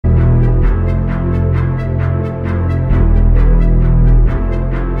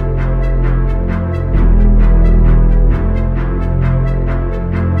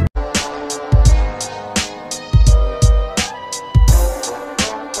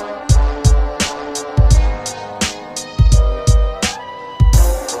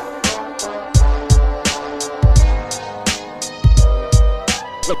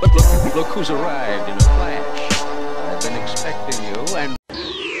who's arrived in a flash. I've been expecting you, and...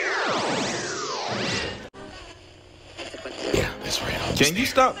 Yeah, that's right. Can you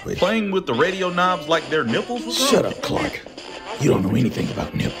stop playing with the radio knobs like they're nipples? Shut up, Clark. You don't know anything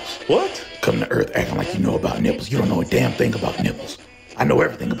about nipples. What? Come to Earth acting like you know about nipples. You don't know a damn thing about nipples. I know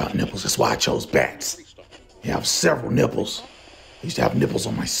everything about nipples. That's why I chose bats. You have several nipples. I used to have nipples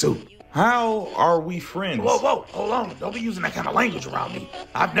on my suit. How are we friends? Whoa, hold on. Don't be using that kind of language around me.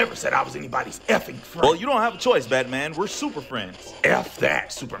 I've never said I was anybody's effing friend. Well, you don't have a choice, Batman. We're super friends. F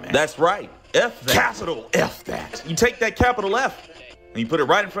that, Superman. That's right. F that. Capital F that. You take that capital F and you put it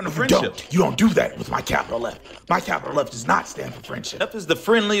right in front of friendship. You don't do that with my capital F. My capital F does not stand for friendship. F is the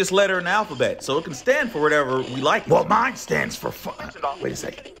friendliest letter in the alphabet, so it can stand for whatever we like. Well, mine stands for wait a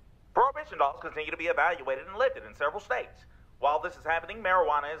second. Prohibition laws continue to be evaluated and lifted in several states. While this is happening,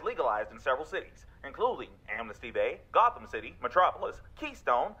 marijuana is legalized in several cities, including Amnesty Bay, Gotham City, Metropolis,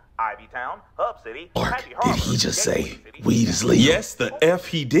 Keystone, Ivytown, Hub City, Happy Harbor. Did he just say weed is legal? Yes, the F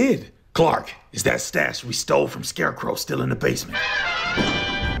he did. Clark, is that stash we stole from Scarecrow still in the basement?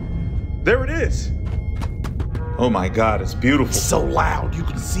 There it is. Oh my God, it's beautiful. It's so loud, you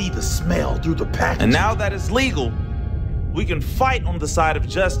can see the smell through the package. And now that it's legal, we can fight on the side of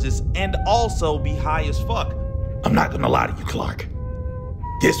justice and also be high as fuck. I'm not gonna lie to you, Clark.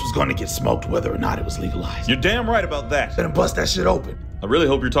 This was gonna get smoked whether or not it was legalized. You're damn right about that. Better bust that shit open. I really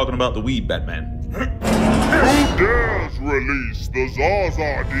hope you're talking about the weed, Batman. Who dares release the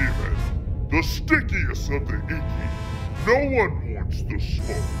Zaza demon? The stickiest of the icky. No one wants the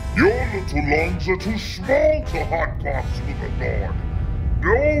smoke. Your little lungs are too small to hotbox with a guard.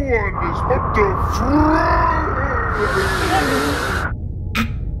 No one is but the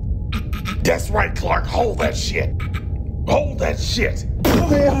That's right, Clark. Hold that shit. Hold that shit. What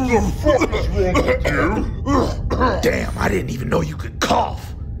the fuck is wrong with you? Damn, I didn't even know you could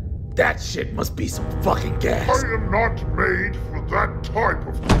cough. That shit must be some fucking gas. I am not made for that type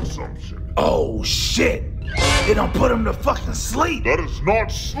of consumption. Oh shit. They don't put him to fucking sleep. That is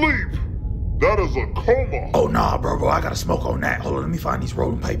not sleep. That is a coma. Oh nah, bro, I gotta smoke on that. Hold on, let me find these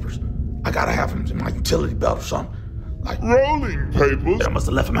rolling papers. I gotta have them in my utility belt or something. Like rolling papers? I must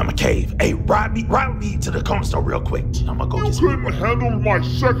have left him at my cave. Hey, ride with me to the corner store real quick. I'm gonna go get some. You couldn't handle my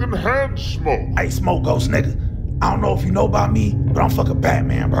secondhand smoke. Hey, smoke ghost nigga. I don't know if you know about me, but I'm fucking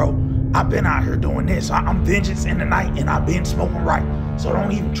Batman, bro. I've been out here doing this. I'm vengeance in the night, and I've been smoking right. So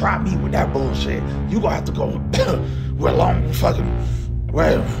don't even try me with that bullshit. You gonna have to go with long fucking,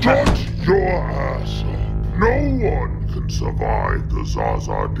 well. Shut your ass up. No one can survive the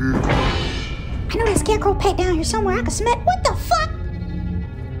Zaza demon. I know that Scarecrow packed down here somewhere. I can smell. What the fuck?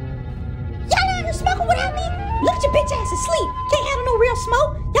 Y'all out here smoking without me? Look at your bitch ass asleep. Can't handle no real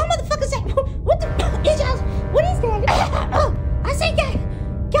smoke. Y'all motherfuckers ain't. What the? Is y'all? What is that? Oh, I say that.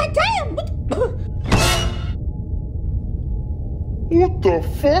 Goddamn. What the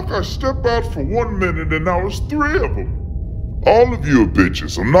fuck? I stepped out for 1 minute and now it's 3 of them. All of you are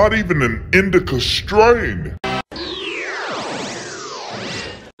bitches. I'm not even an indica strain.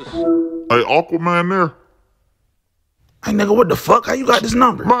 Hey, Aquaman there? Hey, nigga, what the fuck? How you got this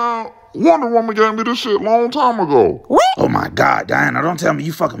number? Man, Wonder Woman gave me this shit a long time ago. What? Oh my God, Diana, don't tell me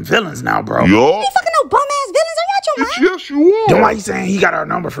you fucking villains now, bro. Yup. You fucking no bum ass villains. Are you out your mind? Yes, you are. Then why you saying he got our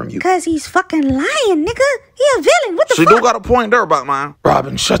number from you? Cause he's fucking lying, nigga. He a villain. What the She fuck? do got a point there about mine.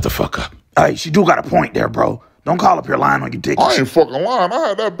 Robin, shut the fuck up. Hey, she do got a point there, bro. Don't call up here lying on your dick. I ain't fucking lying. I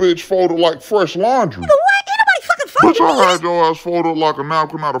had that bitch folded like fresh laundry. Nigga, what? Ain't nobody fucking Bitch, folding I had your ass folded like a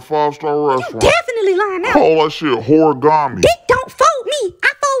napkin at a 5-star restaurant. Definitely lying now. Call that shit origami. Dick don't fold me.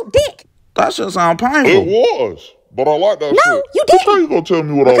 I fold dick. That shit sound painful. It was, but I like that shit. No, you Bitch, didn't. how you gonna tell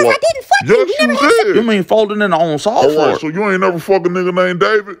me what I Because like? I didn't fuck you. Yes, You never you had did. You mean folding in the own sauce All right, for so you ain't never fuck a nigga named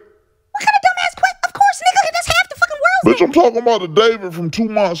David? What kind of dumbass question? Of course, nigga. That's half the fucking world. Bitch, I'm talking about the David from 2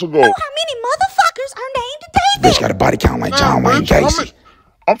 months ago. Know how many motherfuckers are named David? Bitch got a body count like John Nah, Wayne bitch, Gacy.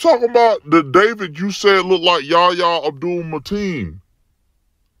 I'm talking about the David you said looked like Yahya Abdul-Mateen.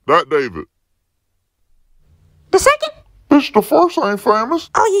 That David. The second? Bitch, the first ain't famous.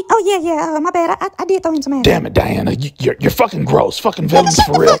 Oh yeah. My bad. I did throw him some ass. Damn it, Diana. You're fucking gross. Fucking Nigga, villains shut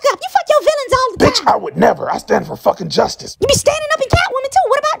for the real. fuck up. You fuck your villains all the Bitch, time. I would never. I stand for fucking justice. You be standing up in Catwoman too.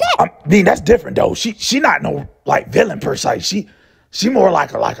 What about that? I mean, that's different though. She not no like villain per se. She more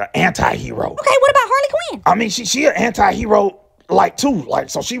like an anti-hero. Okay, what about Harley Quinn? I mean, she an anti-hero like too. Like,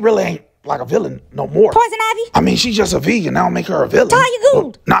 so she really ain't like a villain no more. Poison Ivy? I mean, she's just a vegan. That don't make her a villain. Talia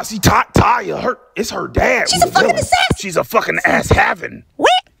Gould? Nah, see, Talia, it's her dad. She's a fucking villain. assassin. She's a fucking ass having.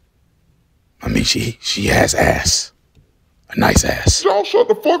 What? I mean, she has ass. A nice ass. Y'all shut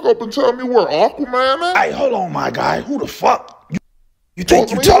the fuck up and tell me where Aquaman at? Hey, hold on, my guy. Who the fuck? You You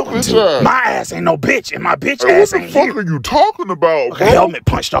think you talking to? My ass ain't no bitch, and my bitch ass ain't here. What the fuck are you talking about, bro? A helmet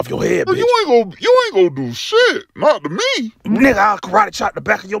punched off your head, bitch. You ain't gonna do shit. Not to me. Nigga, I'll karate chop the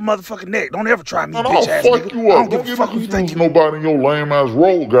back of your motherfucking neck. Don't ever try me, Man, bitch I'll ass fuck nigga. you up. I don't give a fuck who you think you nobody in your lame ass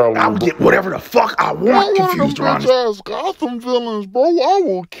road gallery. I will get whatever the fuck I want confused around this. Ass Gotham villains, bro. I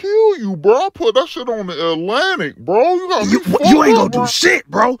will kill you, bro. I put that shit on the Atlantic, bro. You ain't gonna do shit,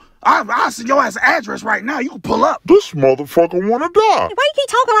 bro. I'll send your ass address right now. You can pull up. This motherfucker wanna die. Why you keep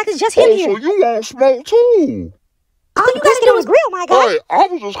talking like it's just him here? So you want smoke too? All you gotta do is grill, my guy. Hey, I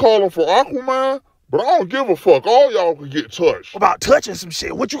was just calling for Aquaman, but I don't give a fuck. All y'all can get touched. What about touching some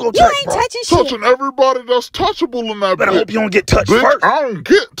shit? What you gonna touch, You ain't bro? touching shit. Touching everybody that's touchable in that Better bitch. hope you don't get touched Bitch, first. I don't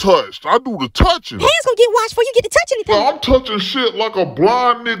get touched. I do the touching. Hands gonna get washed before you get to touch anything. I'm touching shit like a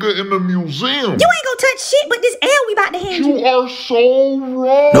blind nigga in the museum. You ain't gonna touch shit but this L we about to hand you. You are so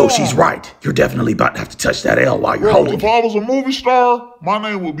wrong. No, she's right. You're definitely about to have to touch that L while you're holding If it. I was a movie star, my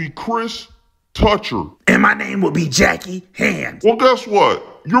name would be Chris Toucher. And my name would be Jackie Hand. Well, guess what?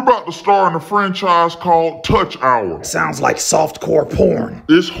 You're about to star in a franchise called Touch Hour. Sounds like softcore porn.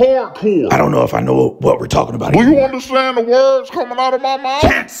 It's hardcore. I don't know if I know what we're talking about Do you anymore. understand the words coming out of my mouth?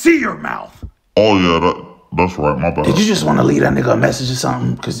 Can't see your mouth. Oh, yeah, that's right, my bad. Did you just want to leave that nigga a message or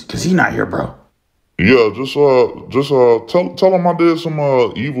something? Cause he not here, bro. Yeah, just tell him I did some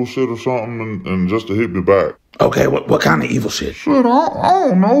evil shit or something and just to hit me back. Okay, what kind of evil shit? Shit, I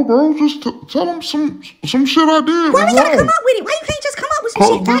don't know, bro. Just tell him some shit I did. Why we gotta come up with it? Why you can't just come up with some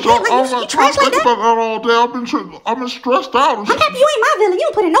shit? Bitch, You trash like that? about that all day. I've been stressed out. I'm happy you ain't my villain. You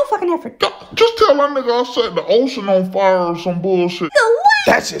don't put in no fucking effort. Just tell that nigga I set the ocean on fire or some bullshit. The what?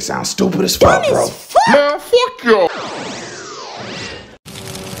 That shit sounds stupid as fuck, Dumb bro. as fuck. Man, fuck y'all.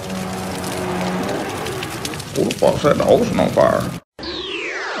 Who the fuck set the ocean on fire?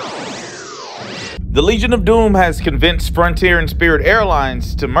 The Legion of Doom has convinced Frontier and Spirit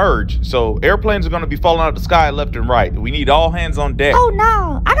Airlines to merge, so airplanes are going to be falling out of the sky left and right. We need all hands on deck. Oh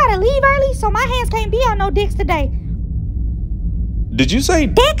no, I gotta leave early, so my hands can't be on no dicks today. Did you say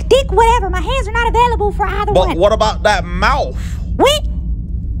Dick, whatever. My hands are not available for either one. But what about that mouth? Wait,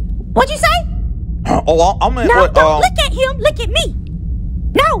 what'd you say? I'm in. No, don't look at him. Look at me.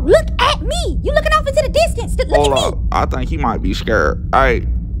 No, look at me. You looking off into the distance. Look at me. I think he might be scared. Hey,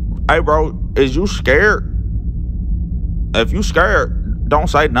 bro, is you scared? If you scared, don't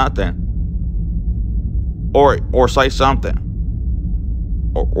say nothing. Or say something.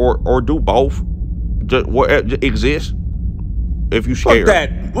 Or do both. Just exist. If you scared. Fuck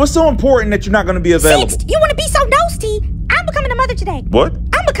that. What's so important that you're not gonna be available? Sixth, you wanna be so nosy? I'm becoming a mother today. What?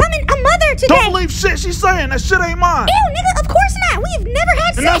 I'm becoming a mother today. Don't believe shit she's saying. That shit ain't mine. Ew, nigga, of course not. We've never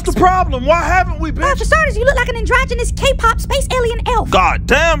had sex. And that's the problem. Why haven't we been? For starters, you look like an androgynous K-pop space alien elf. God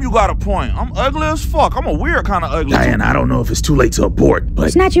damn, you got a point. I'm ugly as fuck. I'm a weird kind of ugly. Diane, I don't know if it's too late to abort, but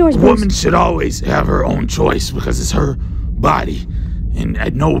It's not yours, a Bruce. woman should always have her own choice because it's her body,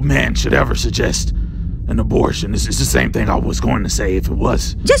 and no man should ever suggest an abortion. It's the same thing I was going to say if it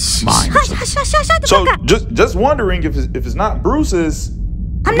was Just mine. shut the So fuck up. just wondering if it's not Bruce's.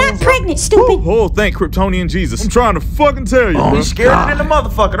 I'm not pregnant, stupid. Oh, thank Kryptonian Jesus. I'm trying to fucking tell you, Oh, bro. Scared than the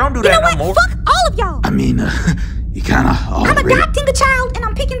motherfucker. Don't do You know that no what? more. Fuck all of y'all. I mean, you kind of I'm already... adopting a child and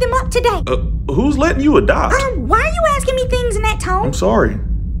I'm picking them up today. Who's letting you adopt? Why are you asking me things in that tone? I'm sorry.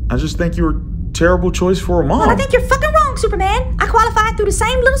 I just think you're a terrible choice for a mom. Well, I think you're fucking wrong, Superman. I qualified through the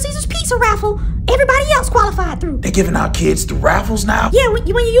same Little Caesars pizza raffle everybody else qualified through. They giving out kids through raffles now? Yeah, when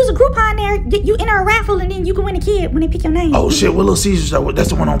you use a Groupon there, you enter a raffle and then you can win a kid when they pick your name. Oh shit, Little Caesars, that's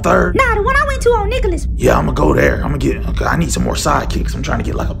the one on 3rd? Nah, the one I went to on Nicholas. Yeah, I'm gonna go there. I need some more sidekicks. I'm trying to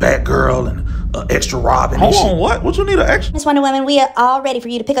get like a Batgirl and an extra Robin. Hold on, what? What you need an extra? Miss Wonder Woman, we are all ready for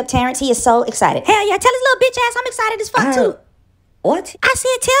you to pick up Terrence. He is so excited. Hell yeah, tell his little bitch ass I'm excited as fuck too. What? I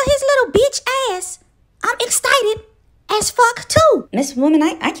said tell his little bitch ass I'm excited as fuck too. Miss Woman,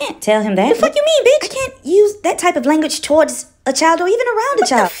 I can't tell him that. The fuck you mean, bitch? I can't use that type of language towards a child or even around a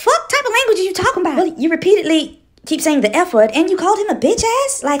child. What the fuck type of language are you talking about? Well, you repeatedly keep saying the F word and you called him a bitch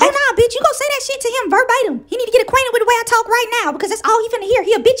ass? Like, oh nah, bitch, you gonna say that shit to him verbatim. He need to get acquainted with the way I talk right now because that's all he finna hear.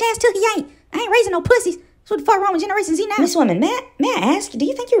 He a bitch ass till he ain't. I ain't raising no pussies. That's what the fuck wrong with Generation Z now. Miss Woman, may I ask, do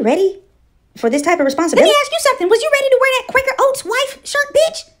you think you're ready for this type of responsibility? Let me ask you something. Was you ready to wear that Quaker Oats wife shirt,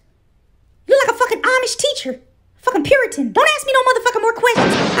 bitch? You look like a fucking Amish teacher. Fucking Puritan. Don't ask me no motherfucking more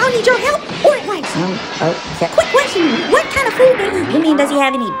questions. I don't need your help or advice. Okay. Quick question. What kind of food do you eat? You mean, does he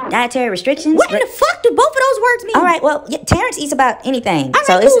have any dietary restrictions? What in the fuck do both of those words mean? All right, well, yeah, Terrence eats about anything. All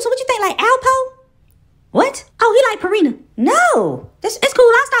right, cool. So what you think, like Alpo? What? Oh, he like Purina. No. It's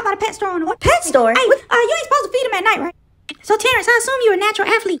cool. I'll stop by the pet store on the way. Pet store? Hey, you ain't supposed to feed him at night, right? So, Terrence, I assume you're a natural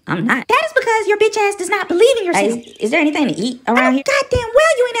athlete. I'm not. That is because your bitch ass does not believe in yourself. Hey, is there anything to eat around here? Goddamn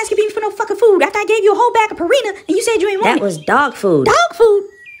well you ain't asking me for no fucking food after I gave you a whole bag of Purina and you said you ain't want That was dog food. Dog food?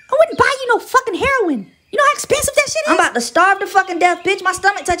 I wouldn't buy you no fucking heroin. You know how expensive that shit is? I'm about to starve to fucking death, bitch. My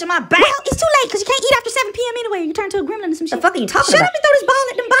stomach touching my back. Well, it's too late because you can't eat after 7 p.m. anyway. You turn to a gremlin or some shit. The fuck are you talking Shut about? up and throw this ball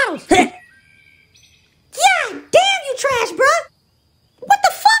at them bottles. Yeah, damn you trash, bruh. What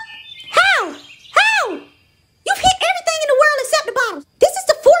the fuck? How? You've hit everything in the world except the bottles. This is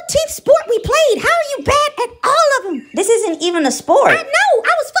the 14th sport we played. How are you bad at all of them? This isn't even a sport. I know.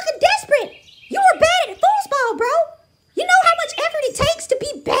 I was fucking desperate. You were bad at foosball, bro. You know how much effort it takes to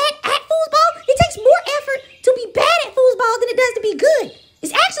be bad at foosball? It takes more effort to be bad at foosball than it does to be good.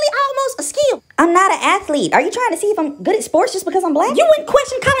 It's actually almost a skill. I'm not an athlete. Are you trying to see if I'm good at sports just because I'm black? You wouldn't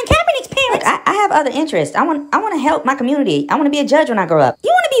question Colin Kaepernick's parents. Look, I have other interests. I want to help my community. I want to be a judge when I grow up. You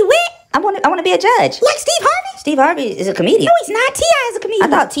want to be wet? I want to be a judge. Like Steve Harvey? Steve Harvey is a comedian. No, he's not. T.I. is a comedian. I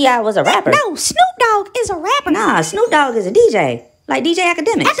thought T.I. was a rapper. No, Snoop Dogg is a rapper. Nah, Snoop Dogg is a DJ. Like DJ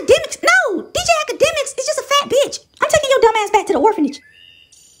Academics. Academics? No, DJ Academics is just a fat bitch. I'm taking your dumb ass back to the orphanage.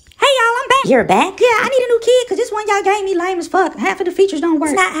 Hey, y'all, I'm back. You're back? Yeah, I need a new kid because this one y'all gave me lame as fuck. Half of the features don't work.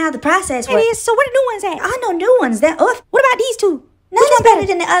 That's not how the process It works. is. So where the new ones at? I know new ones. They're off. What about these two? None is better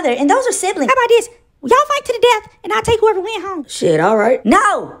than the other, and those are siblings. How about this? Y'all fight to the death, and I'll take whoever win home. Shit, all right.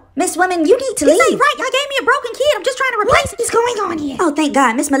 No, Miss Women, you need to leave. This ain't right. Y'all gave me a broken kid. I'm just trying to replace it. What's going on here? Oh, thank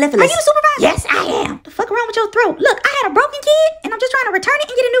God, Miss Mellifluous. Are you the supervisor? Yes, I am. The fuck wrong with your throat? Look, I had a broken kid, and I'm just trying to return it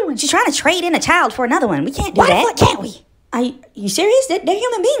and get a new one. She's trying to trade in a child for another one. We can't do Why that. the fuck can't we? Are you serious? They're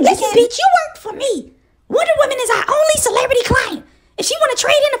human beings. Listen, bitch, you work for me. Wonder Woman is our only celebrity client. If she want to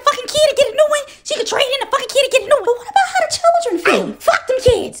trade in a fucking kid to get a new one, she can trade in a fucking kid to get a new one. But what about how the children feel? Hey, fuck them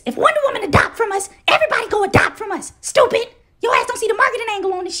kids. If Wonder Woman adopt from us, everybody go adopt from us. Stupid. Your ass don't see the marketing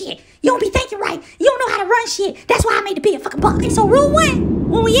angle on this shit. You don't be thinking right. You don't know how to run shit. That's why I made the big fucking buck. And so rule 1,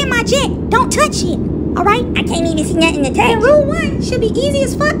 when we in my jet, don't touch shit. All right? I can't even see nothing to touch. And rule 1 should be easy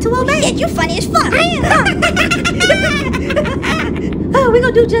as fuck to obey. Shit, you're funny as fuck. I am. Oh, we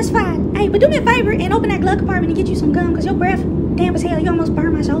gonna do just fine. Hey, but do me a favor and open that glove compartment and get you some gum, because your breath damn as hell. You almost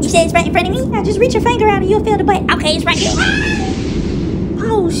burned my shoulder. You said it's right in front of me? Yeah, just reach your finger out and you'll feel the butt. Okay, it's right here.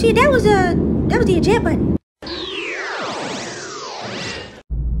 Oh shit, that was the eject button.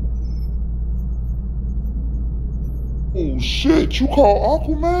 Oh shit, you call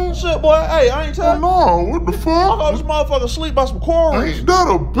Aquaman? Shit, boy. Hey, I ain't telling you. No, what the I fuck? thought this motherfucker sleep by some corals. Ain't that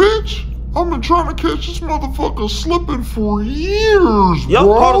a bitch? I've been trying to catch this motherfucker slipping for years, Yup,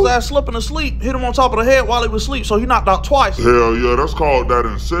 bro. caught his ass slipping asleep, hit him on top of the head while he was asleep, so he knocked out twice. Hell yeah, that's called that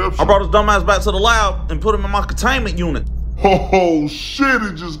Inception. I brought his dumb ass back to the lab and put him in my containment unit. Oh shit,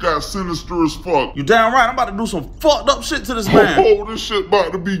 it just got sinister as fuck. You damn right, I'm about to do some fucked up shit to this man. Oh, this shit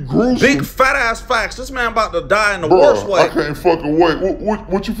about to be gruesome. Big fat ass facts. This man about to die in the Bruh, worst way. I can't fucking wait.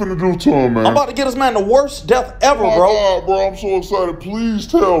 What you finna do to him, man? I'm about to get this man the worst death ever, Oh my bro. God, bro, I'm so excited. Please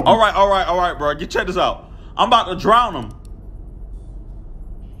tell me. All right, bro. Check this out. I'm about to drown him.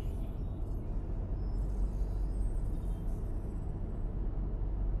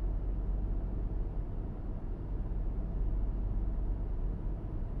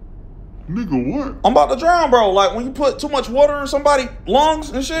 Nigga, what? I'm about to drown, bro. Like when you put too much water in somebody's lungs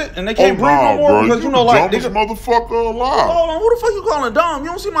and shit, and they can't breathe nah, no more bro. because You you know, the like dumbest nigga. motherfucker alive. Hold on, who the fuck you calling dumb? You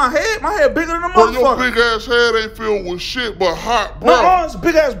don't see my head? My head bigger than a Bro, your motherfucker. big ass head ain't filled with shit but hot breath. No, it's a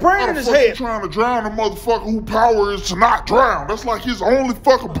big ass brain How in the his fuck you head. trying to drown a motherfucker whose power is to not drown? That's like his only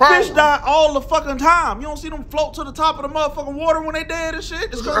fucking power. Fish die all the fucking time. You don't see them float to the top of the motherfucking water when they dead and shit?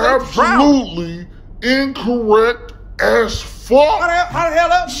 It's because they drown. Absolutely incorrect as fuck. How the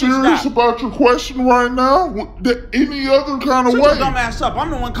hell else fish Serious die? about your question right now? Any other kind of Shut way? your dumb ass up.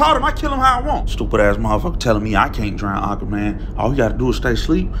 I'm the one caught him. I kill him how I want. Stupid ass motherfucker telling me I can't drown Aquaman. All you gotta do is stay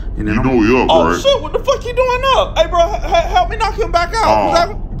asleep. And then You know he up, oh, right? shit, what the fuck you doing up? Hey, bro, help me knock him back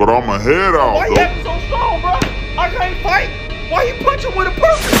out. But I'm a head out, Why you though. acting so strong, bro? I can't fight. Why you punching with a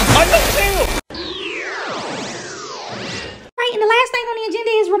purpose? I know chill. Right, and the last thing on the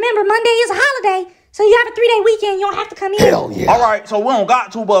agenda is remember Monday is a holiday, so you have a 3-day weekend. You don't have to come in. Hell yeah. All right, so we don't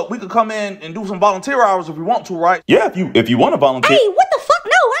got to, but we could come in and do some volunteer hours if we want to, right? Yeah, if you want to volunteer. Hey, what the fuck?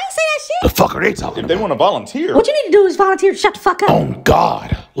 No, I ain't say that shit. The fuck are they talking If they about? want to volunteer. What you need to do is volunteer to shut the fuck up. Oh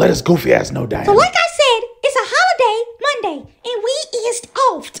God, let us goofy ass know, Diana. So like I said, it's a holiday Monday, and we is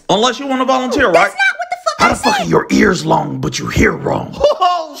off. Unless you want to volunteer, right? That's not what the fuck How I the fuck said. are your ears long, but you hear wrong?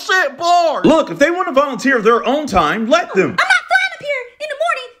 Oh, shit, bored. Look, if they want to volunteer their own time, let them. I'm not flying up here in the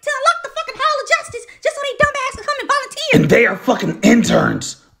morning to unlock the fucking Hall of Justice just so they dumbass can come and volunteer. And they are fucking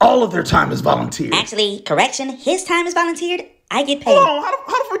interns. All of their time is volunteer. Actually, correction, his time is volunteered. I get paid. Hold on, how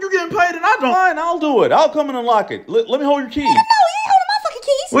the fuck you getting paid and I don't? Fine, I'll do it. I'll come in and lock it. Let me hold your keys. No, you ain't holding my fucking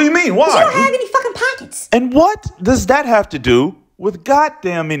keys. What do you mean? Why? You don't have any fucking pockets. And what does that have to do with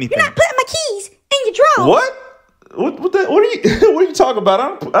goddamn anything? You're not putting my keys in your drawers. What? What are you talking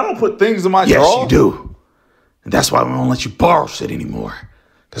about? I don't put things in my Yes, drawer. you do. And that's why we won't let you borrow shit anymore.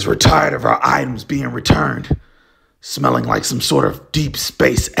 Because we're tired of our items being returned, smelling like some sort of deep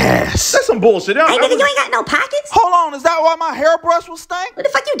space ass. That's some bullshit. Hey, nigga, you ain't got no pockets? Hold on, is that why my hairbrush was stank? What the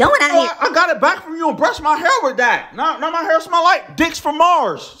fuck you doing out here? I got it back from you and brushed my hair with that. Now my hair smell like dicks from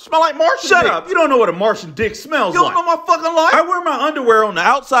Mars. Smell like Martian Shut dick. up. You don't know what a Martian dick smells You like. don't know my fucking life? I wear my underwear on the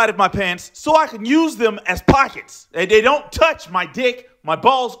outside of my pants so I can use them as pockets. They don't touch my dick, my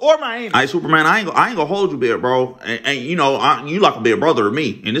balls, or my anus. All right, Superman, I ain't gonna hold you, big bro. And you know, you like a big brother to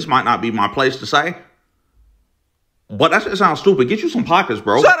me. And this might not be my place to say. But that shit sounds stupid. Get you some pockets,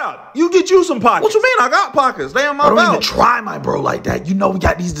 bro. Shut up. You get you some pockets. What you mean? I got pockets. They in my Don't belt. even try my bro like that. You know we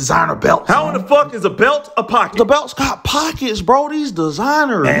got these designer belts. How in the fuck is a belt a pocket? The belt's got pockets, bro. These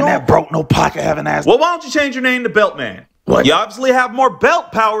designers. Man, that broke no pocket having ass. Well, why don't you change your name to Beltman? What? You obviously have more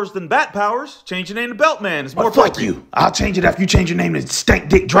belt powers than bat powers. Change your name to Beltman. It's more Well, fuck appropriate. you. I'll change it after you change your name to Stank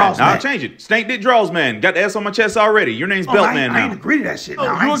Dick Draws, I'll man. change it. Stank Dick Draws Man. Got the S on my chest already. Your name's Oh, Beltman I now. ain't agree to that shit Oh,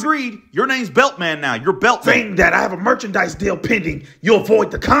 now. I you ain't agreed. Your name's Beltman now. You're Beltman. saying that I have a merchandise deal pending. You'll avoid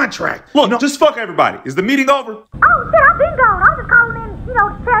the contract. Look, just fuck everybody. Is the meeting over? Oh, shit, I've been gone. I was just calling in, to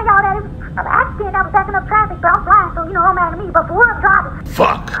tell y'all that it was an accident that was backing up traffic, but I'm blind, so, don't matter to me. But for what I'm driving.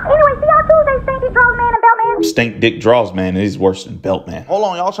 Fuck. Anyway, see y'all Tuesday, Stank Dick Draws Man and Beltman. Stank Dick Draws Man is worse than Beltman. Hold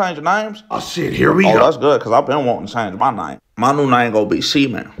on, y'all change your names? Oh shit, here we Oh, go. that's good, because I've been wanting to change my name. My new name gonna be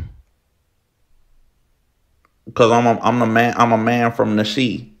Seaman. Because I'm a man from the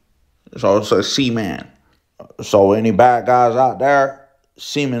sea. So it's a Seaman. So any bad guys out there,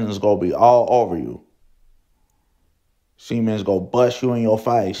 Seaman's gonna be all over you. Seaman's gonna bust you in your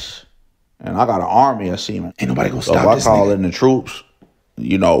face. And I got an army of seamen. Ain't nobody gonna So stop if I this call nigga. in the troops,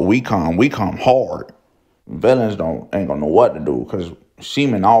 we come hard. Villains ain't gonna know what to do, because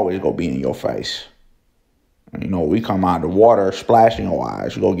semen always gonna be in your face. And, we come out of the water, splashing your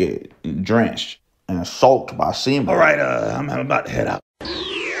eyes. You gonna get drenched and soaked by semen. All right, I'm about to head out.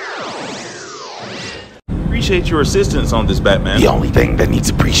 Appreciate your assistance on this, Batman. The only thing that needs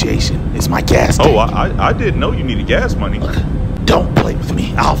appreciation is my gas tank. Oh, I didn't know you needed gas money. Look, don't play with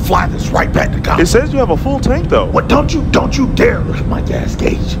me. I'll fly this right back to It Gotham. says you have a full tank, though. What? Don't you dare look at my gas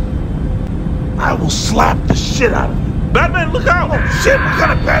gauge. I will slap the shit out of you. Batman, look out! Oh shit, what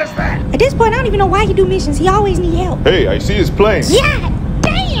kind of bat is that? At this point, I don't even know why he do missions. He always need help. Hey, I see his plane. Yeah,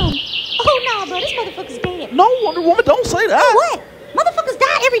 damn. Oh, no, bro, this motherfucker's dead. No, Wonder Woman, don't say that. What? Motherfuckers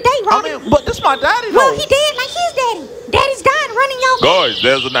die every day, Robin. But this my daddy, Well, though. he dead like his daddy. Daddy's dying running y'all. Guys,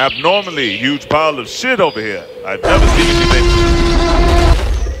 there's an abnormally huge pile of shit over here. I've never seen anything.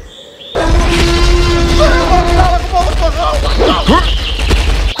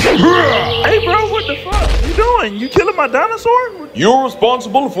 Hey, bro, what the fuck? You doing? You killing my dinosaur? You're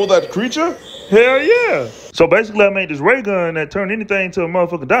responsible for that creature? Hell yeah. So basically, I made this ray gun that turned anything into a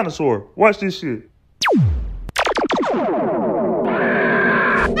motherfucking dinosaur. Watch this shit. Why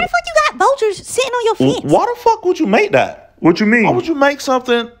the fuck you got vultures sitting on your fence? Why the fuck would you make that? What you mean? Why would you make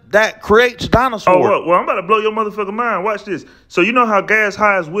something that creates dinosaurs? Oh, well, I'm about to blow your motherfucking mind. Watch this. So you know how Gas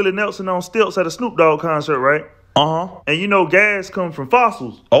hires Willie Nelson on stilts at a Snoop Dogg concert, right? Uh-huh. And Gas come from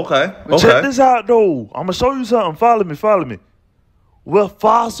fossils. Okay. Check this out, though. I'm going to show you something. Follow me. Where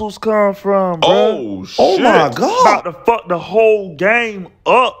fossils come from, bro. Oh, shit. Oh, my God. About to fuck the whole game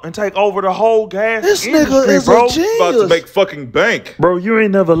up and take over the whole gas This industry, nigga is bro. a genius. About to make fucking bank. Bro, you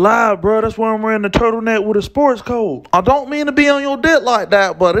ain't never lied, bro. That's why I'm wearing the turtleneck with a sports coat. I don't mean to be on your dick like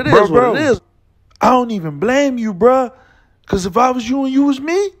that, but it is Bro, what it is. I don't even blame you, bro. Because if I was you and you was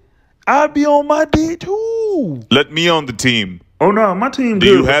me, I'd be on my dick, too. Let me on the team. Oh, no, my team Do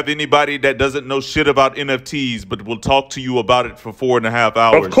you have anybody that doesn't know shit about NFTs but will talk to you about it for 4.5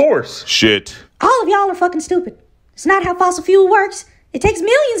 hours? Of course. Shit. All of y'all are fucking stupid. It's not how fossil fuel works. It takes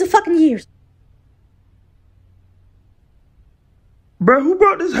millions of fucking years. Bro, who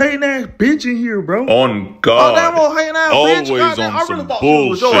brought this hating ass bitch in here, bro? On God. Oh, damn old hating ass bitch. Always Goddamn, on I really some thought you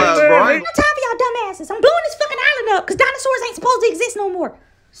was your bullshit. ass, bro. I ain't got time for y'all dumbasses. I'm blowing this fucking island up because dinosaurs ain't supposed to exist no more.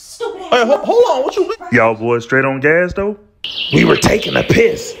 Stupid ass. Hey, hold on. What you mean? Y'all boys straight on gas, though? We were taking a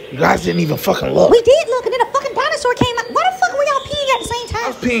piss. You guys didn't even fucking look. We did look, and then a fucking dinosaur came out. Why the fuck were y'all peeing at the same I time?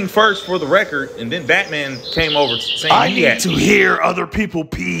 was peeing first for the record, and then Batman came over saying I he need had to hear other people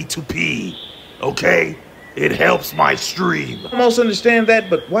pee to pee. Okay? It helps my stream. I almost understand that,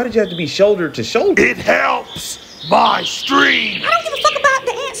 but why did you have to be shoulder to shoulder? It helps my stream. I don't give a fuck about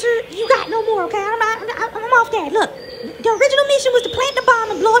the answer you got no more, okay? I'm off that. Look, The original mission was to plant the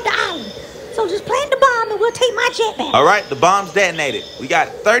bomb and blow up the island. So just plant the bomb and we'll take my jet back. All right, the bomb's detonated. We got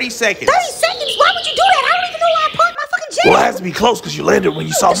 30 seconds. 30 seconds? Why would you do that? I don't even know where I parked my fucking jet. Well, it has to be close because you landed when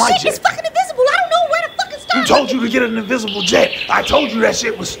you saw my shit jet. is fucking invisible. I don't know where the fucking start. Who told you to get an invisible jet? I told you that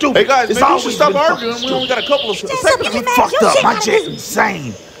shit was stupid. Hey guys, It's maybe we always should stop been fucking arguing. We only got a couple of seconds. You fucked up. My jet's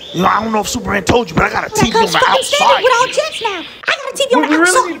insane. You know, I don't know if Superman told you, but I got a TV on the outside. With all jets now. I got a TV on the We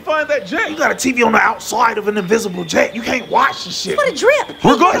outside. really need to find that jet. You got a TV on the outside of an invisible jet. You can't watch the shit. For the drip.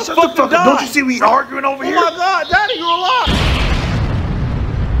 We're going to shut the fuck up. Don't you see we arguing over here? Oh my God, Daddy, you're alive.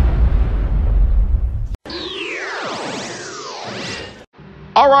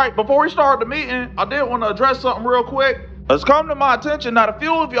 All right, before we start the meeting, I did want to address something real quick. It's come to my attention that a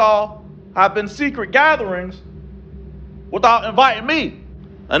few of y'all have been secret gatherings without inviting me.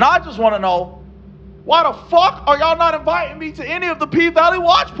 And I just want to know, why the fuck are y'all not inviting me to any of the P-Valley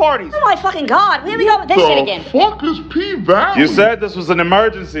watch parties? Oh my fucking God, here we go with this shit again. Fuck is P-Valley? You said this was an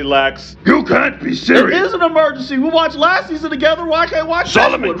emergency, Lex. You can't be It serious. is an emergency. We watched last season together. Why can't watch this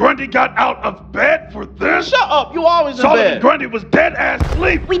Solomon one? Grundy got out of bed for this. Shut up. You always in Solomon bed. Grundy was dead ass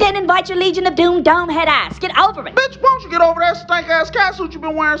asleep. We didn't invite your Legion of Doom dome head ass. Get over it. Bitch, why don't you get over that stank-ass catsuit you've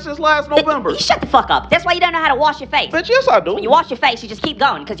been wearing since last November? You shut the fuck up. That's why you don't know how to wash your face. Bitch, yes I do. When you wash your face, you just keep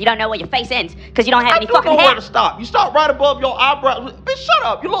going because you don't know where your face ends because you don't have any You don't fucking know where hair. to stop. You stop right above your eyebrows. Bitch, shut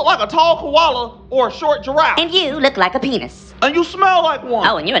up. You look like a tall koala or a short giraffe. And you look like a penis. And you smell like one.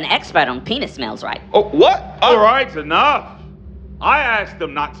 Oh, and you're an expert on penis smells, right? Oh, what? All right, enough. I asked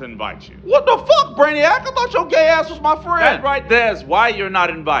them not to invite you. What the fuck, Brainiac? I thought your gay ass was my friend. That right there is why you're not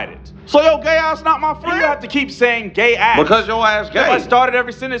invited. So your gay ass not my friend? You have to keep saying gay ass. Because your ass gay. I started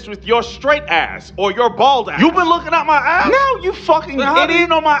every sentence with your straight ass or your bald ass. You been looking at my ass? No, you fucking Then how do idiot. you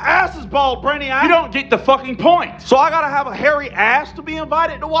know my ass is bald, Brainiac? You don't get the fucking point. So I gotta have a hairy ass to be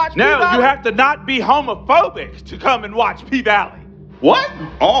invited to watch No, P-Valley? you have to not be homophobic to come and watch P-Valley. What?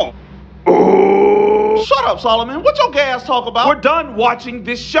 Oh. Shut up, Solomon. What your gay ass talk about? We're done watching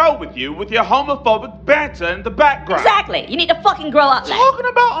this show with you with your homophobic banter in the background. Exactly. You need to fucking grow up, lad. Talking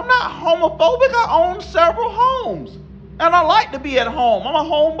about I'm not homophobic. I own several homes. And I like to be at home. I'm a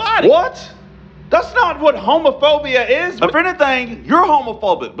homebody. What? That's not what homophobia is. If anything, you're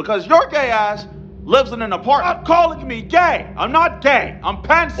homophobic because your gay ass lives in an apartment. Stop calling me gay. I'm not gay. I'm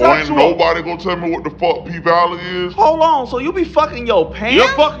pansexual. Oh, ain't nobody gonna tell me what the fuck P-Valley is? Hold on, so you be fucking your pants? You're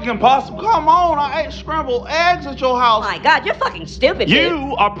fucking impossible. Come on, I ate scrambled eggs at your house. Oh my God, you're fucking stupid, dude.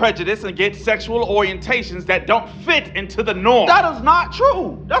 You are prejudiced and get sexual orientations that don't fit into the norm. That is not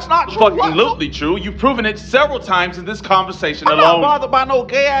true. That's not true. Fucking What? absolutely true. You've proven it several times in this conversation I'm alone. not bothered by no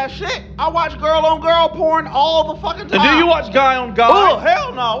gay ass shit. I watch girl on girl porn all the fucking time. And do you watch guy on guy? Oh,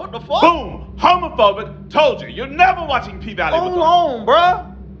 hell no. What the fuck? Boom. Homophobic. Told you. You're never watching P-Valley with Hold us. on, bruh.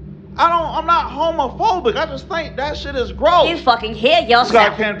 I'm not homophobic. I just think that shit is gross. You fucking hear This guy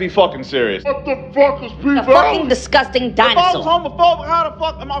yourself. can't be fucking serious. What the fuck is The P-Valley? fucking disgusting If I was dinosaur. homophobic, how the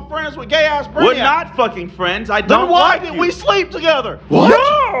fuck am I friends with gay ass Brainiac? We're not fucking friends. I don't Then why like did you. we sleep together?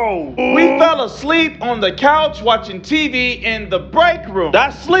 No! We fell asleep on the couch watching TV in the break room.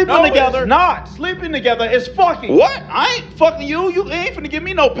 That's sleeping No, together. it's not. Sleeping together is fucking. What? I ain't fucking you. You ain't finna give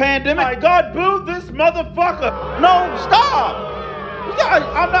me no pandemic. My God, boo this motherfucker. No, stop.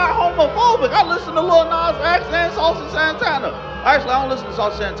 I'm not homophobic. I listen to Lil Nas X and Saucy Santana. Actually, I don't listen to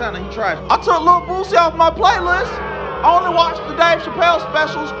Saucy Santana. He trash. I took Lil Boosie off my playlist. I only watched the Dave Chappelle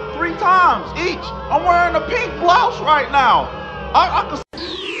specials 3 times each. I'm wearing a pink blouse right now. I can.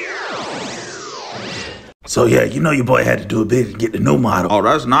 So yeah, you know your boy had to do a bid to get the new model. Oh,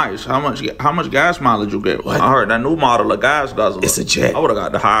 that's nice. How much gas mileage you get? What? I heard that new model of gas guzzler. It's a jet. I would have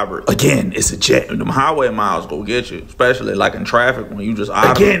got the hybrid. Again, it's a jet. Them highway miles go get you, especially like in traffic when you just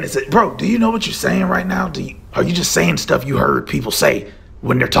idle. Again, it's a bro. Do you know what you're saying right now? Are you just saying stuff you heard people say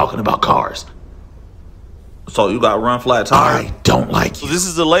when they're talking about cars? So you got run flat tires. I don't like So you. this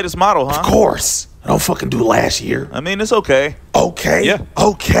is the latest model, huh? Of course. I don't fucking do last year. I mean, it's okay. Okay. Yeah.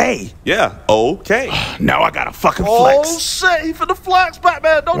 Okay. Yeah, okay. Now I gotta fucking Oh flex. shit, he finna flex,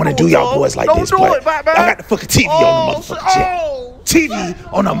 Batman. Don't Wanna do do it, y'all dog. boys like Don't this, do but it, Batman. I got the fucking TV on the motherfucking jet. Oh,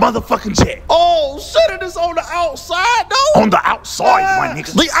 TV on the motherfucking jet. oh, shit, it is on the outside, though. On the outside, my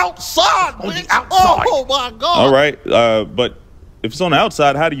nigga. The outside, On the bitch. outside. Oh my god. All right, but if it's on the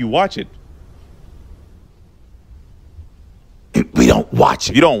outside, how do you watch it? We don't watch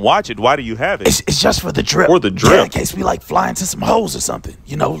it. If you don't watch it, why do you have it? It's just for the drip. For the drip. Yeah, in case we like fly into some hoes or something.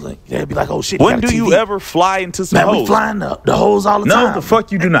 You know, like, they'd be like, oh shit. When do you ever fly into some hoes? Man, we flying the hoes all the time. No, the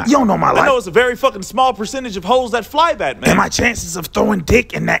fuck you do not. You don't know my life. I know it's a very fucking small percentage of hoes that fly that, man. And my chances of throwing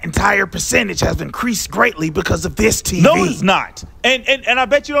dick in that entire percentage has increased greatly because of this TV. No, it's not. And I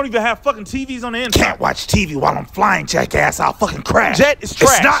bet you don't even have fucking TVs on the inside. Can't watch TV while I'm flying, jackass. I'll fucking crash. Jet is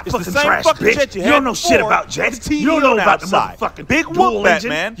trash. It's not It's fucking the same trash, fucking bitch. jet you You had don't know shit before about jets. with the TV You don't know on about outside. the motherfucking Big dual whoop that, engine.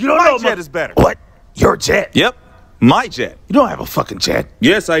 man. You don't My know jet is better. What? Your jet? Yep. My jet. You don't have a fucking jet.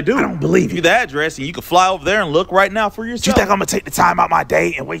 Yes, I do. I don't believe Give you. you the address and you can fly over there and look right now for Do yourself. you think I'm gonna take the time out my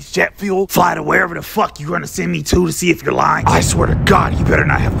day and waste jet fuel, fly to wherever the fuck you're gonna send me to see if you're lying? I swear to God, you better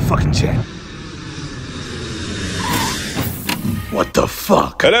not have a fucking jet. What the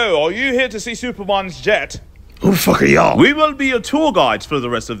fuck? Hello, are you here to see Superman's jet? Who the fuck are y'all? We will be your tour guides for the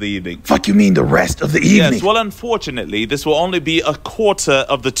rest of the evening. Fuck you mean the rest of the evening? Yes, well, unfortunately, this will only be a quarter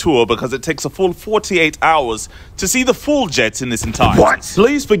of the tour because it takes a full 48 hours to see the full jets in this entirety. What?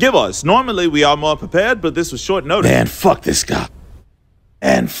 Please forgive us. Normally, we are more prepared, but this was short notice. Man, fuck this guy.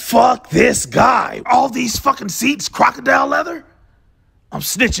 And fuck this guy. All these fucking seats, crocodile leather? I'm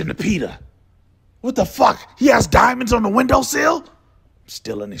snitching to Peter. What the fuck? He has diamonds on the windowsill? I'm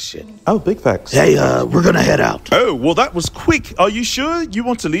stealing this shit. Oh, big facts. Hey, we're gonna head out. Oh, well, that was quick. Are you sure you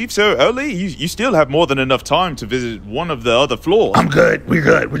want to leave so early? You still have more than enough time to visit one of the other floors. I'm good. We're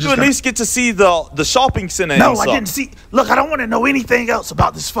good. We're You just at gonna... least get to see the shopping center. No, and I stuff. didn't see... Look, I don't want to know anything else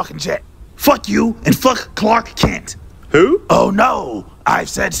about this fucking jet. Fuck you and fuck Clark Kent. Who? Oh, no. I've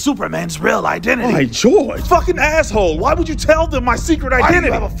said Superman's real identity. My George. Fucking asshole. Why would you tell them my secret Why do identity?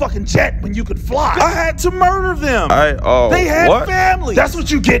 you have a fucking jet when you could fly? I had to murder them. They had families. That's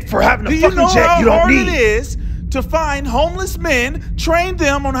what you get for having a Do you fucking know jet how you don't hard need. it is to find homeless men, train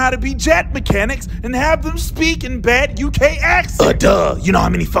them on how to be jet mechanics, and have them speak in bad UK accents? Duh. You know how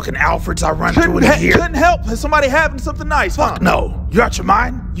many fucking Alfreds I run through in a year? Couldn't help somebody having something nice, huh? Fuck no. You out your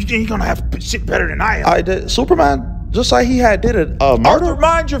mind? You think you're gonna have shit better than I am? I did Superman. Just like he had did a Arthur, murder.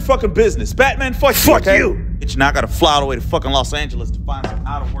 mind your fucking business. Batman, fuck you. Fuck okay? you. Bitch, now I gotta fly all the way to fucking Los Angeles to find some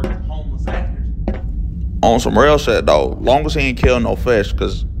out of work homeless actors. On some real shit though. Long as he ain't kill no fish,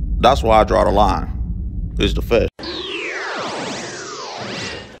 cause that's why I draw the line. Is the fish.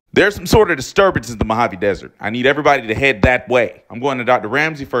 There's some sort of disturbance in the Mojave Desert. I need everybody to head that way. I'm going to Dr.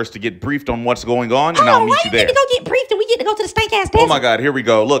 Ramsey first to get briefed on what's going on, and I'll meet you there. Why do you get to go get briefed and we get to go to the stank ass desert? Oh my God, here we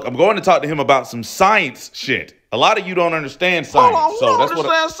go. Look, I'm going to talk to him about some science shit. A lot of you don't understand science. Hold on, so you don't that's what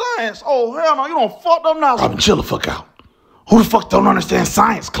understand science. Oh, hell no, you don't fuck them now. Robin, chill the fuck out. Who the fuck don't understand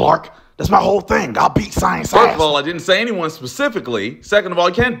science, Clark? That's my whole thing. I'll beat science First ass. of all, I didn't say anyone specifically. Second of all,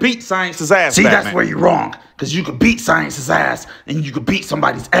 you can't beat science's ass. See, Batman. that's where you're wrong. Because you could beat science's ass and you could beat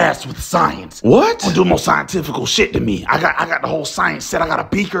somebody's ass with science. What? Don't do more scientific shit than me. I got the whole science set. I got a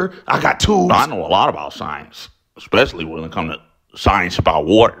beaker. I got tools. I know a lot about science, especially when it comes to science about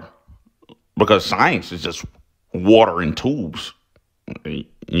water. Because science is just water in tubes.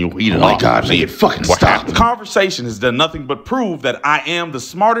 You heat it Oh my up. God, See make it fucking what stop. happens. The conversation has done nothing but prove that I am the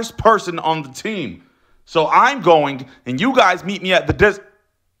smartest person on the team. So I'm going, and you guys meet me at the desert.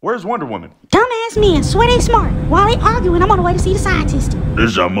 Where's Wonder Woman? Dumbass men swear they smart. While they arguing, I'm on the way to see the scientist.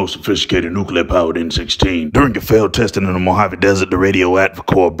 This is our most sophisticated nuclear-powered N-16. During a failed testing in the Mojave Desert, the radioactive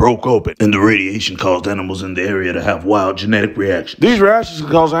core broke open, and the radiation caused animals in the area to have wild genetic reactions. These reactions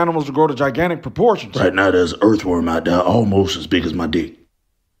can cause animals to grow to gigantic proportions. Right now, there's an earthworm out there almost as big as my dick.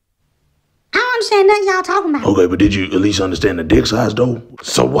 I don't understand nothing y'all talking about. Okay, but did you at least understand the dick size, though?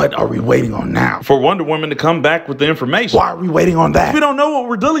 So what are we waiting on now? For Wonder Woman to come back with the information. Why are we waiting on that? We don't know what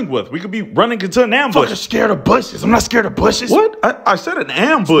we're dealing with. We could be running into an Fucking ambush. scared of bushes. I'm not scared of bushes. What? I said an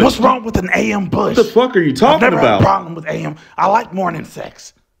ambush. What's wrong with an AM bush? What the fuck are you I've talking never had about? a problem with AM. I like morning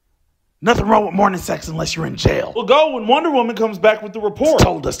sex. Nothing wrong with morning sex unless you're in jail. We'll go when Wonder Woman comes back with the report.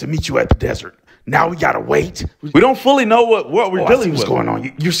 Told us to meet you at the desert. Now we gotta wait. We don't fully know what we're I see dealing what's with. going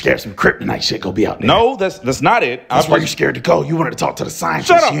on. You're scared some kryptonite shit go be out there. No, that's not it. That's why you're scared to go. You wanted to talk to the scientist.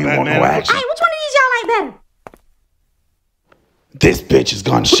 Shut up, you didn't want man. no action. Hey, which one of these y'all like better? This bitch has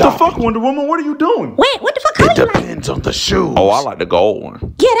gone What the shopping. fuck, Wonder Woman? What are you doing? Wait, what the fuck It color you like? depends on the shoes. Oh, I like the gold one.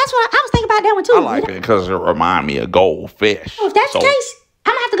 Yeah, that's what I was thinking about that one too. I like it because it remind me of goldfish. If that's the case,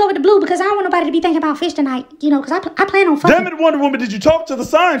 I'm gonna have to go with the blue because I don't want nobody to be thinking about fish tonight. You know, because I plan on fucking. Damn it, Wonder Woman, did you talk to the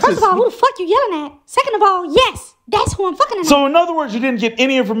scientist? First of all, who the fuck you yelling at? Second of all, yes, that's who I'm fucking tonight. So in other words, you didn't get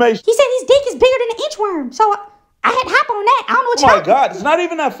any information. He said his dick is bigger than an inchworm, so I had to hop on that. I don't know what Oh my y'all. God, it's not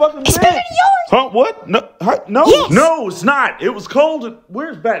even that fucking It's big. bigger than yours. Huh? What? No, no, Yes. no, it's not. It was cold.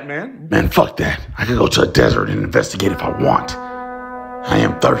 Where's Batman? Man, fuck that. I could go to a desert and investigate if I want. I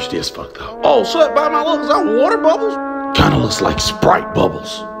am thirsty as fuck though. Oh, shit, by my looks, is that water bubbles? kind of looks like Sprite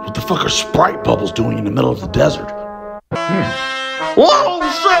bubbles. What the fuck are Sprite bubbles doing in the middle of the desert? Whoa,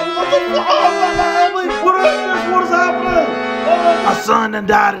 shit, what the fuck? What is happening? My son done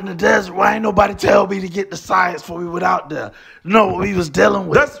died in the desert. Why ain't nobody tell me to get the science before we went out there? Know what we was dealing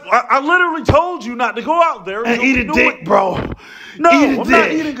with. I literally told you not to go out there. And eat a dick, bro. No, I'm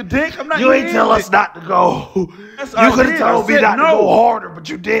not eating a dick. I'm not You eating ain't tell us not to go. You could have told me not to go harder, but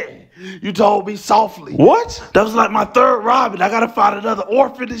you didn't. You told me softly. What? That was like my third robin. I gotta find another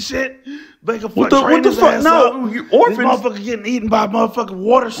orphan and shit. Make a fuck what the fuck? No, you orphans. This motherfucker getting eaten by motherfucking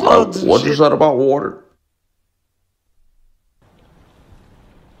water slugs and What shit. you said about water?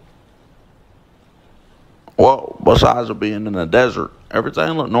 Well, besides it being in the desert,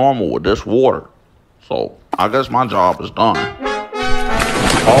 everything looked normal with this water. So, I guess my job is done.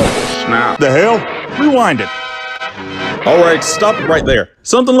 Oh, snap. The hell? Rewind it. All right, stop it right there.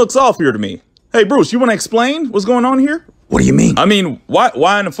 Something looks off here to me. Hey, Bruce, you want to explain what's going on here? What do you mean? I mean,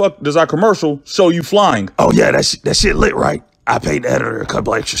 why in the fuck does our commercial show you flying? Oh yeah, that shit lit, right? I paid the editor a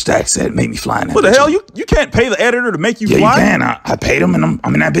couple extra stacks that made me fly in that. What the hell? You can't pay the editor to make you fly? Yeah, you can. I paid him, and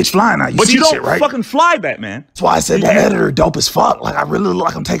I'm in that bitch flying now. But see you don't shit, right? fucking fly, Batman. That's why I said the editor dope as fuck. Like I really look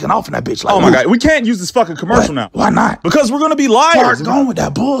like I'm taking off in that bitch. Like, oh my god, we can't use this fucking commercial now. Why not? Because we're gonna be liars. Start going with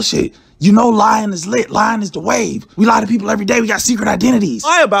that bullshit. You know, lying is lit. Lying is the wave. We lie to people every day. We got secret identities.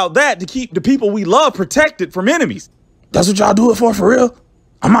 Lie about that to keep the people we love protected from enemies. That's what y'all do it for real?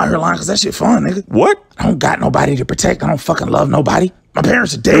 I'm out here lying because that shit fun, nigga. What? I don't got nobody to protect. I don't fucking love nobody. My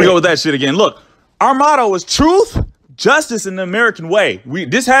parents are dead. Here we go with that shit again. Look, our motto is truth, justice, in the American way.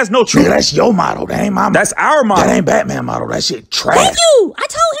 This has no truth. Nigga, that's your motto. That ain't my motto. That's our motto. That ain't Batman motto. That shit trash. Thank you. I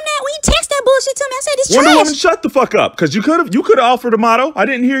told him that when he texted that bullshit to me. I said it's Wonder trash. Woman, shut the fuck up. Because you could have offered a motto. I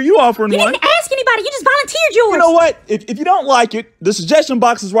didn't hear you offering You one. didn't ask anybody. You just volunteered yours. You know what? If you don't like it, the suggestion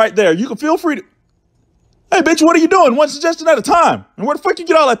box is right there. You can feel free to... Hey, bitch, what are you doing? One suggestion at a time. And where the fuck you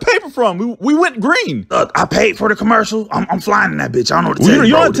get all that paper from? We went green. Look, I paid for the commercial. I'm flying in that bitch. I don't know what to tell you.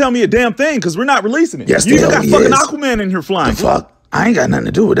 You don't tell me a damn thing because we're not releasing it. Yes, you the got hell fucking is. Aquaman in here flying. The fuck? I ain't got nothing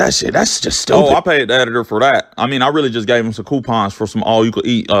to do with that shit. That's just stupid. Oh, I paid the editor for that. I mean, I really just gave him some coupons for some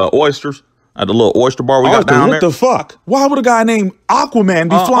all-you-could-eat oysters at the little oyster bar we got down there. What the fuck? Why would a guy named Aquaman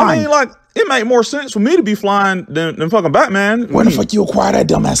be flying? I mean, like, it made more sense for me to be flying than fucking Batman. When the fuck you acquire that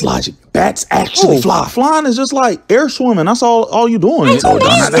dumbass logic? Bats actually fly. Flying is just like air swimming. That's all you doing. Hey, so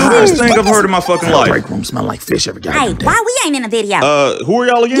That's the hottest thing I've heard in my fucking life. Break room smell like fish every goddamn Hey, day. why we ain't in the video? Who are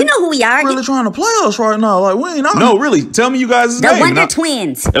y'all again? You know who we are. Really trying to play us right now. Like, we ain't out. No, really. Tell me you guys' The name. Wonder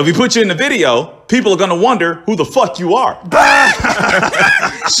Twins. If we put you in the video, people are gonna wonder who the fuck you are.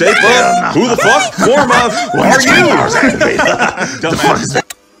 Shape up. Who the fuck? Form up. Who are you? Dumbass.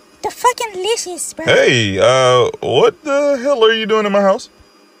 The fucking delicious, bro. Hey, what the hell are you doing in my house?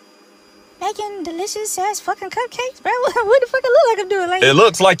 Making delicious ass fucking cupcakes, bro. What the fuck it look like I'm doing? Like, It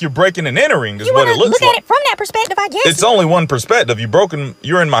looks like you're breaking and entering is you what wanna it looks look like. at it from that perspective, I guess. It's only one perspective.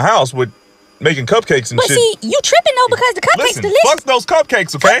 You're in my house with making cupcakes and but shit. see, you tripping though because the cupcakes Listen, delicious. fuck those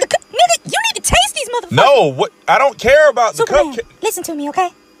cupcakes, okay? Nigga, you need to taste these motherfuckers. No, what? I don't care about the Superman, cupcake. listen to me, okay?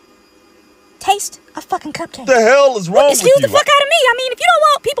 Taste a fucking cupcake. What the hell is wrong with you? Excuse the fuck out of me. I mean, if you don't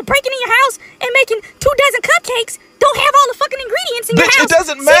want people breaking in your house and making 2 dozen cupcakes, don't have all the fucking ingredients in your Bitch, house. it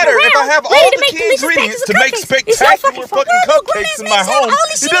doesn't matter if I have all the key delicious ingredients batches to of make cupcakes. It's your spectacular fucking fault. cupcakes in Grown-ass my man home. have all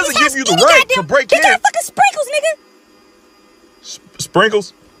this It shit in doesn't his give you house. the Any right to goddamn- break They in. got fucking sprinkles, nigga.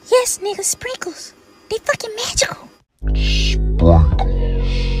 Sprinkles? Yes, nigga, sprinkles. They fucking magical.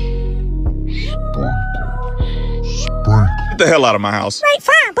 Get the hell out of my house. Right,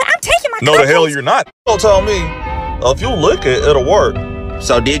 fine, but I'm taking my No, the hell you're not. Don't tell me. If you lick it, it'll work.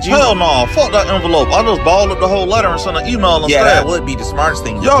 So did you? Hell no. Fuck that envelope. I just balled up the whole letter and sent an email instead. Yeah, that would be the smartest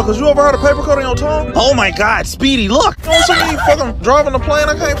thing. Yo, cause you ever had a paper cut on your tongue? Oh my God, Speedy, look! You don't see me fucking driving the plane?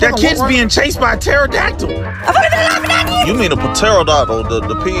 I can't That fucking kid's walk right being chased by a pterodactyl. You mean a pterodactyl?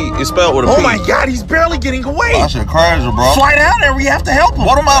 The P is spelled with a P. Oh my God, he's barely getting away. That shit crazy, bro. Fly down there, we have to help him.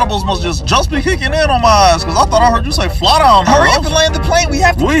 What them edibles must just be kicking in on my eyes, cause I thought I heard you say fly down there. Hurry up and land the plane, we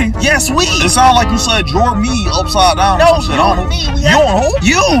have to. We? Yes, we. It sounded like you said you're me upside down. No, or some shit. you're me. We You have on who?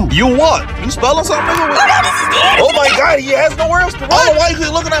 You. You what? You spelling something? Nigga? Oh my God, he has nowhere else to I don't know run. why you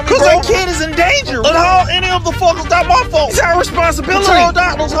keep looking at me, Because bro. that kid is in danger. And how any of the fuckers, that's my fault. It's our responsibility.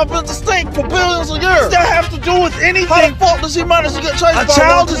 Pterodactyls have been extinct for billions of years. Does that have to do with anything? How the fuck does he manage to get chased by A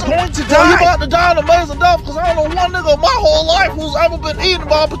child one? is going to Well, you die. about to die an amazing death because I don't know one nigga my whole life who's ever been eaten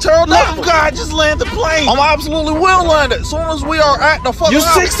by a pterodactyl. Look, God, just land the plane. I'm absolutely will land it as soon as we are at the fucking You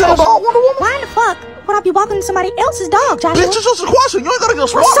house. 6 times all Wonder Woman? Why in the fuck would I be walking somebody else's dog, Joshua? Bitch, it's just a question. You ain't gotta get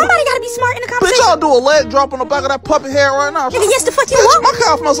smart. Well, somebody gotta be smart in the conversation. Bitch, I'll do a leg drop on the back of that puppy hair right now. Nigga, yes, the fuck you bitch, won't. my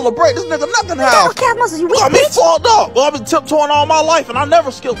calf muscle will break this nigga nothing No half. calf muscles, you weak, I'm bitch. fucked up. Well, I've been tiptoeing all my life, and I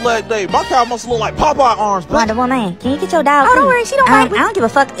never skipped leg day. My calf muscle look like Popeye arms, bitch. Wonder Woman, can you get your dog? Oh, don't worry, she don't bite. I don't give a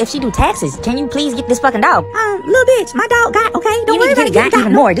fuck if she do taxes. Can you please get this fucking dog? Little bitch, my dog got, okay? Don't worry about it. Got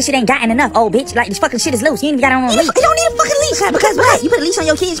even more. This shit ain't gotten enough. Oh, bitch, like this fucking shit is loose. You ain't even got it on a leash. You don't need a fucking leash. Because what? You put a leash on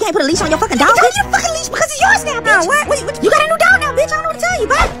your kids, you can't put a leash on your fucking dog. You don't need a fucking leash because it's yours now, bitch. What? You got a new dog now, bitch. I don't know what to tell you,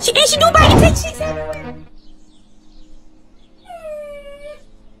 bro. She do bite and take shit everywhere.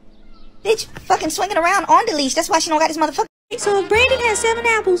 Bitch, fucking swinging around on the leash. That's why she don't got this motherfucker. So if Brandon has 7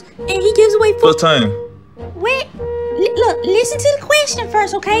 apples and he gives away 4. First time. Wait, look, listen to the question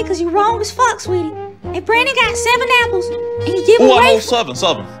first, okay? Because you're wrong as fuck, sweetie. If Brandon got 7 apples and he give away... Oh, I know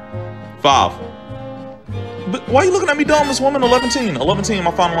 7. 5. But why are you looking at me dumb, this woman? 11-10. 11-10,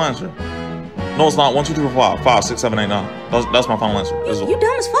 my final answer. No, it's not. 1, 2, 3, 4, 5. 5, 6, 7, 8, 9. That's my final answer. You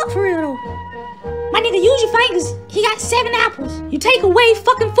dumb as fuck for real, though. My nigga, use your fingers. He got 7 apples. You take away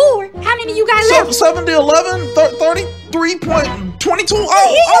fucking 4. How many you got left? 7 to 11, 33.22. I don't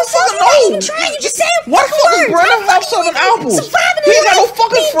fucking know. You trying? You just said why the fuck does Brandon have 7 apples? He ain't got no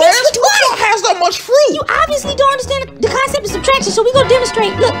fucking friends. Who the fuck has that much fruit? You obviously don't understand the concept of subtraction, so we gonna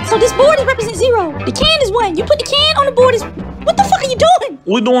demonstrate. Look, so this board represents 0. The can is 1. You put the can on the board is... What the fuck are you doing?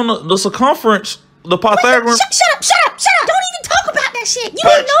 We're doing the circumference, the Pythagorean... Shut up. Don't even talk about that shit. You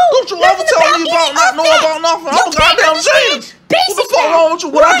don't Bitch, know. don't you ever tell me about not knowing about nothing. I'm a goddamn genius. What the fuck wrong with you?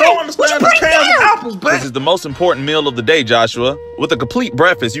 What I don't understand is cans and apples, bitch. This is the most important meal of the day, Joshua. With a complete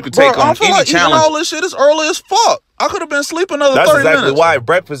breakfast, you can take on any challenge. All this shit is early as fuck. I could have been sleeping another 30 minutes. That's exactly why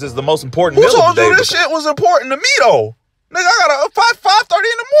breakfast is the most important meal of the day. Who told you this shit was important to me, though? Nigga, I got a 5:30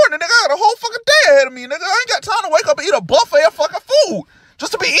 in the morning. Nigga, I got a whole fucking day ahead of me. Nigga, I ain't got time to wake up and eat a buffet of fucking food.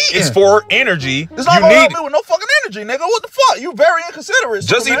 Just to be eating. It's for energy. It's not gonna help me with no fucking energy, nigga. What the fuck? You very inconsiderate.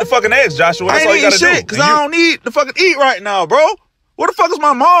 Just eat the fucking eggs, Joshua. That's all you gotta do. I ain't eating shit, because I don't need to fucking eat right now, bro. Where the fuck is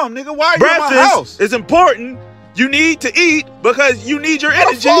my mom, nigga? Why are you in my house? It's important. You need to eat because you need your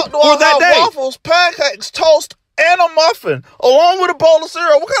energy for that day. Waffles, pancakes, toast, and a muffin, along with a bowl of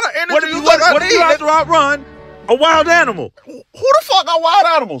cereal. What kind of energy you think I need? What do you have to outrun a wild animal? Who the fuck got wild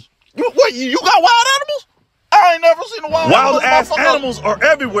animals? You got wild animals? I ain't never seen a wild ass animals are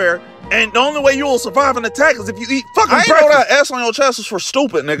everywhere, and the only way you will survive an attack is if you eat fucking breakfast. I ain't know that S on your chest is for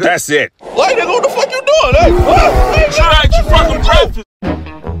stupid, nigga. That's it. Like, nigga, what the fuck you doing? Hey, shut out your fucking breakfast.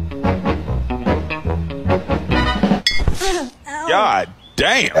 God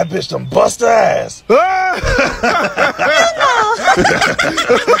damn. That bitch done bust her ass.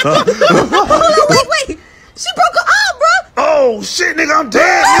 Wait. She broke her arm, bro. Oh, shit, nigga, I'm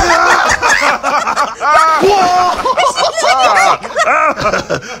dead, nigga.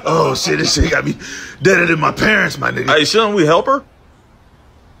 Oh, shit, this shit got me deader than my parents, my nigga. Hey, shouldn't we help her?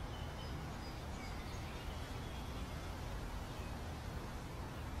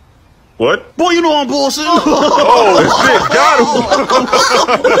 What? Boy, you know I'm bullshitting. Oh, shit, got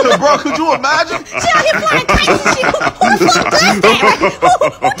him. Bro, could you imagine? She out here flying kites and shit. Who the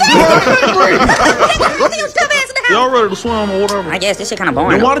fuck does that? Y'all ready to swim or whatever? I guess this shit kind of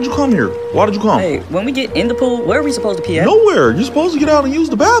boring. Then why did you come here? Why did you come? Hey, when we get in the pool, where are we supposed to pee at? Nowhere. You're supposed to get out and use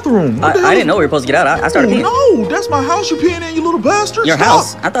the bathroom. I didn't know we were supposed to get out. I started peeing. No, that's my house you're peeing in, you little bastard. Your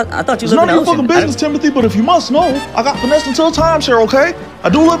house? I thought you lived in the ocean. It's none of your fucking business, Timothy, but if you must know, I got finessed into a timeshare, okay? I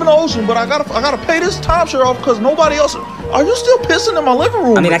do live in the ocean, but I gotta pay this timeshare off because nobody else. Are you still pissing in my living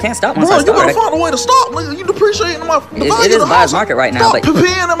room? I mean, I can't stop once I start. You gotta find a way to stop. You depreciating my. It is a buyer's market right now, but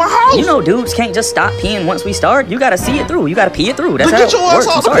peeing in my house. You know, dudes can't just stop peeing once we start. You gotta see it through. You gotta pee it through. That's how get your it works.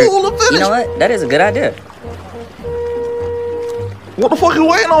 ass out the pool and finish. You know what? That is a good idea. What the fuck you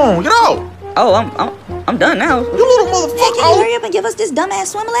waiting on? Get out. Oh, I'm done now. You little motherfucker. Hey, can you hurry up and give us this dumbass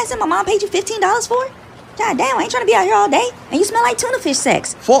swimming lesson my mom paid you $15 for? God damn, I ain't trying to be out here all day. And you smell like tuna fish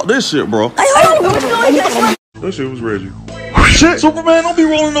sex. Fuck this shit, bro. Hey, hold on, what you doing? That shit was Reggie. Shit, Superman, don't be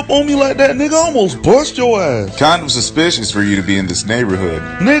rolling up on me like that, nigga. I almost bust your ass. Kind of suspicious for you to be in this neighborhood.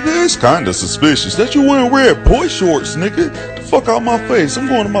 Nigga, it's kind of suspicious that you wearing red boy shorts, nigga. The fuck out my face. I'm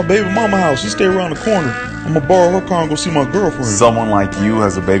going to my baby mama house. She stay around the corner. I'm gonna borrow her car and go see my girlfriend. Someone like you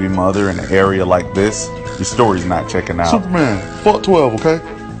has a baby mother in an area like this. Your story's not checking out. Superman, fuck 12, okay?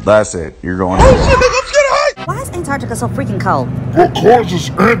 That's it. You're going. Oh shit, nigga, I'm scared of height. Why is Antarctica so freaking cold? Because it's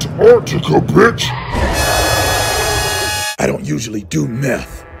Antarctica, bitch. I don't usually do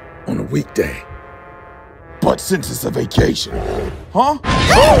meth on a weekday, but since it's a vacation. Huh?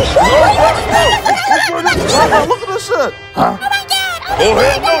 Look at this shit. Huh? Oh my God! Oh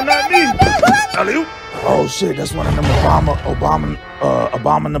hell no, not me. Alley-oop. Oh shit, that's one of them abominable.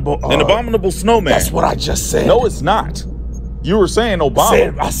 An abominable snowman. That's what I just said. No, it's not. You were saying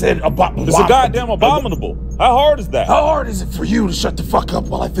Obama. I said abominable. It's a goddamn abominable. How hard is that? How hard is it for you to shut the fuck up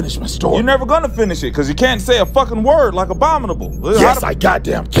while I finish my story? You're never gonna finish it because you can't say a fucking word like abominable. Yes, I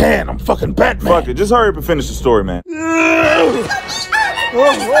goddamn can. I'm fucking Batman. Fuck it, just hurry up and finish the story, man. Oh God,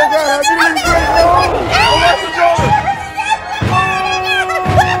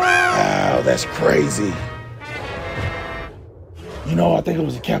 wow, that's crazy. You know, I think it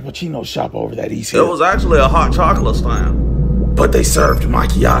was a cappuccino shop over that East Hill. It was actually a hot chocolate stand. But they served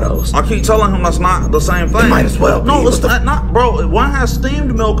macchiatos. I keep telling him that's not the same thing. It might as well be. No, it's not, bro. One has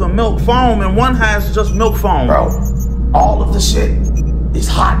steamed milk and milk foam, and one has just milk foam. Bro, all of the shit is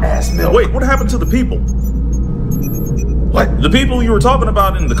hot ass milk. Wait, what happened to the people? What? The people you were talking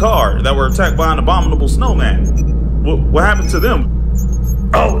about in the car that were attacked by an abominable snowman. What happened to them?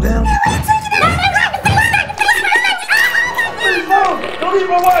 Oh, them. Don't leave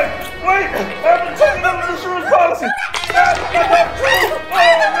my wife! Wait! I've been taking up an insurance policy! I'm so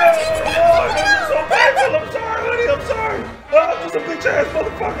painful! I'm sorry, honey, I'm sorry! I'm just a bitch ass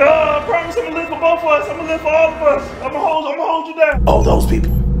motherfucker! I promise I'm gonna live for both of us! I'm gonna live for all of us! I'm gonna hold you down! Oh, those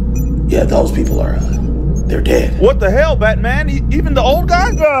people. Yeah, those people are, they're dead. What the hell, Batman? Even the old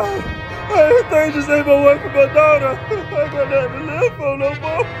guy? They just ain't my wife and my daughter! I got nothing to live for no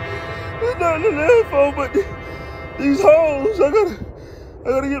more! There's nothing to live for but these hoes! I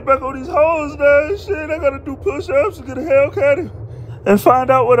gotta get back on these hoes now and shit. I gotta do push-ups and get a Hellcat and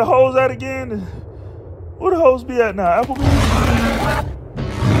find out where the hoes at again. And where the hoes be at now? Applebee's?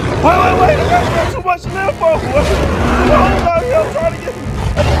 Wait, I got too much to live for. The hoes out here trying to get me. I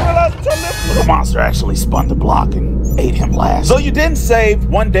didn't realize I'm trying to live for. The monster actually spun the block and ate him last. So you didn't save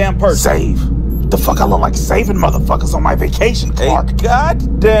one damn person? Save? The fuck I look like saving motherfuckers on my vacation, Clark. A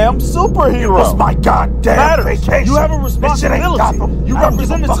goddamn superhero. It was my goddamn vacation. You have a responsibility. You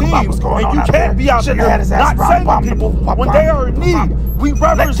represent the team, and you can't be out there not saving people when they are in need. We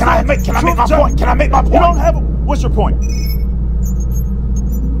represent. Can I make my point? Can I make my point? You don't have a. What's your point?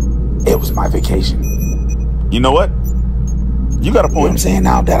 It was my vacation. You know what? You got a point. You know what I'm saying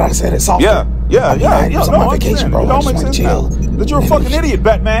now that I said it softly? Yeah. It was on my vacation, bro. It don't make sense now. That you're a fucking idiot,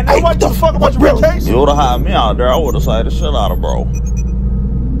 Batman. Nobody gives a fuck about your vacation. You would've had me out there, I would've said the shit out of bro.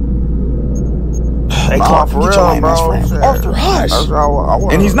 Hey, Clark, for real, bro. Arthur, hush.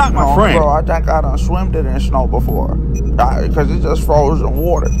 And he's not my friend. Bro, I think I done swimmed it in snow before. Because it just froze in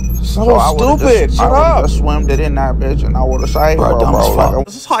water. So stupid. Shut up. I would've just swimmed it in that bitch and I would've saved her, bro.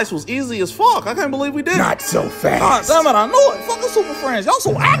 This heist was easy as fuck. I can't believe we did it. Not so fast. God damn it, I know it. Fucking super friends. Y'all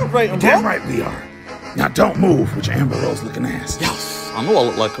so aggravating, bro. Damn right we are. Now don't move with your Amber Rose looking ass. Yes. I know I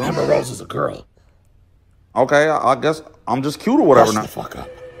look like her. Amber Rose is a girl. Okay, I guess I'm just cute or whatever now. Shut the fuck up.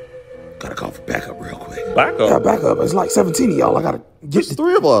 Gotta call for backup real quick. Backup? Yeah, backup. It's like 17 of y'all. I gotta get There's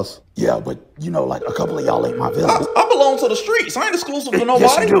 3 of us. Yeah, but you know, like a couple of y'all ain't my villains. I belong to the streets. I ain't exclusive to nobody.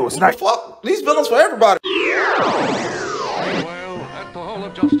 Yes, you do. It's not. Fuck. These villains for everybody. Meanwhile, at the Hall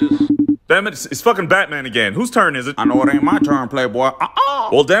of Justice. Damn it, it's fucking Batman again. Whose turn is it? I know it ain't my turn, playboy.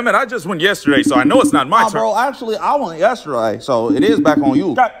 Well, damn it, I just went yesterday, so I know it's not my turn. Bro, actually, I went yesterday, so it is back on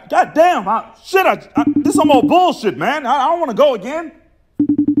you. God damn, this some more bullshit, man. I don't want to go again.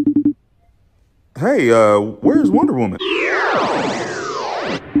 Hey, where's Wonder Woman?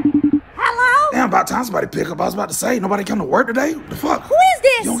 Hello? Damn, about time somebody pick up. I was about to say, nobody come to work today? What the fuck? Who is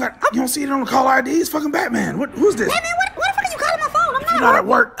this? You don't see it on the call ID? It's fucking Batman. Who's this? Batman, what the fuck are you calling my phone? I'm You're not at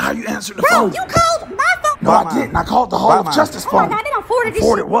work. How you answer the phone? Bro, you called my phone. No, I didn't. I called the Hall of Justice phone. Oh my God, they done forwarded this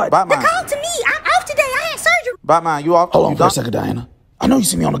Forwarded shit. what? The call to me. I'm off today. I had surgery. Batman, you off? Hold on for a second, Diana. I know you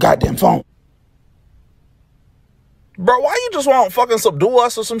see me on the goddamn phone. Bro, why you just want to fucking subdue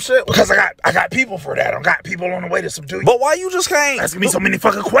us or some shit? Because I got people for that. I got people on the way to subdue you. But why you just can't? Asking me so many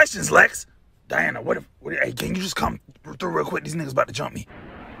fucking questions, Lex. Diana, hey, can you just come through real quick? These niggas about to jump me.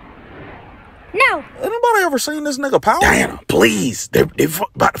 No. Anybody ever seen this nigga power? Diana, please. They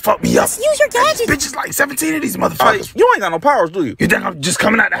about to fuck me up. Just use your gadgets. Bitches like 17 of these motherfuckers. You ain't got no powers, do you? You think I'm just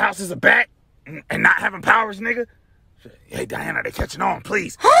coming out the house as a bat and not having powers, nigga? Hey, Diana, they catching on,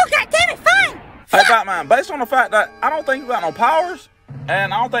 please. Oh, God damn it, fine. Hey, Batman, based on the fact that I don't think you got no powers,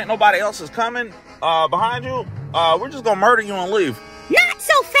 and I don't think nobody else is coming behind you, we're just gonna murder you and leave. Not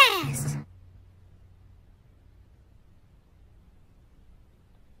so fast.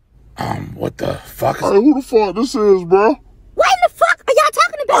 What the fuck is... Hey, who the fuck this is, bro? What in the fuck are y'all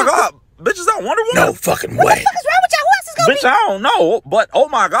talking about? Oh, God, bitch, is that Wonder Woman? No fucking way. What the fuck is wrong with y'all? Who else is gonna Bitch, I don't know, but oh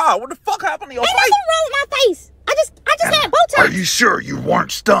my God, what the fuck happened to your Ain't face? nothing wrong with my face. I just had Botox. Are you sure you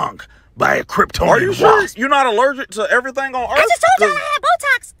weren't stung by a Kryptonian Are you sure wasp? you're not allergic to everything on Earth? I just told y'all I had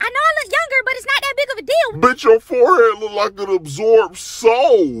Botox. I know I look younger, but it's not that big of a deal. Bitch, your forehead look like it absorbs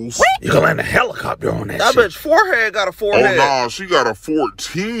souls. You can land a helicopter on that That shit. bitch forehead got a Oh, forehead. nah, she got a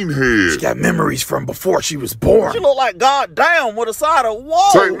 14 head. She got memories from before she was born. She look like goddamn with a side of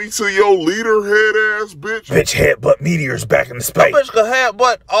whoa. Take me to your leader head ass bitch. Bitch headbutt meteors back into space. That bitch could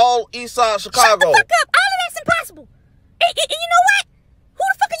headbutt all east side Chicago. Shut the fuck up. All of that's impossible. And you know what? Who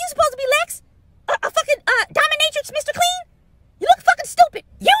the fuck are you supposed to be, Lex? A fucking dominatrix, Mr. Clean? You look fucking stupid.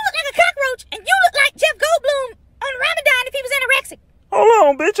 You look like a cockroach, and you look like Jeff Goldblum on Ramadan if he was anorexic. Hold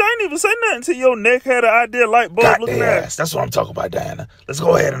on, bitch. I ain't even say nothing to your neck had an idea light bulb looking ass. That's what I'm talking about, Diana. Let's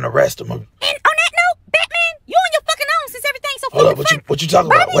go ahead and arrest him. And on that note, Batman, you on your fucking own since everything's so Hold fucking up, what you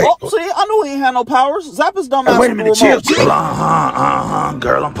talking about? Wait. Oh, see, I knew he ain't had no powers. Zappa's dumb ass. Wait a minute, chill. Well,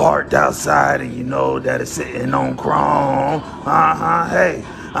 girl, I'm parked outside and you know that it's sitting on chrome. Hey,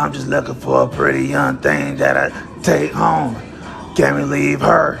 I'm just looking for a pretty young thing that I take home. Can we leave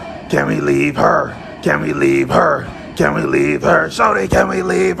her? Can we leave her? Can we leave her? Can we leave her? Shorty, can we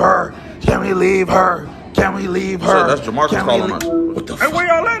leave her? Can we leave her? Can we leave her? That's Jamarcus calling us. What the fuck? Hey, where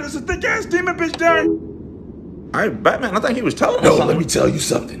y'all at? It's a thick ass demon bitch down. Hey, Batman, I think he was telling us No, something. let me tell you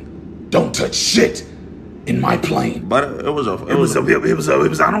something. Don't touch shit in my plane. But it was I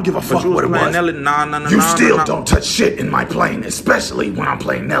don't give a fuck what it was. Nelly, You still don't touch shit in my plane, especially when I'm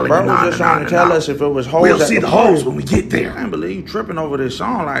playing Nelly. Bro was just trying to tell us if it was hoes. We'll see the hoes when we get there. I can't believe you tripping over this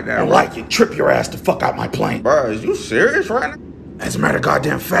song like that. I don't like you. Trip your ass to fuck out my plane. Bro, is you serious right now? As a matter of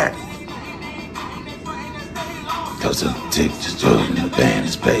goddamn fact. Cause the tick just told me the band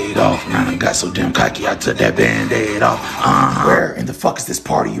is paid off. And I got so damn cocky I took that band-aid off. Where in the fuck is this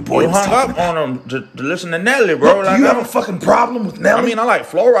party you boy You was hung talking up about? on him to listen to Nelly, bro. Look, Like, you have a fucking problem with Nelly? I mean, I like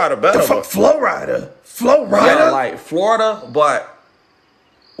Florida better. The fuck, Florida? Florida? Yeah, like Florida, but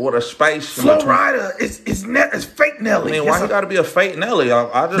with a space. Florida is fake Nelly. I mean, why he gotta be a fake Nelly?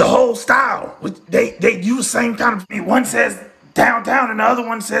 I just The whole style. They use the same kind of. One says downtown and the other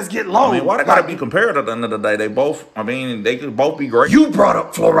one says get low. I mean, why they gotta be compared at the end of the day? They both. I mean, they could both be great. You brought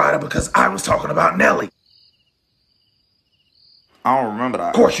up Florida because I was talking about Nelly. I don't remember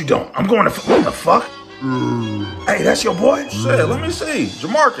that. Of course you don't. I'm going to what the fuck? Hey, that's your boy? Shit, let me see.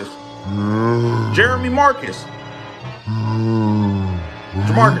 Jamarcus. Jeremy Marcus.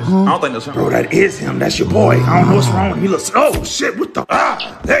 Jamarcus. I don't think that's him. Bro, that is him. That's your boy. I don't know what's wrong with him. He looks. Oh shit! What the?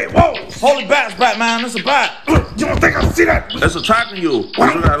 Hey, whoa! Holy bats, Batman. It's a bat. You don't think I see that? It's attacking you.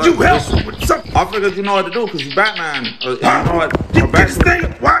 Why don't you help me with something? I figured you know what to do because you Batman. You know what? Get this thing.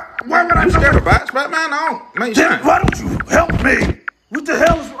 Why would I? You scared of bats, Batman? I don't make sense. Why don't you help me? What the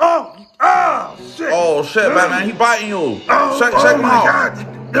hell is wrong? Oh shit! Oh shit, Batman. He biting you. Oh, Shake him my off.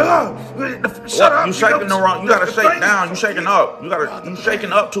 God! Shut up! You shaking the wrong. You gotta shake down. You shaking up. You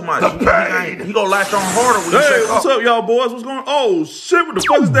shaking up too much. He gonna latch on harder when you shake up. What's up, y'all boys? What's going on? Oh shit! What the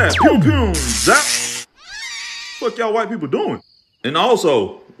fuck is that? Pew pew. Zap. What y'all white people doing? And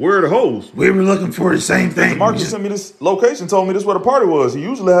also, where are the hoes? We were looking for the same thing. Marcus sent me this location. Told me this where the party was. He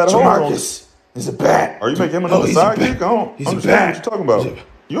usually had a hose on. Marcus is a bat. Are you making him another sidekick? I don't He's a understand bat. what you're talking about.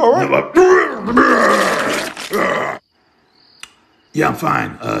 You all right? Yeah, I'm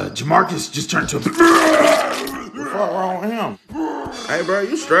fine. Jamarcus just turned to a. What's wrong with him? Hey, bro,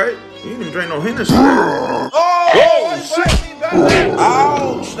 you straight? You didn't even drink no Hennessy. Oh shit!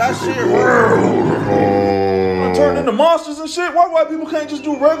 Ouch! That shit hurt. Turn into monsters and shit. Why white people can't just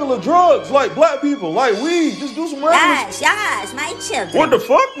do regular drugs like black people, like weed? Just do some regular. Yes, my children. What the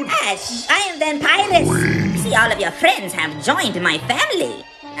fuck? Yes, I am then Pyrus. See, all of your friends have joined my family.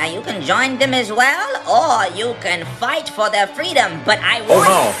 Now you can join them as well, or you can fight for their freedom, but I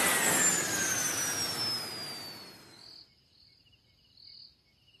won't.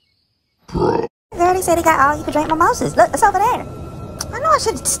 Oh They already said he got all you could drink mimosas. Look, it's over there. I know I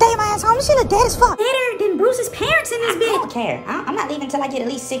should stay my ass home. She look dead as fuck. Better than Bruce's parents in this bitch. I don't care. I'm not leaving until I get at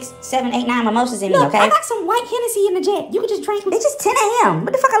least 6, 7, 8, 9 mimosas in me, Look, okay? I got some white Hennessy in the jet. You can just drink. It's just 10 a.m.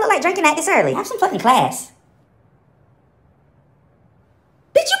 What the fuck I look like drinking that this early? Have some fucking class.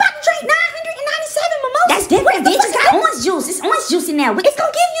 Bitch, you about to drink 997 mimosas. That's different, bitch. It's got orange juice. It's orange juice in there. It's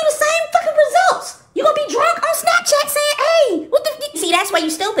gonna give you the same fucking results. You gonna be drunk on Snapchat saying, hey, what the... See, that's why you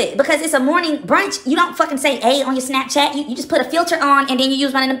stupid. Because it's a morning brunch. You don't fucking say A on your Snapchat. You just put a filter on and then you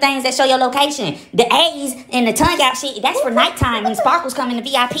use one of them things that show your location. The A's and the tongue out shit, that's for nighttime when Sparkles come in the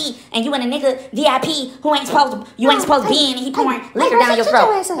VIP and you and a nigga VIP who ain't supposed to be in and he pouring liquor down your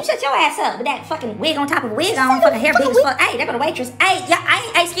throat. You shut your ass up with that fucking wig on top of wig on, fucking hair big as fuck. Hey, that go the waitress. Hey,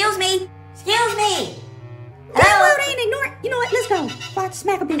 hey, excuse me. Excuse me. Hello? They ain't ignore it. You know what? Let's go. Before I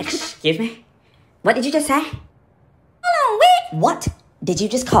smack a bitch. Excuse me? What did you just say? Hold on, wait. What did you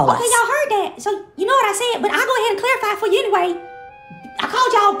just call us? Okay, y'all heard that. So, you know what I said, but I'll go ahead and clarify it for you anyway. I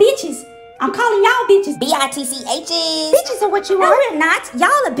called y'all bitches. I'm calling y'all bitches. B-I-T-C-H's. Bitches are what you No, are. we're not.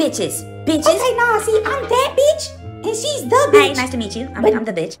 Y'all are bitches. Bitches. Okay, nah, see, I'm that bitch, and she's the bitch. Hey, nice to meet you. I'm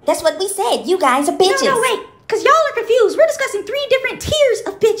the bitch. That's what we said. You guys are bitches. No, wait, because y'all are confused. We're discussing 3 different tiers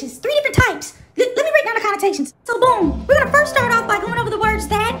of bitches, 3 different types. Let me break down the connotations. So, boom, we're gonna first start off by going over the words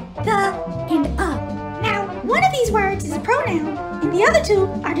that, the, and Now, one of these words is a pronoun, and the other 2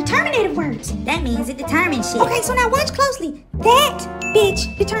 are determinative words. That means it determines shit. Okay, so now watch closely. That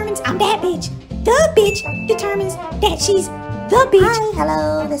bitch determines I'm that bitch. The bitch determines that she's the bitch. Hi,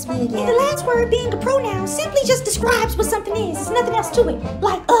 hello, that's me again. And the last word being a pronoun simply just describes what something is. There's nothing else to it.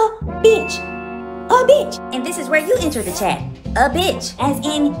 Like a bitch. A bitch. And this is where you enter the chat. A bitch. As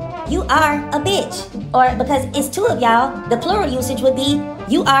in, you are a bitch. Or because it's 2 of y'all, the plural usage would be,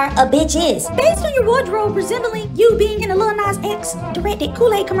 you are a bitch is. Based on your wardrobe resembling you being in a Lil Nas X directed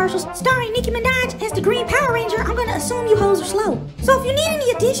Kool-Aid commercials starring Nicki Minaj as the Green Power Ranger, I'm gonna assume you hoes are slow. So if you need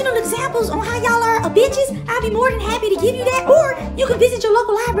any additional examples on how y'all are a bitches, I'll be more than happy to give you that. Or you can visit your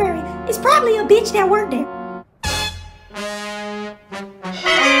local library. It's probably a bitch that worked there.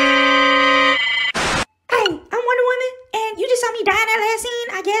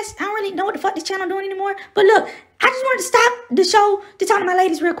 I guess I don't really know what the fuck this channel doing anymore. But look, I just wanted to stop the show to talk to my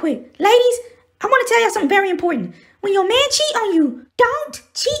ladies real quick. Ladies, I want to tell y'all something very important. When your man cheat on you, don't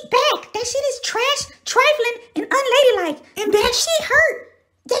cheat back. That shit is trash, trifling, and unladylike. And that shit hurt.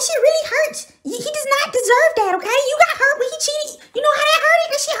 That shit really hurts. He does not deserve that, okay? You got hurt when he cheated. You know how that hurt?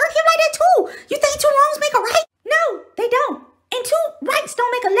 That shit hurt him like that too. You think 2 wrongs make a right? No, they don't. And 2 rights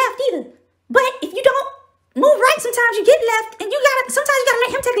don't make a left either. But if you don't move right, sometimes you get left, and sometimes you gotta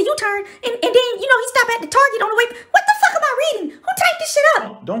let him take a U-turn, and then, you know, he stop at the Target on the way. What the fuck am I reading? Who typed this shit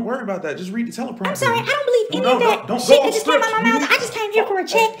up? Don't worry about that. Just read the teleprompter. I'm sorry, I don't believe any of that shit that just came out of my mouth. I just came here for a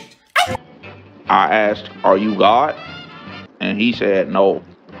check. I asked, are you God? And he said no.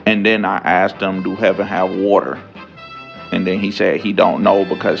 And then I asked him, do heaven have water? And then he said he don't know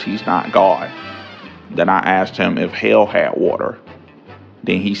because he's not God. Then I asked him if hell had water.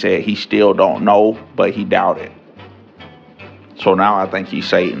 Then he said he still don't know, but he doubted. So now I think he's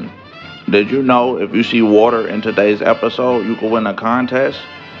Satan. Did you know if you see water in today's episode, you can win a contest?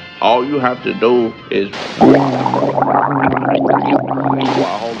 All you have to do is while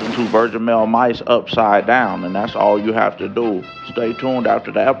holding 2 virgin male mice upside down, and that's all you have to do. Stay tuned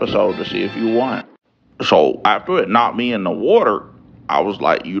after the episode to see if you won. So after it knocked me in the water, I was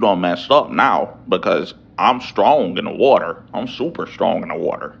like, you done messed up now, because I'm strong in the water. I'm super strong in the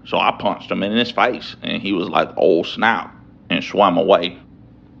water. So I punched him in his face, and he was like, oh snap, and swam away.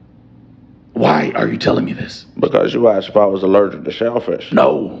 Why are you telling me this? Because you asked if I was allergic to shellfish.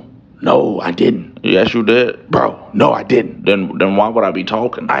 No, I didn't. Yes, you did. Bro, no, I didn't. Then why would I be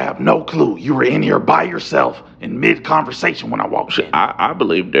talking? I have no clue. You were in here by yourself in mid-conversation when I walked in. I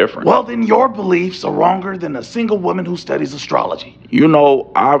believe different. Well, then your beliefs are wronger than a single woman who studies astrology. You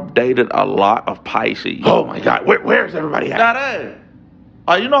know, I've dated a lot of Pisces. Oh my God, where's everybody at? Daddy,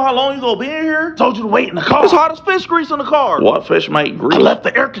 you know how long you gonna be in here? Told you to wait in the car. It's hot as fish grease in the car. What fish make grease? I left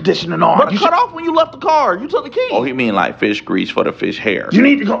the air conditioning on. But it cut off when you left the car. You took the key. Oh, he mean like fish grease for the fish hair. You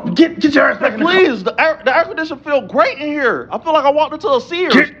need to go. Get your ass back in the car. Please, the air conditioner feel great in here. I feel like I walked into a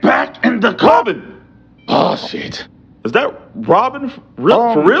Sears. Get back in the car. Robin. Oh, shit. Is that Robin for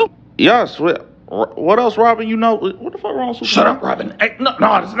real? Yes. What else, Robin, you know? What the fuck wrong with Superman? Shut up, Robin. Hey, no,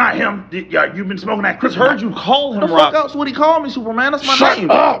 it's not him. You've been smoking that Chris. Heard you call him Robin. The fuck else would he call me, Superman? That's my name.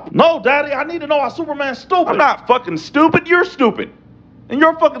 Shut up. No, Daddy, I need to know why Superman's stupid. I'm not fucking stupid. You're stupid. And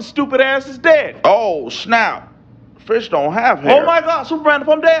your fucking stupid ass is dead. Oh, snap. Fish don't have hair. Oh my God, Superman, if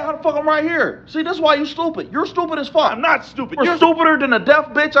I'm dead, how the fuck I'm right here? See, that's why you stupid. You're stupid as fuck. I'm not stupid. You're stupider than a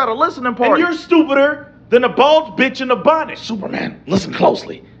deaf bitch at a listening party. And you're stupider than a bald bitch in a bonnet. Superman, listen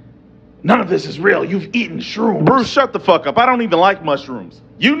closely. None of this is real. You've eaten shrooms. Bruce, shut the fuck up. I don't even like mushrooms.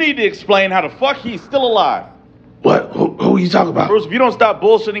 You need to explain how the fuck he's still alive. What? Who are you talking about? Bruce, if you don't stop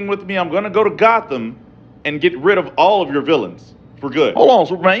bullshitting with me, I'm gonna go to Gotham and get rid of all of your villains. For good. Hold on,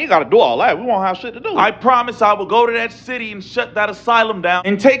 Superman. You gotta do all that. We won't have shit to do. I promise I will go to that city and shut that asylum down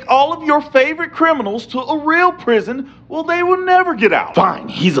and take all of your favorite criminals to a real prison. Well, they will never get out. Fine,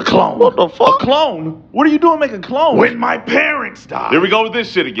 he's a clone. What the fuck? A clone? What are you doing making clones? When my parents died, here we go with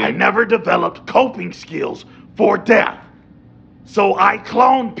this shit again. I never developed coping skills for death. So I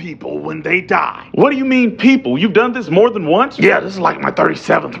clone people when they die. What do you mean people? You've done this more than once? Yeah, this is like my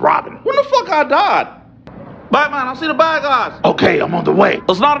 37th Robin. When the fuck I died? Batman, I see the bad guys. Okay, I'm on the way.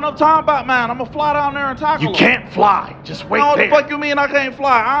 There's not enough time, Batman. I'm gonna fly down there and tackle them. You can't fly. Just wait there. What the fuck you mean I can't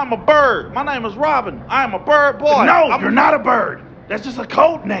fly? I'm a bird. My name is Robin. I am a bird boy. No, you're not a bird. That's just a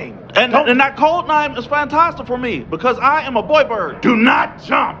code name. And that code name is fantastic for me because I am a boy bird. Do not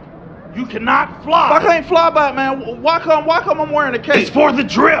jump. You cannot fly. If I can't fly, Batman, why come I'm wearing a cape? It's for the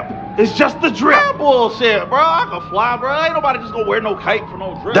drip. It's just the drip. That bullshit, bro. I can fly, bro. Ain't nobody just gonna wear no cape for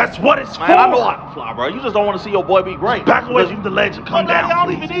no drip. That's what it's man, for. I know I can fly, bro. You just don't want to see your boy be great. Back away from the ledge and come down, I don't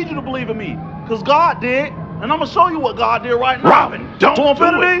please. even need you to believe in me, because God did. And I'm gonna show you what God did right now. Robin, don't to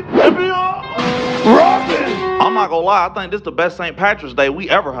infinity and beyond. Robin! I'm not gonna lie, I think this is the best St. Patrick's Day we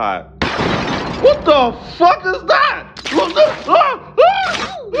ever had. What the fuck is that? What's this?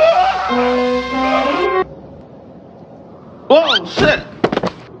 Oh shit!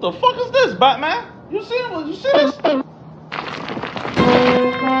 What the fuck is this, Batman? You see him? You see this?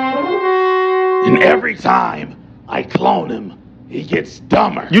 And every time I clone him, he gets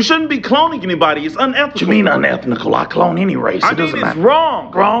dumber. You shouldn't be cloning anybody. It's unethical. What you mean unethical? I clone any race. I mean, it's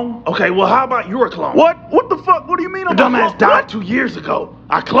wrong. Wrong? Okay, well, how about you're a clone? What? What the fuck? What do you mean I'm a clone? Your dumbass died 2 years ago.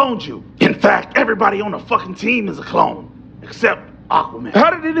 I cloned you. In fact, everybody on the fucking team is a clone. Except Aquaman. How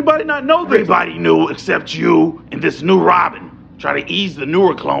did anybody not know this? Everybody knew except you and this new Robin. Try to ease the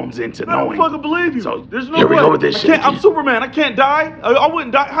newer clones into knowing. I don't fucking believe you. So there's no here way. we go with this shit. I'm Superman. I can't die. I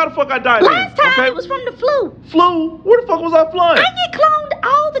wouldn't die. How the fuck I died? Last time it was from the flu. Flu? Where the fuck was I flying? I get cloned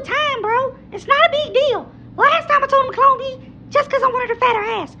all the time, bro. It's not a big deal. Last time I told him to clone me, just because I wanted a fatter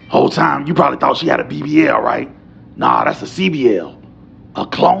ass. Whole time you probably thought she had a BBL, right? Nah, that's a CBL. A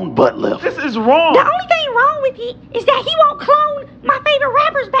clone butt lift. This is wrong. The only thing wrong with it is that he won't clone my favorite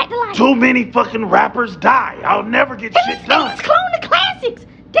rappers back to life. Too many fucking rappers die. I'll never get shit done. He's cloned the classics.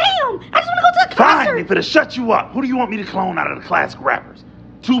 Damn, I just want to go to a concert. Fine, if it'll shut you up. Who do you want me to clone out of the classic rappers?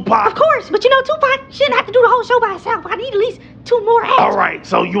 Tupac? Of course, but you know Tupac shouldn't have to do the whole show by himself. I need at least 2 more acts. All right,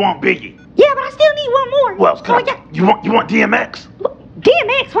 so you want Biggie? Yeah, but I still need 1 more. Well, so you want DMX?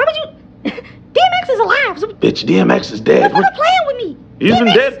 DMX? Why would you? DMX is alive. So Bitch, DMX is dead. Stop playing with me. He's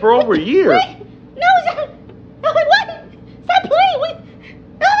been dead for over a year. What? No, he's not. No, what? Stop playing with.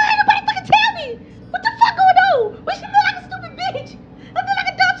 No, ain't nobody fucking tell me. What the fuck going on? We should feel like a stupid bitch. I feel like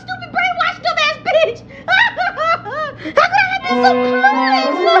a dumb, stupid, brainwashed, dumbass bitch. How could I have been so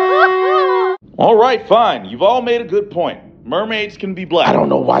clueless? All right, fine. You've all made a good point. Mermaids can be black. I don't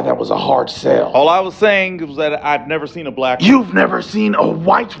know why that was a hard sell. All I was saying was that I've never seen a black one. You've never seen a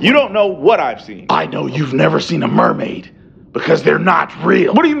white one. You don't know what I've seen. I know you've never seen a mermaid. Because they're not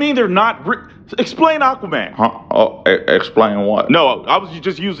real. What do you mean they're not real? Explain Aquaman. Huh? Oh, explain what? No, I was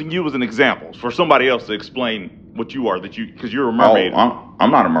just using you as an example for somebody else to explain what you are, because you're a mermaid. Oh,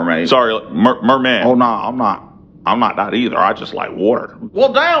 I'm not a mermaid. Sorry, merman. Oh, no, I'm not. I'm not that either. I just like water.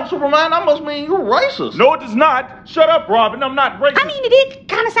 Well, damn, Superman, that must mean you're racist. No, it does not. Shut up, Robin. I'm not racist. I mean, it did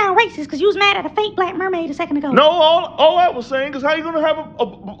kind of sound racist because you was mad at a fake black mermaid a second ago. No, all I was saying is how you gonna have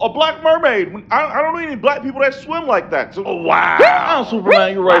a black mermaid when I don't know any black people that swim like that. So, wow. Damn,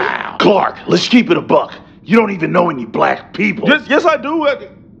 Superman, you're racist. Wow. Clark, let's keep it a buck. You don't even know any black people. Yes, I do.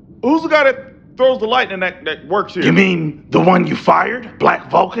 Who's the guy that throws the lightning that works here? You mean the one you fired, Black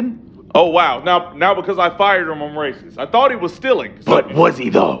Vulcan? Oh, wow. Now because I fired him, I'm racist. I thought he was stealing. But was he,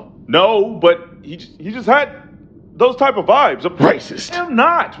 though? No, but he just had those type of vibes. Racist. I'm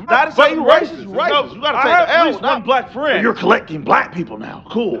not. That is saying racist. Racist. You gotta say at least one black friend. You're collecting black people now.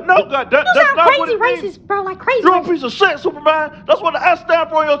 Cool. No, God, that's sound not crazy what it racist, means. bro. Like crazy. You're a piece of shit, Superman. That's what the S stand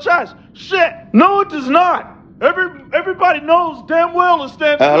for on your chest. Shit. No, it does not. Everybody knows damn well it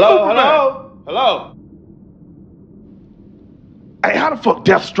stands for Superman. Hello. Hey, how the fuck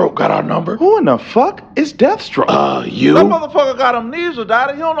Deathstroke got our number? Who in the fuck is Deathstroke? You? That motherfucker got amnesia,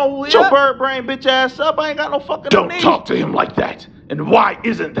 daddy. He don't know who he is. Your bird brain bitch ass up. I ain't got no fucking Don't amnesia. talk to him like that. And why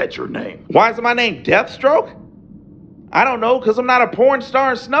isn't that your name? Why is my name Deathstroke? I don't know, because I'm not a porn star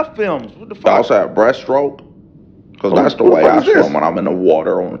in snuff films. What the fuck? Also have breaststroke. Because that's the way I swim when I'm in the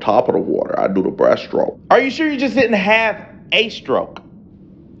water, on top of the water. I do the breaststroke. Are you sure you just didn't have a stroke?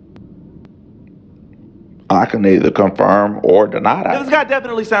 I can neither confirm or deny that. This guy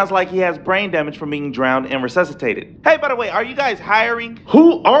definitely sounds like he has brain damage from being drowned and resuscitated. Hey, by the way, are you guys hiring?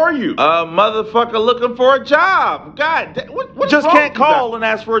 Who are you? A motherfucker looking for a job. God, what just can't call and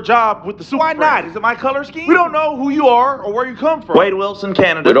ask for a job with the super Why not? Is it my color scheme? We don't know who you are or where you come from. Wade Wilson,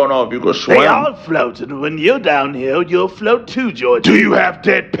 Canada. We don't know if you can swim. They all float, and when you're downhill, you'll float too, George. Do you have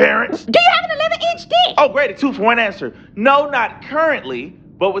dead parents? Do you have an 11-inch dick? Oh, great, a 2-for-1 answer. No, not currently.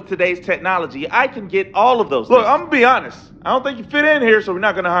 But with today's technology, I can get all of those things. Look, I'm gonna be honest. I don't think you fit in here, so we're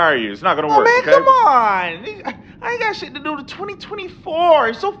not gonna hire you. It's not gonna work. Man, okay? Come on. I ain't got shit to do to 2024.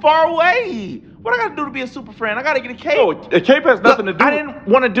 It's so far away. What I gotta do to be a super friend? I gotta get a cape. Oh, a cape has nothing to do with it. I didn't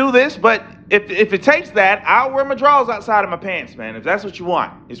want to do this, but if it takes that, I'll wear my drawers outside of my pants, man. If that's what you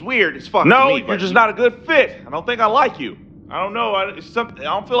want. It's weird. It's fucking No, you're just not a good fit. I don't think I like you. I don't know. It's something. I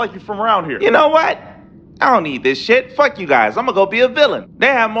don't feel like you're from around here. You know what? I don't need this shit. Fuck you guys. I'm gonna go be a villain. They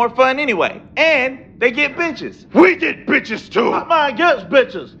have more fun anyway. And they get bitches. We get bitches too. Mine gets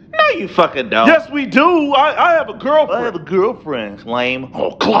bitches. No, you fucking don't. Yes, we do. I have a girlfriend. I have a girlfriend. Lame.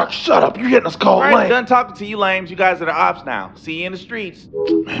 Oh, Clark, shut up. You're getting us called All right, lame. done talking to you lames. You guys are the ops now. See you in the streets.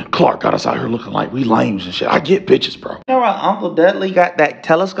 Man, Clark got us out here looking like we lames and shit. I get bitches, bro. You know why Uncle Dudley got that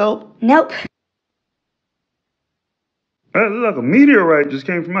telescope? Nope. That looked like a meteorite just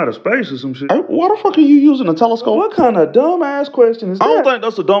came from outer space or some shit. Hey, why the fuck are you using a telescope? What kind of dumbass question is that? I don't think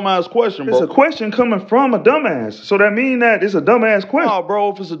that's a dumbass question, bro. It's a question coming from a dumbass. So that mean that it's a dumbass question. Nah,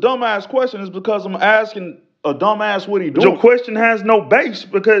 bro, if it's a dumbass question, it's because I'm asking a dumbass what he doing. Your question has no base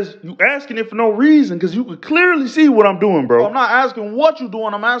because you asking it for no reason because you can clearly see what I'm doing, bro. I'm not asking what you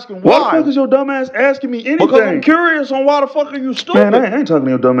doing, I'm asking why. Why the fuck is your dumbass asking me anything? Because I'm curious on why the fuck are you stupid. Man, I ain't talking to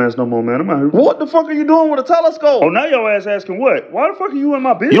your dumbass no more, man. I'm out here. What the fuck are you doing with a telescope? Oh, now your ass asking what? Why the fuck are you in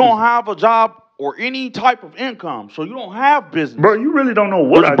my business? You don't have a job or any type of income, so you don't have business. Bro, you really don't know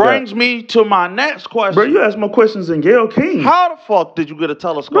what Which I brings got. me to my next question. Bro, you ask more questions than Gail King. How the fuck did you get a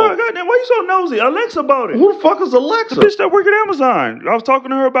telescope? Bro, goddamn, why you so nosy? Alexa bought it. Who the fuck is Alexa? The bitch that work at Amazon. I was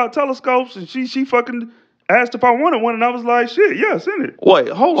talking to her about telescopes, and she fucking asked if I wanted one, and I was like, shit, yeah, send it. Wait,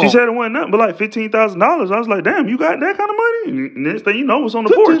 hold on. She said it wasn't nothing but like $15,000. I was like, damn, you got that kind of money? And next thing you know, it's on the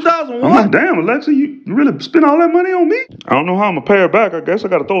porch. $15,000 I'm like, damn, Alexa, you really spent all that money on me? I don't know how I'm gonna pay her back. I guess I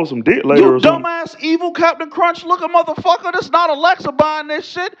gotta throw her some dick later You or something. dumbass, evil Captain Crunch looking motherfucker. That's not Alexa buying this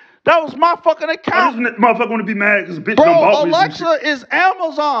shit. That was my fucking account. I just motherfucker want to be mad because a bitch Bro, done bought me some shit. Alexa is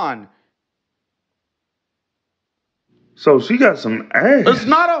Amazon. So she got some ass. It's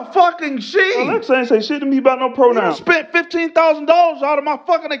not a fucking she. Alexa ain't say shit to me about no You pronouns. spent $15,000 out of my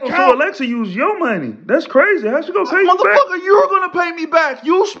fucking account. So Alexa used your money. That's crazy. How she gonna pay you back? Motherfucker, you're gonna pay me back.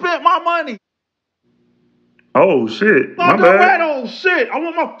 You spent my money. Oh shit. My Fucking bad. right on shit. I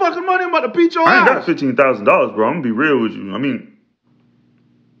want my fucking money. I'm about to beat your I ain't ass. got $15,000, bro. I'm gonna be real with you. I mean,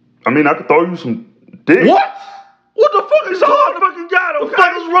 I could throw you some dick. What? What the fuck is all I wrong? fucking got? Okay. What the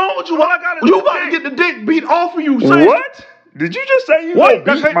fuck is wrong with you? All I got is You the about to dick. get the dick beat off of you. Say What? Did you just say you What?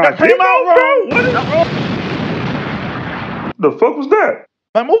 gonna beat my That came dick out off, wrong. bro? The fuck was that?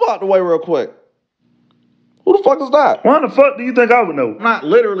 Man, move out the way real quick. Who the fuck is that? Why the fuck do you think I would know? I'm not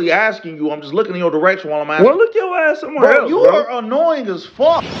literally asking you. I'm just looking in your direction while I'm asking. Well, look your ass somewhere Bro, else, you bro. are annoying as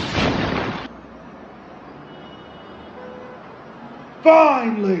fuck.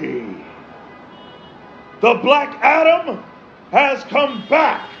 Finally, the Black Adam has come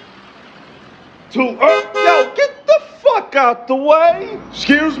back to Earth. Yo, get the fuck out the way.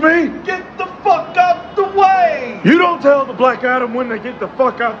 Excuse me? Get the fuck out the way. You don't tell the Black Adam when they get the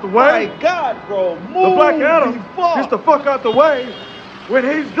fuck out the way. My God, bro. Move The Black Adam fuck. gets the fuck out the way when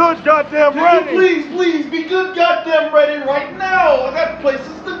he's good goddamn ready. Please, be good goddamn ready right now. I got places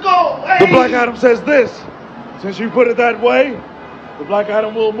to go. Hey. The Black Adam says this. Since you put it that way, the Black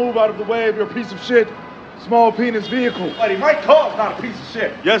Adam will move out of the way of your piece of shit small penis vehicle. Buddy, my car's not a piece of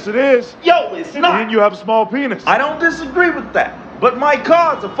shit. Yes, it is. Yo, it's not. And you have a small penis. I don't disagree with that. But my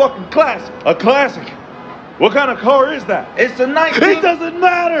car's a fucking classic. A classic. What kind of car is that? It's a 19... It doesn't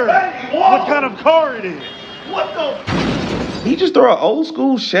matter Hey, what kind of car it is. What the... He just throw an old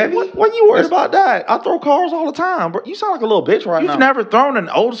school Chevy? What you worried about that? I throw cars all the time, bro. You sound like a little bitch right now. You've never thrown an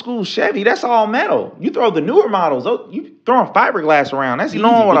old school Chevy. That's all metal. You throw the newer models. You throwing fiberglass around. That's You easy.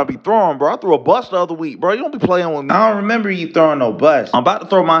 know what I be throwing, bro. I threw a bus the other week, bro. You don't be playing with me. I don't remember you throwing no bus. I'm about to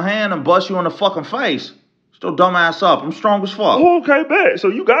throw my hand and bust you in the fucking face. Still dumbass up. I'm strong as fuck. Oh, okay, bet. So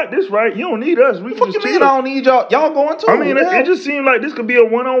you got this right. You don't need us. We What can you just mean chill. I don't need y'all? Y'all going too? I mean, yeah. it just seemed like this could be a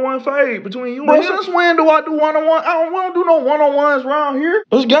one-on-one fade between you Bro, and him. since when do I do one-on-one? We don't do no one-on-ones around here.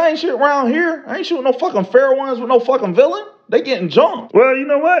 This gang shit around here. I ain't shooting no fucking fair ones with no fucking villain. They getting jumped. Well, you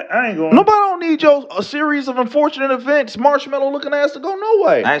know what? I ain't going. Nobody don't need a series of unfortunate events, marshmallow looking ass to go no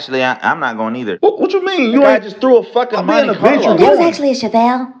way. Actually, I'm not going either. What you mean? You I ain't just threw a fucking being a bitch. It was actually a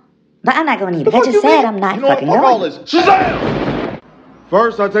Chevelle. But I'm not going either. I just said I'm not fucking fuck all going. this. Shazam!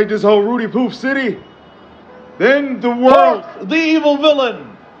 First, I take this whole Rudy Poof city. Then the world. Hulk, the evil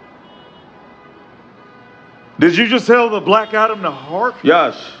villain. Did you just tell the Black Adam to hark?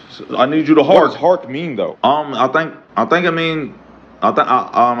 Yes, I need you to What hark. does hark mean, though? I think I mean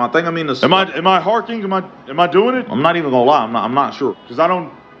the. Am I harking? Am I doing it? I'm not even gonna lie. I'm not sure. Because I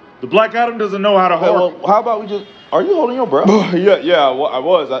don't. The Black Adam doesn't know how to hark. Well, how about we just? Are you holding your breath? yeah, well, I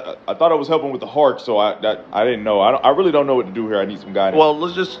was. I thought I was helping with the hark, so I didn't know. I really don't know what to do here. I need some guidance. Well,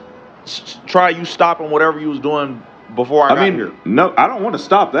 let's just try you stopping whatever you was doing before I got here. No, I don't want to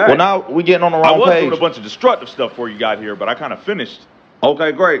stop that. Well, now we getting on the I wrong was page. doing a bunch of destructive stuff before you got here, but I kind of finished.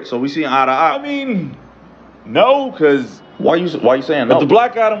 Okay, great. So we see eye to eye. I mean, no, because Why you saying no? If the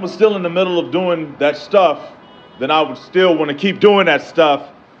Black Adam was still in the middle of doing that stuff, then I would still want to keep doing that stuff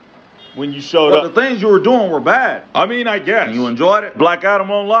when you showed up. The things you were doing were bad. I mean, I guess. And you enjoyed it? Black Adam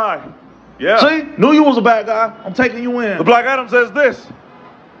won't lie. Yeah. See? Knew you was a bad guy. I'm taking you in. The Black Adam says this.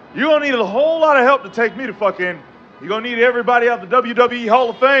 You're going to need a whole lot of help to take me to fucking. You're going to need everybody out the WWE Hall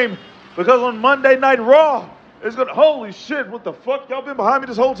of Fame because on Monday Night Raw, it's going to. Holy shit, what the fuck? Y'all been behind me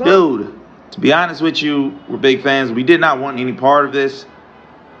this whole time? Dude, to be honest with you, we're big fans. We did not want any part of this.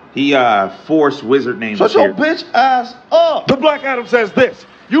 He forced Wizard names. Shut your bitch ass up. The Black Adam says this.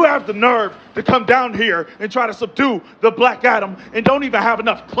 You have the nerve to come down here and try to subdue the Black Adam and don't even have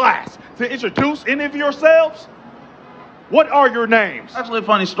enough class to introduce any of yourselves? What are your names? Actually, a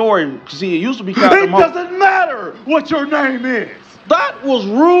funny story. See, it used to be It doesn't matter what your name is. That was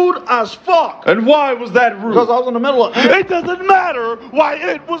rude as fuck. And why was that rude? Because I was in the middle of... It doesn't matter why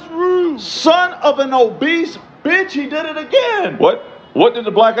it was rude. Son of an obese bitch, he did it again. What? What did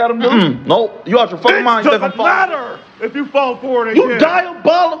the Black Adam do? Nope. You out your fucking mind. It doesn't matter if you fall for it again. You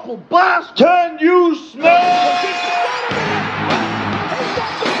diabolical bastard. Can you smell?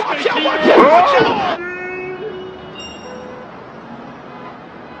 Watch out, watch out, watch out.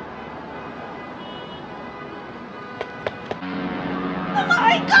 Oh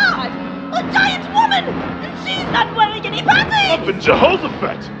my God! A giant woman! And she's not wearing any panties! Up in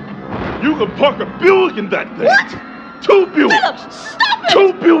Jehoshaphat, you can park a Buick in that thing. What? 2 Buicks. Philip, stop it!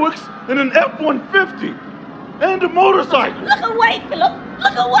 2 Buicks and an F-150 and a motorcycle. Look away, Philip!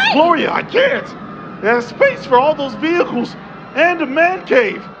 Look away! Gloria, I can't. There's space for all those vehicles and a man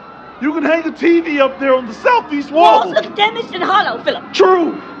cave. You can hang a TV up there on the southeast wall. Walls look damaged and hollow, Philip.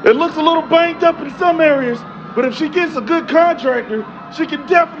 True. It looks a little banged up in some areas, but if she gets a good contractor, she can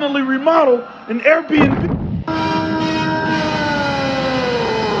definitely remodel an Airbnb.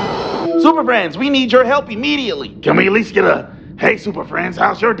 Super Friends, we need your help immediately. Can we at least get a, hey, Super Friends,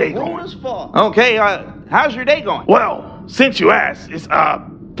 how's your day going? Rude as fuck. Okay, how's your day going? Well, since you asked, it's,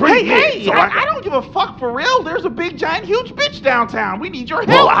 pretty Hey, so I don't give a fuck for real. There's a big, giant, huge bitch downtown. We need your help.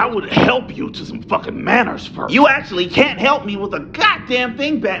 Well, I would help you to some fucking manners first. You actually can't help me with a goddamn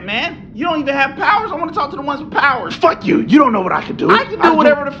thing, Batman. You don't even have powers. I want to talk to the ones with powers. Fuck you. You don't know what I can do. I can do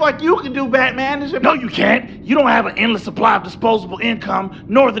whatever the fuck you can do, Batman. No, you can't. You don't have an endless supply of disposable income,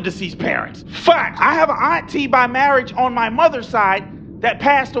 nor the deceased parents. Fact. I have an auntie by marriage on my mother's side that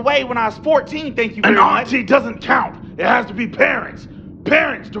passed away when I was 14. Thank you very much. An auntie doesn't count. It has to be parents.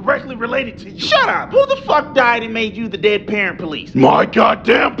 Parents directly related to you. Shut up. Who the fuck died and made you the dead parent police? My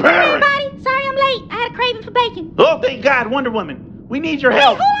goddamn parents. Hey, everybody. Sorry I'm late. I had a craving for bacon. Oh, thank God, Wonder Woman. We need your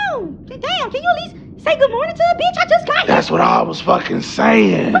help. Hey, hold on. Damn, can you at least say good morning to a bitch? I just got here. That's what I was fucking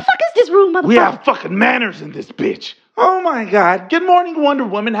saying. What the fuck is this room, motherfucker? We have fucking manners in this bitch. Oh my God. Good morning, Wonder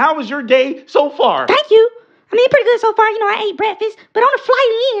Woman. How was your day so far? Thank you. I mean, pretty good so far. You know, I ate breakfast, but on the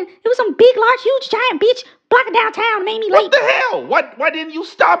flight in, it was some big, large, huge, giant bitch blocking downtown, made me late. What the hell? Why didn't you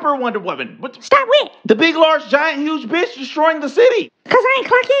stop her, Wonder Woman? Stop what? The big, large, giant, huge bitch destroying the city. Because I ain't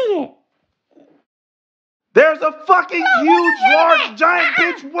clocked in yet. There's a fucking huge, large, giant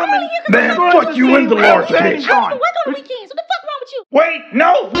bitch woman. Man, fuck you in the large bitch. I was to work on the weekends. What the fuck wrong with you? Wait,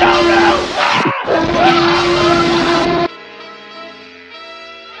 no.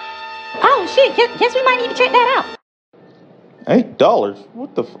 Oh, shit. Guess we might need to check that out. $8?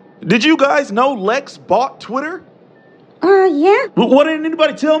 What the Did you guys know Lex bought Twitter? Yeah. But why didn't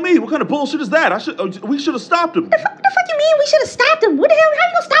anybody tell me? What kind of bullshit is that? We should have stopped him. What the fuck you mean we should have stopped him? What the hell? How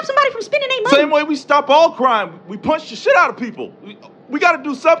you gonna stop somebody from spending their money? Same way we stop all crime. We punch the shit out of people. We got to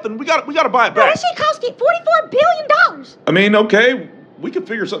do something. We got to buy it back. Bro, that shit cost it $44 billion. I mean, okay, we can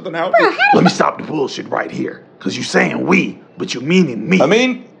figure something out. Bro, let me stop the bullshit right here. Because you're saying we, but you meaning me. I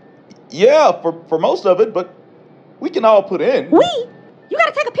mean, yeah, for most of it, but we can all put in. We? You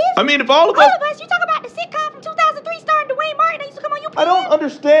gotta take a piss? I mean, if all of us, you talk about the sitcom from 2003 starring Dwayne Martin that used to come on I don't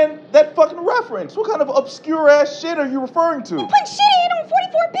understand that fucking reference. What kind of obscure ass shit are you referring to? You putting shit in on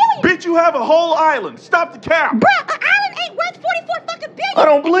 $44 billion. Bitch, you have a whole island. Stop the cap. Bruh, an island ain't worth 44 fucking billion. I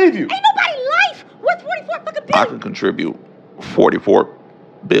don't believe you. Ain't nobody life worth 44 fucking billion. I can contribute 44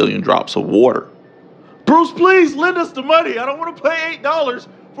 billion drops of water. Bruce, please lend us the money. I don't want to pay $8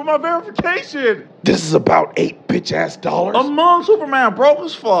 for my verification. This is about $8 bitch-ass dollars. Among Superman broke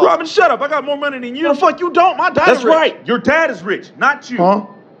as fuck. Robin, shut up. I got more money than you. The fuck you don't? My dad That's is rich. right. Your dad is rich, not you. Huh?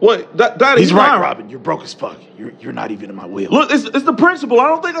 What? Daddy, He's right, Robin. You're broke as fuck. You're not even in my will. Look, it's the principle. I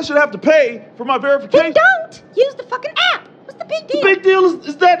don't think I should have to pay for my verification. Then don't. Use the fucking app. What's the big deal? The big deal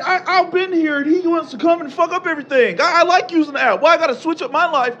is that I've been here and he wants to come and fuck up everything. I like using the app. Why I gotta switch up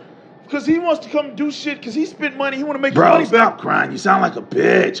my life Because he wants to come do shit, because he spent money, he want to make his Bro, money stop back. crying. You sound like a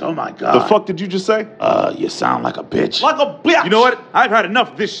bitch. Oh my God. The fuck did you just say? You sound like a bitch. Like a bitch. You know what? I've had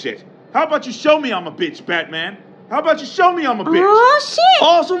enough of this shit. How about you show me I'm a bitch, Batman? How about you show me I'm a bitch? Oh, shit.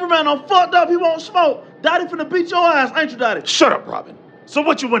 Oh, Superman, I'm fucked up. He won't smoke. Daddy finna beat your ass, ain't you, Daddy? Shut up, Robin. So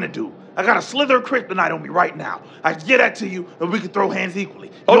what you want to do? I got a slither of kryptonite on me right now. I can get that to you, and we can throw hands equally.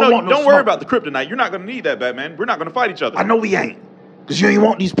 Don't worry about the kryptonite. You're not gonna need that, Batman. We're not gonna fight each other. I know we ain't, because you ain't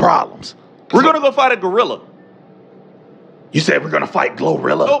want these problems. We're gonna go fight a gorilla. You said we're gonna fight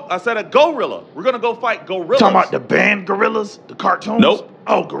Glorilla? Nope, I said a gorilla. We're gonna go fight gorillas. Talking about the band Gorillas, the cartoons? Nope.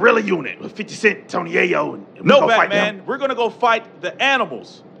 Oh, Gorilla Unit with 50 Cent, Tony Ayo. And No, Batman. We're gonna go fight the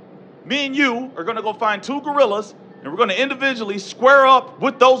animals. Me and you are gonna go find 2 gorillas, and we're gonna individually square up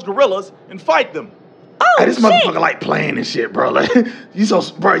with those gorillas and fight them. Oh, Hey, this shit. motherfucker like playing and shit, bro. Like,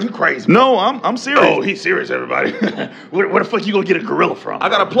 bro, you crazy. No, I'm serious. Oh, he's serious, everybody. Where the fuck you gonna get a gorilla from? I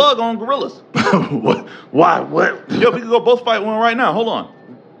got a plug on gorillas. What? Why? What? Yo, we can go both fight one right now. Hold on.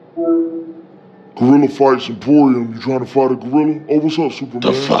 Gorilla Fights Emporium. You trying to fight a gorilla? Oh, what's up, Superman?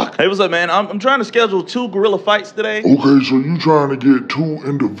 The fuck? Hey, what's up, man? I'm trying to schedule 2 gorilla fights today. Okay, so you trying to get 2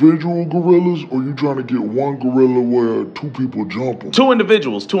 individual gorillas, or you trying to get 1 gorilla where 2 people jump them? 2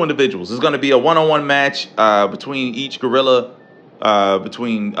 individuals. It's going to be a one-on-one match between each gorilla,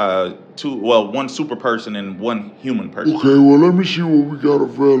 between 1 super person and 1 human person. Okay, well, let me see what we got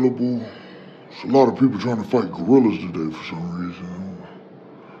available. There's a lot of people trying to fight gorillas today for some reason.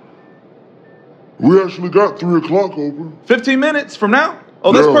 We actually got 3 o'clock open. 15 minutes from now?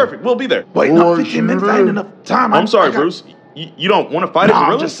 Oh, that's perfect. We'll be there. Wait, no, 15 minutes ain't enough time. I'm sorry, Bruce. You don't want to fight a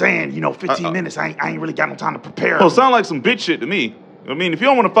gorilla? I'm just saying, 15 minutes, I ain't really got no time to prepare. Well, it sounds like some bitch shit to me. I mean, if you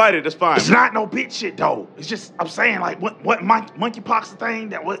don't want to fight it, that's fine. It's not no bitch shit, though. It's just, I'm saying, like, what monkeypox a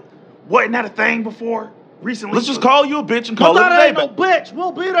thing? Wasn't that a thing before? Recently? Let's just call you a bitch and call it a day. That ain't no bitch.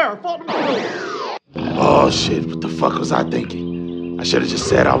 We'll be there. Fuck them gorillas. Oh, shit. What the fuck was I thinking? I should have just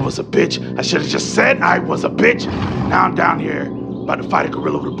said I was a bitch. I should have just said I was a bitch. Now I'm down here about to fight a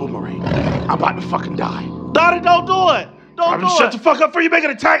gorilla with a boomerang. I'm about to fucking die. Daddy, don't do it. Don't do Shut it. the fuck up before you make an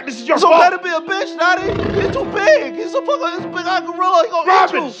attack. This is your It's fault. okay to be a bitch, Daddy. He's too big. He's a big ass gorilla. He gonna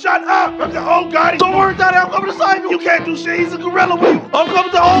Robin, eat you. shut up. Oh, God. Don't worry, Daddy. I'm coming to save you. You can't do shit. He's a gorilla with you. I'm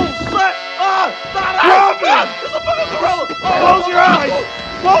coming to hold. Daddy. Robin. It's a fucking gorilla. Close your eyes.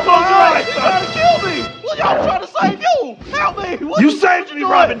 Close your eyes. He's trying to kill me. Look, I'm trying to save you. Help me. You saved me,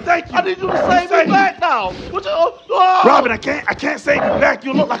 Robin. Thank you. I need you to save me back now. Robin, I can't save you back.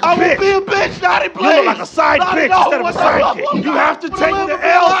 You look like a I bitch. will be a bitch, Daddy, please. You look like a side Daddy, bitch no. instead of a sidekick. You have to take the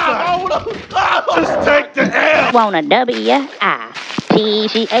L, son. Just take the L. Want a W-I-T-C-H.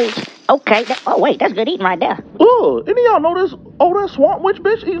 Okay. Wait, that's good eating right there. Ugh, any of y'all know this old ass swamp witch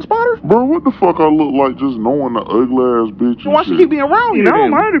bitch eating spiders? Bro, what the fuck I look like just knowing the ugly ass bitch? So why she keep being around you? I don't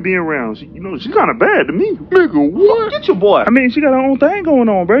mind her being around. She's kind of bad to me. Nigga, what? Get your boy. I mean, she got her own thing going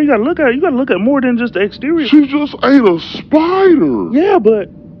on, bro. You gotta look at more than just the exterior. She just ate a spider. Yeah, but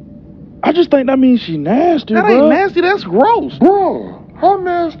I just think that means she nasty, That bro. ain't nasty, that's gross. Bro, how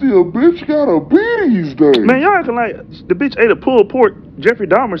nasty a bitch gotta be these days? Man, y'all acting like the bitch ate a pulled pork Jeffrey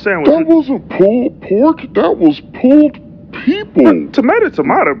Dahmer sandwich. That wasn't pulled pork, that was pulled people.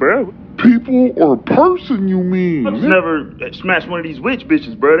 Tomato, bro. People or person, you mean? I just never smashed one of these witch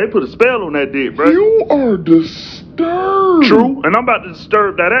bitches, bro. They put a spell on that dick, bro. You are disturbed. True, and I'm about to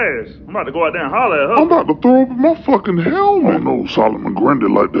disturb that ass. I'm about to go out there and holler at her. I'm about to throw up in my fucking helmet. Oh no, Solomon Grundy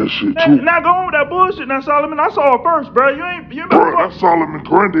like that shit too. Now go on with that bullshit now, Solomon. I saw her first, bro. You ain't Bro, that's Solomon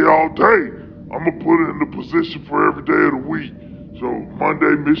Grundy all day. I'm gonna put her in the position for every day of the week. So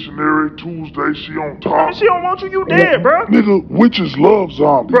Monday missionary, Tuesday she on top. I mean, she don't want you, you dead, bro. Nigga, witches love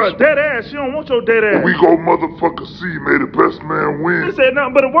zombies. Bro, dead ass. She don't want your dead ass. We go motherfucker C, may the best man win. He said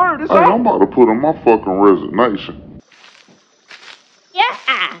nothing but a word. This Hey, I'm about to put in my fucking resignation.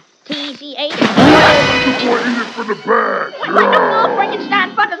 T-C-H. You want to eat it from the bag. What the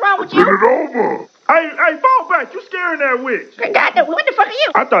Frankenstein fuck is wrong with you? Spin it over. Hey, fall back. You scaring that witch. God, what the fuck are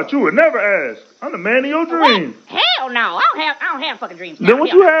you? I thought you would never ask. I'm the man of your dreams. Hell no. I don't have fucking dreams. Then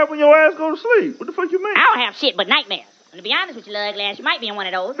what you have when your ass go to sleep? What the fuck you mean? I don't have shit but nightmares. And to be honest with you, little ugly ass, you might be in one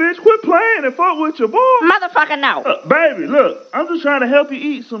of those. Bitch, quit playing and fuck with your boy. Motherfucker, no. Baby, look, I'm just trying to help you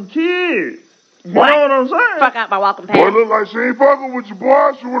eat some kids. You What? know what I'm saying? Fuck out my walking Boy, path. look like she ain't fucking with your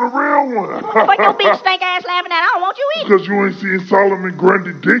boy. She want a real one. What your big stank ass laughing at? I don't want you either. Because you ain't seen Solomon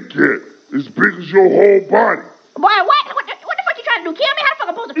Grundy dick yet. As big as your whole body. Boy, what the fuck you trying to do? Kill me? How the fuck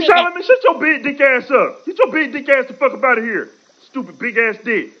I'm supposed to fit Solomon, that? shut your big dick ass up. Get your big dick ass the fuck up out of here. Stupid big ass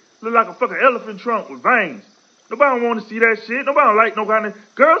dick. Look like a fucking elephant trunk with veins. Nobody don't want to see that shit. Nobody don't like no kind of...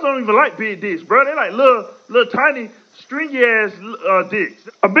 Girls don't even like big dicks, bro. They like little tiny, stringy ass dicks.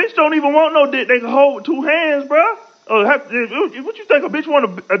 A bitch don't even want no dick they can hold with 2 hands, bruh. What you think a bitch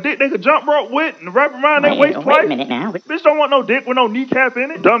want a dick they could jump rope with and wrap around their waist twice? Wait a minute now. Bitch don't want no dick with no kneecap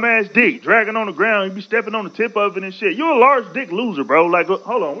in it. Dumbass dick, dragging on the ground. You be stepping on the tip of it and shit. You a large dick loser, bro. Like,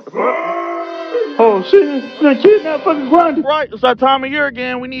 hold on, what the fuck? Oh shit, you kidnap fucking Grundy. Right, it's that time of year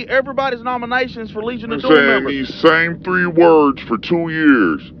again. We need everybody's nominations for Legion of Doom Saying members. these same 3 words for 2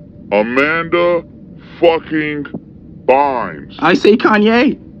 years. Amanda fucking Bynes. I say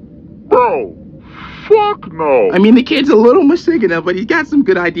Kanye. Bro, fuck no. I mean, the kid's a little masiggana, but he's got some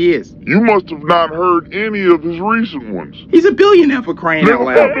good ideas. You must have not heard any of his recent ones. He's a billionaire for crying out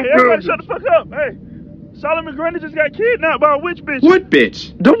loud. Hey, everybody shut the fuck up. Hey, Solomon Grundy just got kidnapped by a witch bitch. What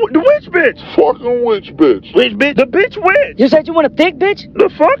bitch? The witch bitch. Fucking witch bitch. Which bitch? The bitch witch. You said you want a thick bitch? The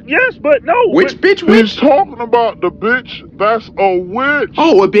fuck? Yes, but no. Which bitch He's witch? talking about the bitch that's a witch.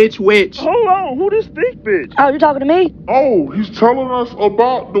 Oh, a bitch witch. Hold on, who this thick bitch? Oh, you talking to me? Oh, he's telling us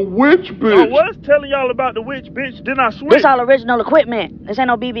about the witch I bitch. was telling y'all about the witch bitch, didn't I switch? This all original equipment. This ain't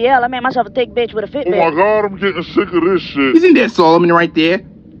no BBL. I made myself a thick bitch with a Oh Fitbit. my god, I'm getting sick of this shit. Isn't that Solomon right there?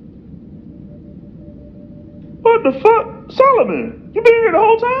 What the fuck? Solomon, you been here the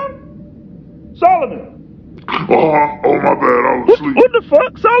whole time? Solomon. Oh my bad, I was asleep. What the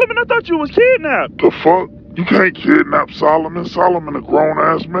fuck? Solomon, I thought you was kidnapped. The fuck? You can't kidnap Solomon. Solomon a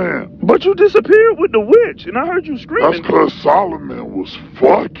grown-ass man. But you disappeared with the witch, and I heard you screaming. That's because Solomon was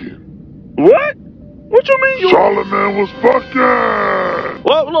fucking. What? What you mean? Solomon was fucking.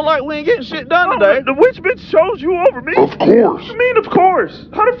 Well, it look like we ain't getting shit done today. The witch bitch chose you over me. Of course. What you mean, of course?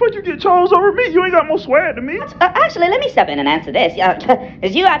 How the fuck you get chose over me? You ain't got more swag than me. Actually, let me step in and answer this. You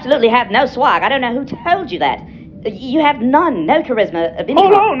absolutely have no swag. I don't know who told you that. You have none, no charisma of any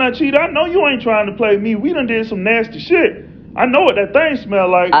Hold kind. on now, Cheetah. I know you ain't trying to play me. We done did some nasty shit. I know what that thing smell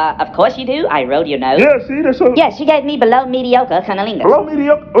like. Of course you do. I rolled your nose. Yeah, see, that's so. Yes, you gave me below mediocre cunnilingus. Below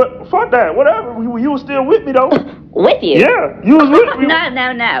mediocre? Fuck that. Whatever. You was still with me, though. With you? Yeah, you was with me.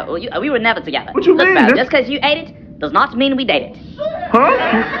 No. We were never together. What you Look, mean? bro, just because you ate it does not mean we dated. Huh?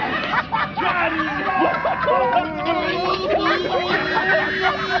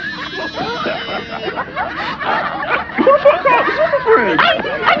 Who the fuck called the super friend? I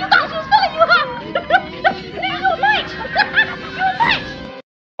thought she was feeling you, huh? You were right.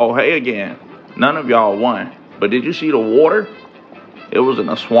 Oh, hey again. None of y'all won. But did you see the water? It was in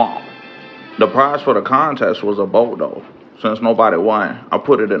a swamp. The prize for the contest was a boat, though. Since nobody won, I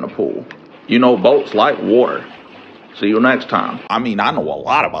put it in the pool. You know, boats like water. See you next time. I mean, I know a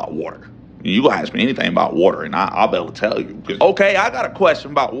lot about water. You can ask me anything about water, and I'll be able to tell you. Okay, I got a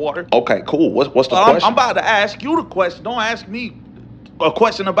question about water. Okay, cool. What's the question? I'm about to ask you the question. Don't ask me a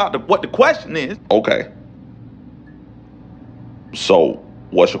question about what the question is. Okay. So,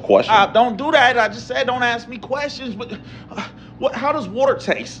 what's your question? Don't do that. I just said don't ask me questions. But how does water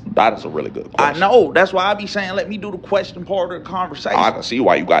taste? That is a really good question. I know. That's why I be saying let me do the question part of the conversation. I can see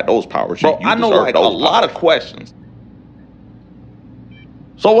why you got those powers. Bro, I know like a lot of questions.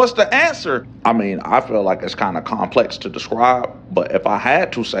 So what's the answer? I mean, I feel like it's kind of complex to describe, but if I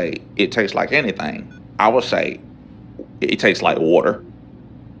had to say it tastes like anything, I would say it tastes like water.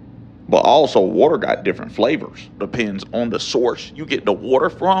 But also water got different flavors. Depends on the source you get the water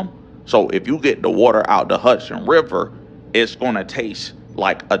from. So if you get the water out the Hudson River, it's gonna taste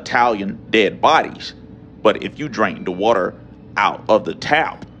like Italian dead bodies. But if you drink the water out of the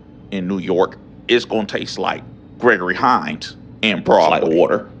tap in New York, it's gonna taste like Gregory Hines and Broadway. Like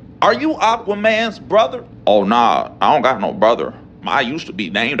water. Are you Aquaman's brother? Oh, nah, I don't got no brother. I used to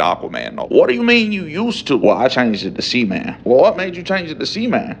be named Aquaman, though. What do you mean you used to? Well, I changed it to Seaman. Well, what made you change it to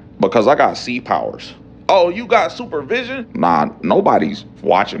Seaman? Because I got sea powers. Oh, you got supervision? Nah, nobody's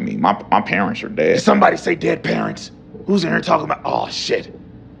watching me. My parents are dead. Did somebody say dead parents? Who's in here talking about? Oh, shit.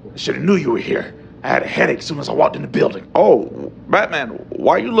 I should have knew you were here. I had a headache as soon as I walked in the building. Oh, Batman,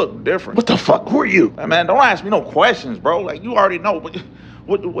 why you look different? What the fuck? Who are you? Man, don't ask me no questions, bro. Like, you already know. But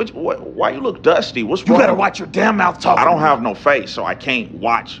why you look dusty? What's wrong? You better watch your damn mouth talking. I don't have no face, so I can't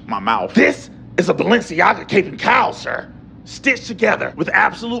watch my mouth. This is a Balenciaga cape and cowl, sir. Stitched together with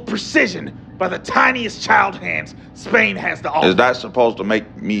absolute precision by the tiniest child hands Spain has to offer. Is that supposed to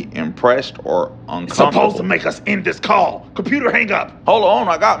make me impressed or uncomfortable? It's supposed to make us end this call. Computer, hang up. Hold on,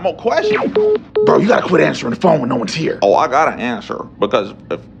 I got more questions. Bro, you gotta quit answering the phone when no one's here. Oh, I gotta answer, because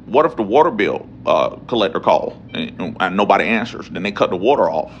what if the water bill collector call and nobody answers? Then they cut the water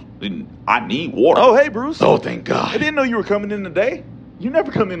off. I need water. Oh, hey, Bruce. Oh, thank God. I didn't know you were coming in today. You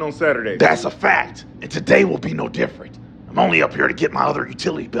never come in on Saturday. That's a fact. And today will be no different. I'm only up here to get my other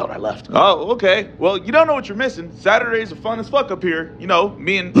utility belt I left. Oh, okay. Well, you don't know what you're missing. Saturdays are fun as fuck up here. You know,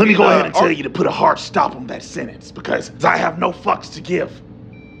 me and... Let me go ahead and tell you to put a hard stop on that sentence, because I have no fucks to give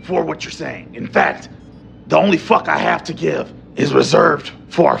for what you're saying. In fact, the only fuck I have to give is reserved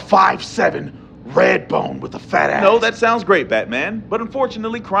for a 5'7" red bone with a fat ass. No, that sounds great, Batman. But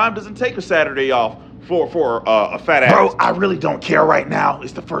unfortunately, crime doesn't take a Saturday off for a fat ass. Bro, I really don't care right now.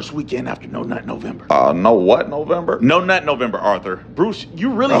 It's the first weekend after No Nut November. No what November? No Nut November, Arthur. Bruce,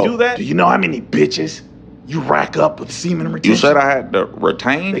 you really do that? Do you know how many bitches you rack up with semen retention? You said I had to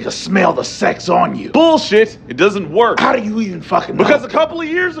retain? They can smell the sex on you. Bullshit. It doesn't work. How do you even fucking know? Because a couple of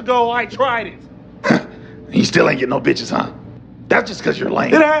years ago, I tried it. You still ain't getting no bitches, huh? That's just because you're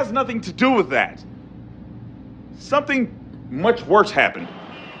lame. It has nothing to do with that. Something much worse happened.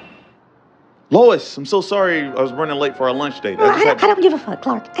 Lois, I'm so sorry I was running late for our lunch date. Well, I don't give a fuck,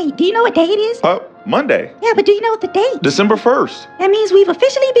 Clark. Hey, do you know what day it is? Monday. Yeah, but do you know what the date? December 1st. That means we've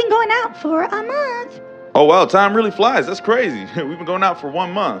officially been going out for a month. Oh, wow, time really flies. That's crazy. We've been going out for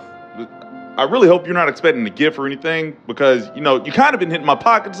 1 month. I really hope you're not expecting a gift or anything, because, you know, you kind of been hitting my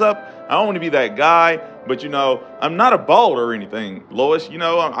pockets up. I don't want to be that guy, but, you know, I'm not a baller or anything, Lois. You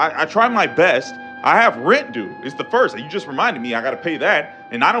know, I try my best. I have rent due. It's the 1st. You just reminded me I got to pay that,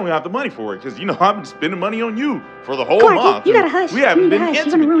 and I don't even have the money for it, because, you know, I've been spending money on you for the whole month. You got to hush. We haven't been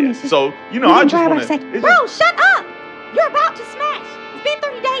intimate yet. So, you know, I just want to... Bro, shut up! You're about to smash. It's been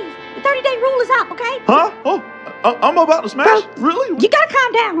 30 days. The 30-day rule is up, okay? Huh? Oh, I'm about to smash? Bro, really? You got to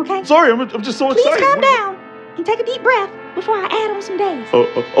calm down, okay? Sorry, I'm just so excited. Please calm down and take a deep breath before I add on some days.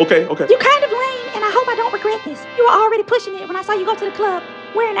 Okay. You're kind of lame, and I hope I don't regret this. You were already pushing it when I saw you go to the club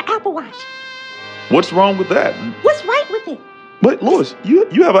wearing an Apple Watch. What's wrong with that? What's right with it? But Lois, you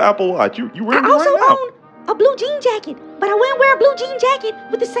have an Apple Watch. You wearing it right now. I also own a blue jean jacket, but I wouldn't wear a blue jean jacket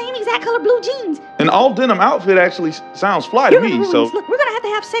with the same exact color blue jeans. An all denim outfit actually sounds fly to me. So look, we're gonna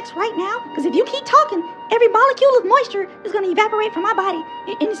have sex right now, because if you keep talking, every molecule of moisture is gonna evaporate from my body,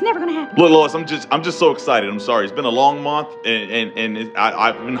 and it's never gonna happen. Look, Lois, I'm just so excited. I'm sorry. It's been a long month, and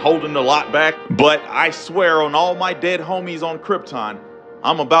I've been holding a lot back. But I swear on all my dead homies on Krypton,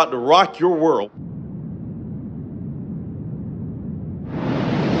 I'm about to rock your world.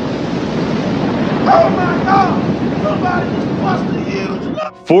 Oh my God! Somebody just busted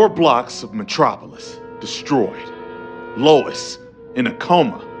huge. 4 blocks of Metropolis destroyed. Lois in a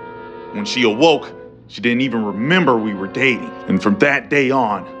coma. When she awoke, she didn't even remember we were dating. And from that day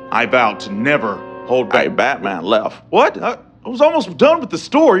on, I vowed to never hold back. Hey, Batman left. What? I was almost done with the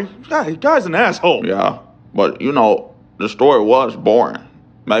story. Guy's an asshole. Yeah, but you know, the story was boring.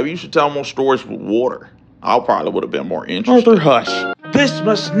 Maybe you should tell more stories with water. I probably would have been more interested. Arthur, hush. This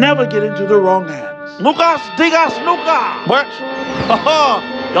must never get into the wrong hands. Lucas, digas, nunca. What?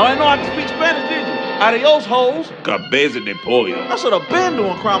 Y'all ain't know how to speak Spanish, did you? Adios, hoes. Cabeza de pollo. I should have been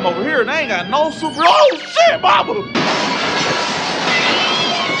doing crime over here, and I ain't got no super... Oh, shit, mama!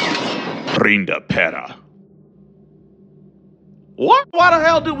 Rinda pera. What? Why the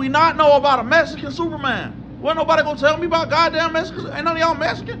hell did we not know about a Mexican Superman? Wasn't nobody gonna tell me about goddamn Mexicans? Ain't none of y'all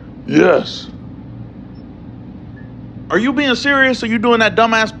Mexican? Yes. Are you being serious, or you doing that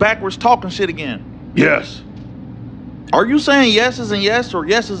dumbass backwards talking shit again? Yes. Are you saying yeses and yes, or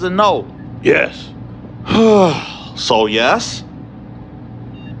yeses and no? Yes. So yes?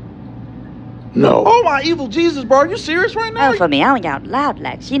 No. Oh my evil Jesus, bro, are you serious right now? Oh, for meowing out loud,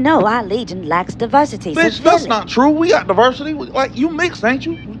 Lex. You know our legion lacks diversity. Bitch, that's not true. We got diversity. Like, you mixed, ain't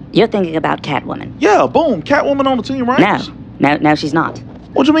you? You're thinking about Catwoman. Yeah, boom. Catwoman on the team, right? No, she's not.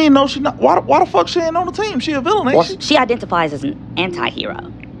 What you mean, no, she's not? Why the fuck she ain't on the team? She a villain, ain't she? She identifies as an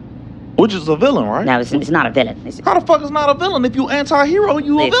anti-hero. Which is a villain, right? No, it's not a villain. How the fuck is not a villain? If you anti-hero,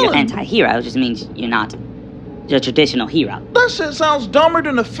 you a villain. If you're anti-hero, it just means you're not your traditional hero. That shit sounds dumber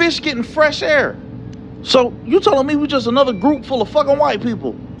than a fish getting fresh air. So, you telling me we just another group full of fucking white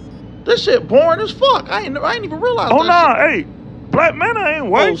people? This shit boring as fuck. I ain't even realized Oh, that nah, shit. hey. Black Manta ain't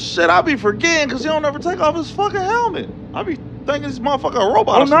white. Oh, shit, I be forgetting because he don't ever take off his fucking helmet. I be thinking this motherfucker a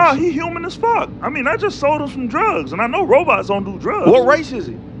robot. Oh, nah, he human as fuck. I mean, I just sold him some drugs, and I know robots don't do drugs. What race is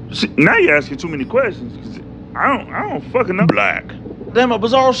he? See, now you're asking too many questions. Cause I don't fucking know. Black. Damn it,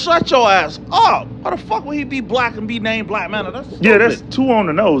 Bizarro, shut your ass up. Why the fuck would he be black and be named Black Manta? That's stupid. Yeah, that's 2 on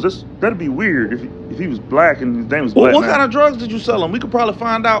the nose. That'd be weird if he was black and his name was Black What Manta. kind of drugs did you sell him? We could probably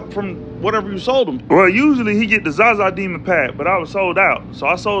find out from whatever you sold him. Well, usually he get the Zaza Demon pack, but I was sold out, so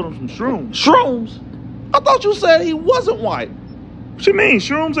I sold him some shrooms. Shrooms? I thought you said he wasn't white. What you mean?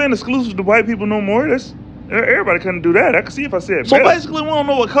 Shrooms ain't exclusive to white people no more. Everybody couldn't do that. I can see if I said So better. basically, we don't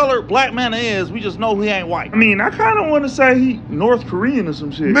know what color Black Manta is. We just know he ain't white. I mean, I kind of want to say he North Korean or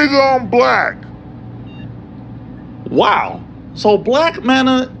some shit. Nigga, I'm black. Wow. So Black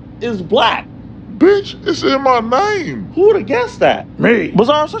Mana is black. Bitch, it's in my name. Who would have guessed that? Me.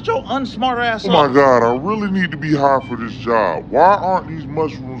 Bazaar, such your unsmart ass Oh my God, I really need to be hired for this job. Why aren't these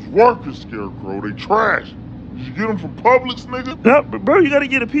mushrooms working, Scarecrow? They trash. Did you get them from Publix, nigga? No, but bro, you gotta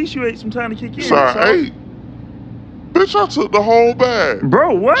get a piece you ate some time to kick in. Size 8. Bitch, I took the whole bag.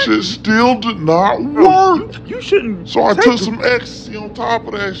 Bro, what? Shit still did not work. You shouldn't. So I took some ecstasy on top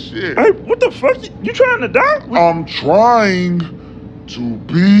of that shit. Hey, what the fuck? You trying to die? I'm trying to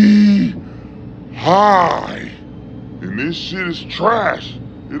be high. And this shit is trash.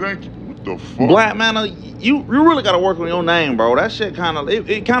 It ain't, what the fuck? Black Mana, you really gotta work on your name, bro. That shit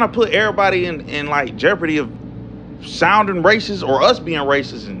it kind of put everybody in like jeopardy of sounding racist or us being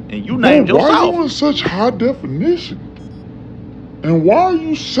racist, and you named yourself. Why are you in such high definition? And why are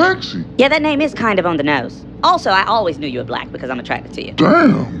you sexy? Yeah, that name is kind of on the nose. Also, I always knew you were black because I'm attracted to you.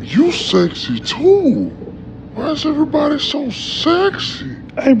 Damn, you sexy too. Why is everybody so sexy?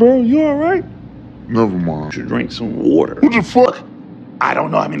 Hey, bro, you all right? Never mind. You should drink some water. What the fuck? I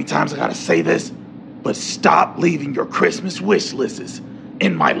don't know how many times I gotta say this, but stop leaving your Christmas wish lists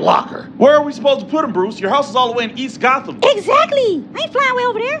in my locker. Where are we supposed to put them, Bruce? Your house is all the way in East Gotham. Exactly. I ain't flying way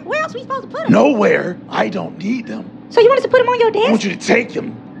over there. Where else are we supposed to put them? Nowhere. I don't need them. So you want us to put them on your desk? I want you to take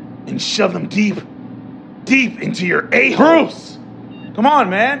them and shove them deep into your a-hole. Bruce! Come on,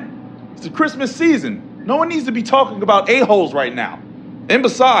 man. It's the Christmas season. No one needs to be talking about a-holes right now. And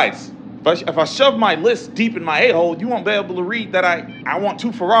besides, if I shove my list deep in my a-hole, you won't be able to read that I want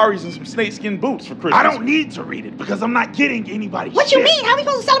 2 Ferraris and some snakeskin boots for Christmas. I don't need to read it because I'm not getting anybody What shit. you mean? How are we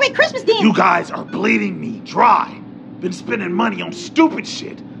supposed to celebrate Christmas then? You guys are bleeding me dry. Been spending money on stupid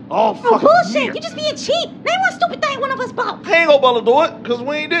shit all fucking bullshit. year. You just being cheap. Name one stupid thing one of us bought. I ain't gonna do it, because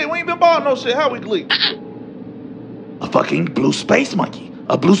we ain't been buying no shit. How we gleek? A fucking blue space monkey.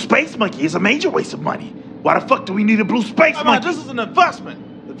 A blue space monkey is a major waste of money. Why the fuck do we need a blue space monkey? This is an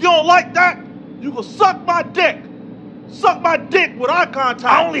investment. If you don't like that, you can suck my dick. Suck my dick with eye contact.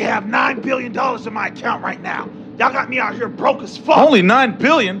 I only have $9 billion in my account right now. Y'all got me out here broke as fuck. Only $9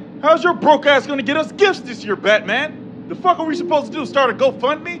 billion? How's your broke ass gonna get us gifts this year, Batman? The fuck are we supposed to do? Start a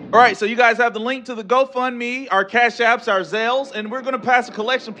GoFundMe? All right, so you guys have the link to the GoFundMe, our Cash Apps, our Zelles, and we're gonna pass a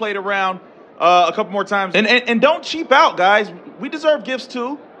collection plate around a couple more times. And don't cheap out, guys. We deserve gifts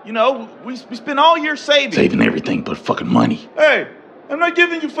too. You know, we spend all year saving everything but fucking money. Hey, I'm not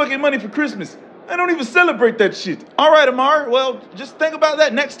giving you fucking money for Christmas. I don't even celebrate that shit. All right, Amar, well, just think about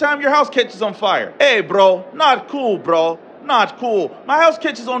that next time your house catches on fire. Hey, bro, not cool, bro. Not cool. My house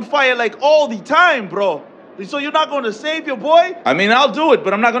catches on fire like all the time, bro. So you're not going to save your boy? I mean, I'll do it,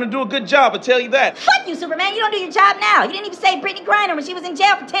 but I'm not going to do a good job, I tell you that. Fuck you, Superman. You don't do your job now. You didn't even save Brittany Griner when she was in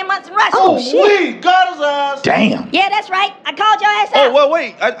jail for 10 months in Russia. Oh, shit. We got his ass. Damn. Yeah, that's right. I called your ass out. Oh, well,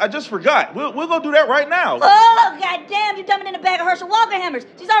 wait. I just forgot. We'll go do that right now. Oh, goddamn. You're dumping in a bag of Herschel Walker hammers.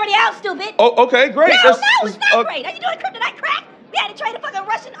 She's already out, stupid. Oh, okay, great. No, it's not great. Are you doing kryptonite crack? We had to trade a fucking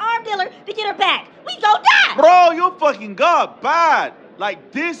Russian arm dealer to get her back. We go die. Bro, you fucking got bad.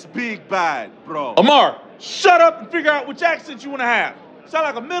 Like this big bad, bro. Amar, shut up and figure out which accent you want to have. Sound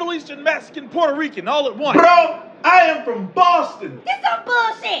like a Middle Eastern, Mexican, Puerto Rican all at once. Bro, I am from Boston. Get some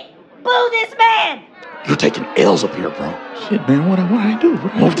bullshit. Boo this man. You're taking L's up here, bro. Shit, man, what I do?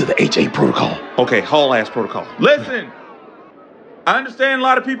 Move to the HA protocol. Okay, whole ass protocol. Listen, I understand a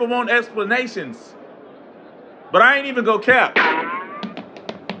lot of people want explanations, but I ain't even go cap.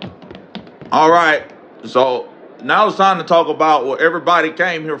 All right, so now it's time to talk about what everybody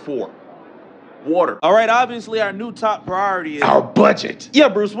came here for. Water. All right, obviously our new top priority is our budget. Yeah,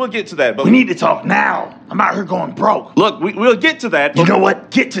 Bruce, we'll get to that. But we need to talk now. I'm out here going broke. Look, we'll get to that. You know what?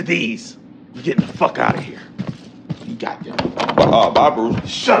 Get to these. You're getting the fuck out of here. You got them. Bye, Bruce.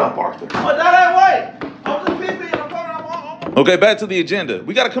 Shut up, Arthur. Oh, that ain't right. I was just peeping. Okay, back to the agenda.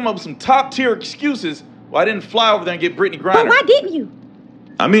 We got to come up with some top tier excuses why I didn't fly over there and get Brittany Griner. But why didn't you?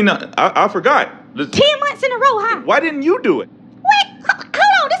 I mean, I forgot. 10 months in a row, huh? Why didn't you do it? What?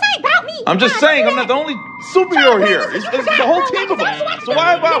 Hold on, this ain't about me. I'm just saying, I'm not the only superhero here. It's the whole team of them. So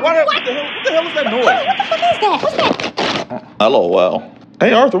what the hell is that noise? What the fuck is that? What's that? Hello, well.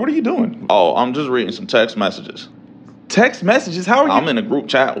 Hey, Arthur, what are you doing? Oh, I'm just reading some text messages. Text messages? How are you? I'm in a group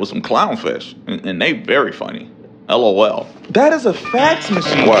chat with some clownfish, and they very funny. LOL. That is a fax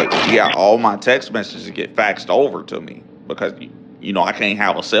machine. Well, yeah, all my text messages get faxed over to me because, you know, I can't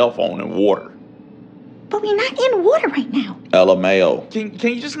have a cell phone in water. But we're not in water right now. LMAO.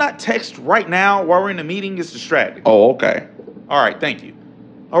 Can you just not text right now while we're in a meeting? It's distracting. Oh, okay. All right, thank you.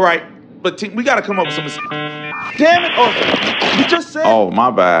 All right, but we got to come up with some... Damn it, Arthur. You just said... Oh,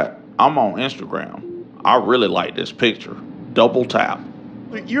 my bad. I'm on Instagram. I really like this picture. Double tap.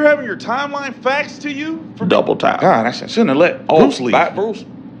 You're having your timeline faxed to you? Double tap. God, I shouldn't have let Bruce leave. Back Bruce.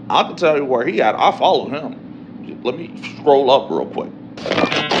 I can tell you where he at. I follow him. Let me scroll up real quick.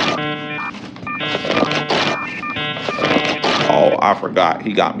 Oh, I forgot.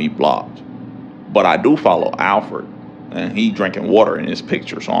 He got me blocked. But I do follow Alfred. And he drinking water in his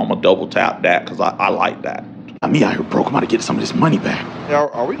picture. So I'm going to double tap that because I like that. Me out here broke. I'm about to get some of this money back.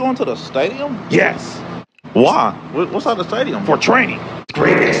 Are we going to the stadium? Yes. Why? What's at the stadium? For training.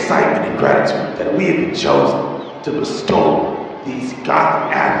 Great excitement and gratitude that we have been chosen to bestow these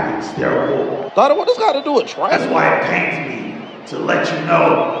Gotham athletes their award. Daddy, what does got to do with training? That's why it pains me to let you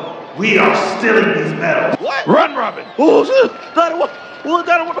know we are stealing these medals. What? Run, Robin. Oh, shit. Daddy, what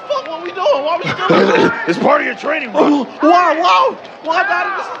the fuck? What we doing? Why we stealing? It's part of your training, Robin. Why,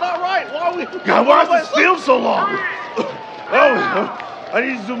 Daddy? This is not right. Why we? God, why is this film so long? I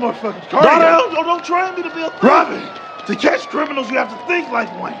need to do more fucking cardio. Daddy, don't train me to be a thief. Robin, to catch criminals, you have to think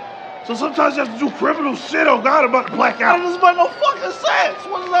like one. So sometimes you have to do criminal shit. Oh God, I'm about to black out. That doesn't make no fucking sense.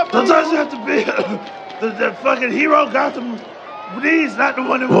 What does that mean? Sometimes you have to be the fucking hero Gotham needs, not the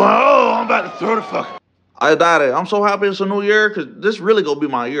one who. Whoa, I'm about to throw the fuck. Hey, Daddy, I'm so happy it's a new year because this really gonna be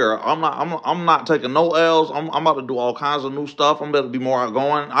my year. I'm not taking no L's. I'm about to do all kinds of new stuff. I'm about to be more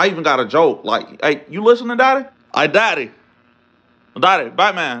outgoing. I even got a joke like, "Hey, you listening, Daddy? Hey, Daddy,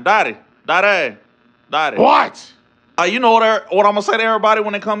 Batman, Daddy. What? You know what I'm gonna say to everybody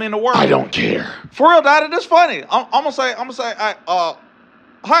when they come into work? I don't care. For real, Daddy, this funny. I'm gonna say,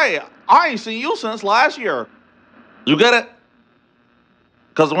 hey, I ain't seen you since last year. You get it?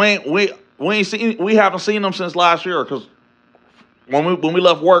 Cause we haven't seen them since last year. Cause when we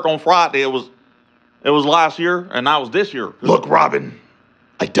left work on Friday, it was last year, and now it's this year. Look, Robin,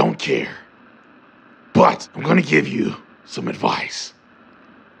 I don't care, but I'm gonna give you some advice.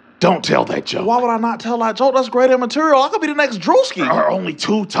 Don't tell that joke. Why would I not tell that joke? That's great material. I could be the next Drewski. There are only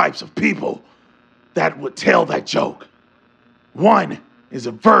two types of people that would tell that joke. One is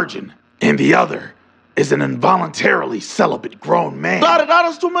a virgin, and the other is an involuntarily celibate grown man. Daddy, that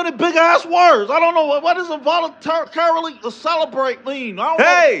is too many big ass words. I don't know what does involuntarily celebrate mean.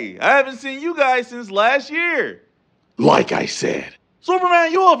 Hey, I haven't seen you guys since last year. Like I said.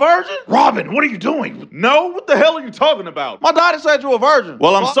 Superman, you a virgin? Robin, what are you doing? No, what the hell are you talking about? My daddy said you a virgin.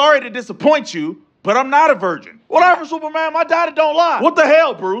 Well, I'm sorry to disappoint you, but I'm not a virgin. Whatever, Superman, my daddy don't lie. What the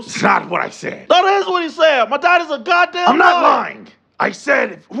hell, Bruce? It's not what I said. That is what he said. My daddy's a goddamn I'm not lying. I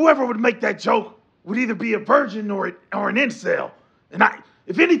said if whoever would make that joke would either be a virgin or an incel. And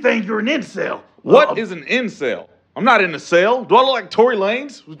if anything, you're an incel. What is an incel? I'm not in a cell. Do I look like Tory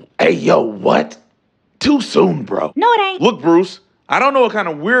Lanez? Hey, yo, what? Too soon, bro. No, it ain't. Look, Bruce, I don't know what kind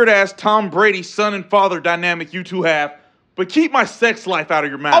of weird-ass Tom Brady son and father dynamic you two have, but keep my sex life out of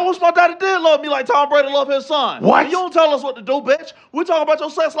your mouth. I wish my daddy did love me like Tom Brady loved his son. What? You don't tell us what to do, bitch. We'll talk about your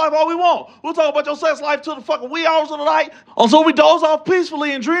sex life all we want. We'll talk about your sex life till the fucking wee hours of the night until we doze off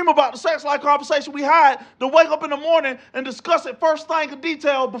peacefully and dream about the sex life conversation we had to wake up in the morning and discuss it first thing in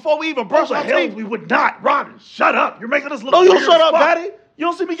detail before we even brush our teeth. We would not. Robin, shut up. You're making us look No, you weird shut as up, fuck. daddy. You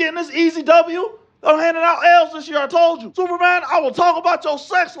don't see me getting this easy W? I'm handing out L's this year, I told you. Superman, I will talk about your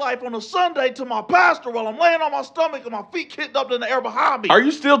sex life on a Sunday to my pastor while I'm laying on my stomach and my feet kicked up in the air behind me. Are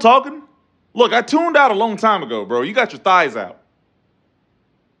you still talking? Look, I tuned out a long time ago, bro. You got your thighs out.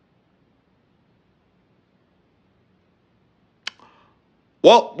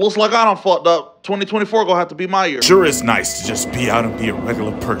 Well, looks like I done fucked up. 2024 gonna have to be my year. Sure is nice to just be out and be a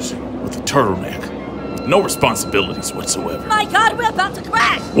regular person with a turtleneck. No responsibilities whatsoever. My God, we're about to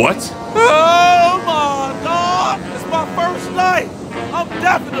crash! What? Oh my God! It's my first night! I'm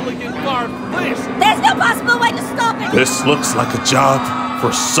definitely getting fired for this! There's no possible way to stop it! This looks like a job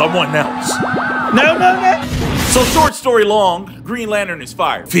for someone else. No. So short story long, Green Lantern is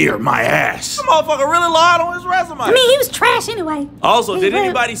fired. Fear my ass. This motherfucker really lied on his resume. I mean, he was trash anyway. Also, did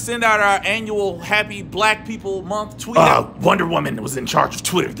anybody send out our annual Happy Black People Month tweet? Wonder Woman was in charge of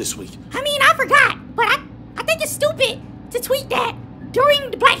Twitter this week. I mean, I forgot, but I think it's stupid to tweet that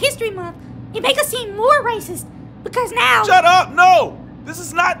during the Black History Month. It makes us seem more racist because now... Shut up, no! This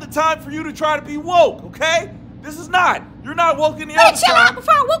is not the time for you to try to be woke, okay? This is not. You're not woke in the other chill time. out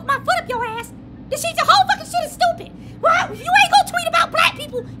before I woke my foot up your ass. This shit, the whole fucking shit is stupid. Well, if you ain't gonna tweet about black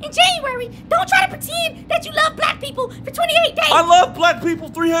people in January, don't try to pretend that you love black people for 28 days. I love black people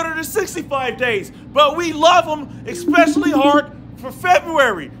 365 days, but we love them especially hard for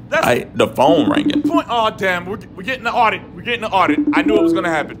February. That's The phone ringing. point. Oh, damn, we're getting the audit. We're getting the audit. I knew it was gonna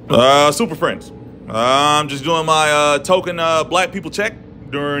happen. Super Friends. I'm just doing my token black people check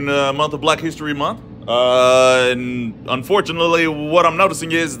during the month of Black History Month. And unfortunately, what I'm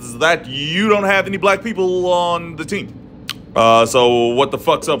noticing is that you don't have any black people on the team. So what the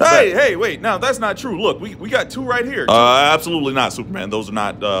fuck's up with that? Hey, wait, no, that's not true. Look, we got 2 right here. Absolutely not, Superman. Those are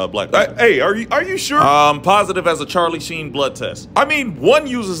not black. Hey, are you sure? Positive as a Charlie Sheen blood test. I mean, one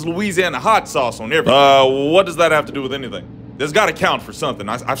uses Louisiana hot sauce on everything. What does that have to do with anything? There's got to count for something.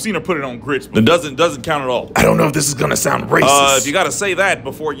 I've seen her put it on grits, but it doesn't count at all. I don't know if this is gonna sound racist. If you got to say that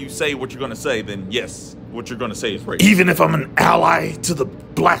before you say what you're gonna say, then yes, what you're gonna say is racist. Even if I'm an ally to the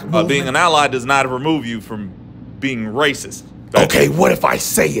black movement? Being an ally does not remove you from being racist. Okay, what if I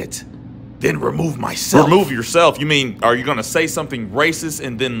say it, then remove myself? Remove yourself? You mean, are you gonna say something racist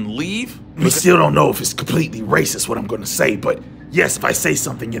and then leave? We still don't know if it's completely racist what I'm gonna say, but yes, if I say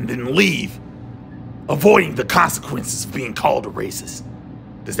something and then leave, avoiding the consequences of being called a racist,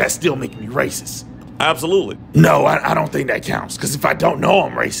 does that still make me racist? Absolutely. No, I don't think that counts, because if I don't know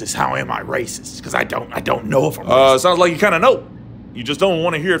I'm racist, how am I racist? Because I don't know if I'm racist. Sounds like you kind of know. You just don't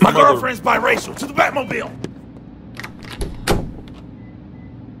want to hear it from My girlfriend's biracial. To the Batmobile.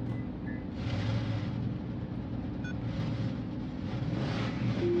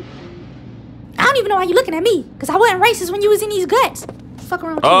 I don't even know why you looking at me, because I wasn't racist when you was in these guts. Fuck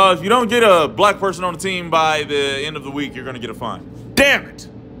around with you. If you don't get a black person on the team by the end of the week, you're gonna get a fine. Damn it!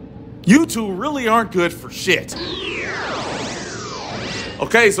 You two really aren't good for shit.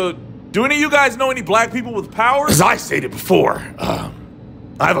 Okay, so do any of you guys know any black people with powers? As I stated before, I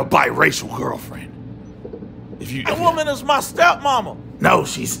have a biracial girlfriend. That woman is my stepmama. No,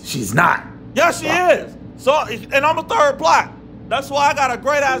 she's not. Yes, she is. So, and I'm a third black. That's why I got a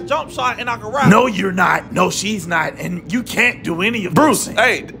great ass jump shot and I can rap. No, you're not. No, she's not. And you can't do any of Bruce, those things.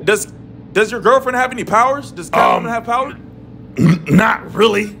 hey, does your girlfriend have any powers? Does Catwoman have powers? Not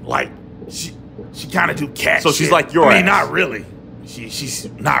really. Like, she kind of do cat So shit. she's like your I mean, ass. not really. She's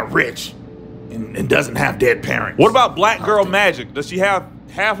not rich and doesn't have dead parents. What about black girl magic? Does she have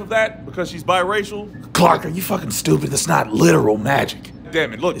half of that because she's biracial? Clark, are you fucking stupid? That's not literal magic.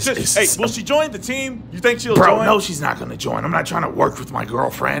 Damn it, look, hey, will she join the team? You think she'll Bro, join? no, she's not gonna join. I'm not trying to work with my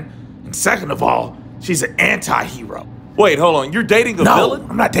girlfriend. And second of all, she's an anti-hero. Wait, hold on, you're dating a villain? No,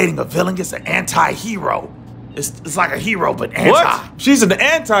 I'm not dating a villain, it's an anti-hero. It's like a hero, but anti. What? She's an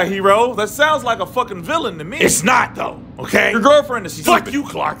anti-hero? That sounds like a fucking villain to me. It's not, though, okay? Your girlfriend is stupid. Fuck you,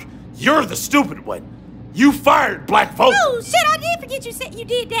 Clark. You're the stupid one. You fired black folks. Oh, shit, I did forget you said you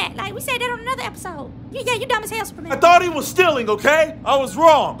did that. Like, we said that on another episode. Yeah, you dumb as hell, Superman. I thought he was stealing, okay? I was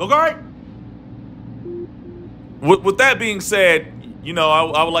wrong, okay? With that being said, you know,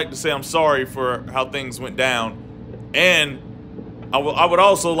 I would like to say I'm sorry for how things went down. And I would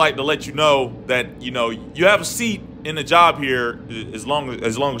also like to let you know that, you know, you have a seat in the job here as long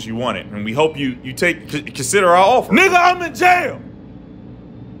as you want it. And we hope you consider our offer. Nigga, I'm in jail.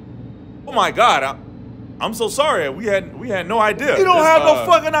 Oh my God, I'm so sorry. We had no idea. You don't have no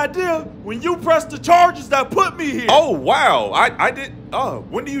fucking idea when you press the charges that put me here. Oh wow, I did.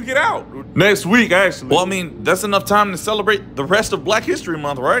 When do you get out? Next week, actually. Well, I mean, that's enough time to celebrate the rest of Black History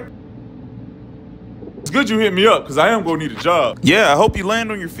Month, right? It's good you hit me up, because I am going to need a job. Yeah, I hope you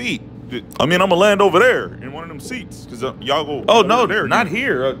land on your feet. I mean, I'm going to land over there in one of them seats, because y'all go... Oh, no, there, not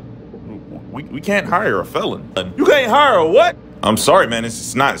here. We can't hire a felon. You can't hire a what? I'm sorry, man.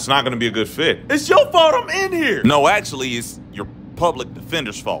 It's not going to be a good fit. It's your fault I'm in here. No, actually, it's your public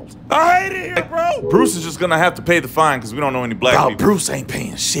defender's fault. I hate it here, bro. Bruce is just going to have to pay the fine, because we don't know any black people. Bruce ain't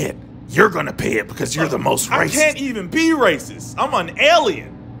paying shit. You're going to pay it because you're the most racist. I can't even be racist. I'm an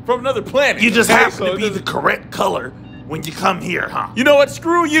alien from another planet. You just happen to be the correct color when you come here, huh? You know what?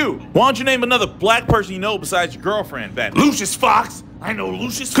 Screw you. Why don't you name another black person you know besides your girlfriend, Batman? Lucius Fox. I know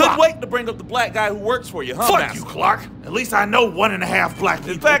Lucius Fox. Couldn't wait to bring up the black guy who works for you, huh, Fuck Master? you, Clark. At least I know 1.5 black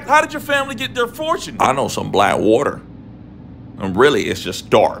people. In fact, how did your family get their fortune? I know some black water. And really, it's just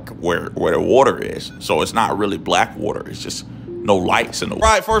dark where the water is. So it's not really black water. It's just no lights in the water.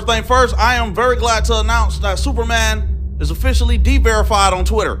 Right, first thing first, I am very glad to announce that Superman is officially de-verified on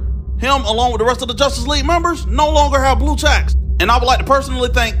Twitter. Him, along with the rest of the Justice League members, no longer have blue checks. And I would like to personally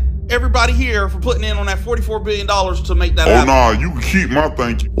thank everybody here for putting in on that $44 billion to make that happen. Oh, nah, you can keep my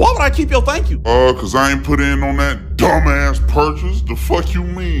thank you. Why would I keep your thank you? Cause I ain't put in on that dumbass purchase. The fuck you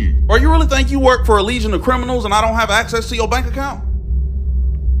mean? Or you really think you work for a legion of criminals and I don't have access to your bank account?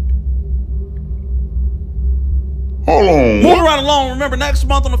 Hold on. Moving right along, remember next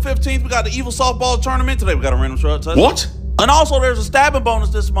month on the 15th, we got the Evil Softball Tournament. Today we got a random shot touch. What? And also there's a stabbing bonus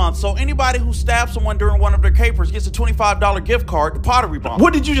this month. So anybody who stabs someone during one of their capers gets a $25 gift card to Pottery Barn.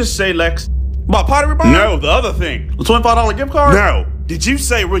 What did you just say, Lex? About Pottery Barn? No, the other thing. The $25 gift card? No. Did you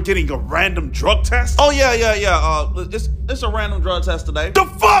say we're getting a random drug test? Oh, yeah. It's a random drug test today. The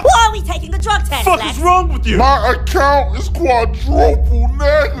fuck? Why are we taking a drug test, What the fuck Lex? is wrong with you? My account is quadruple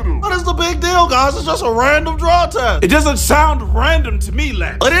negative. What is the big deal, guys? It's just a random drug test. It doesn't sound random to me,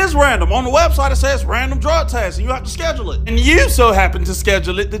 Lex. It is random. On the website, it says random drug test, and you have to schedule it. And you so happen to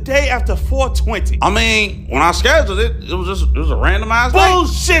schedule it the day after 420. I mean, when I scheduled it, it was a randomized day.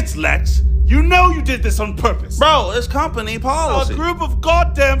 Bullshit, Lex. You know you did this on purpose. Bro, it's company policy. A group of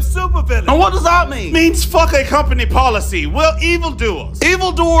goddamn supervillains. And what does that mean? Means fuck a company policy. We're evildoers.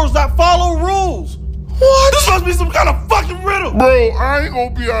 Evildoers that follow rules. What? This must be some kind of fucking riddle. Bro, I ain't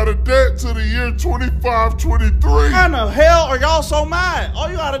gonna be out of debt till the year 2523. How the hell are y'all so mad? All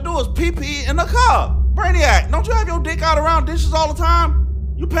you gotta do is pee in the cup. Brainiac, don't you have your dick out around dishes all the time?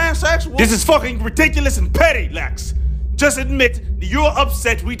 You pansexual? This is fucking ridiculous and petty, Lex. Just admit that you're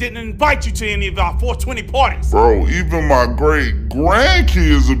upset we didn't invite you to any of our 420 parties. Bro, even my great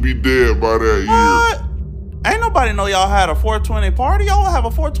grandkids will be dead by that year. Ain't nobody know y'all had a 420 party. Y'all have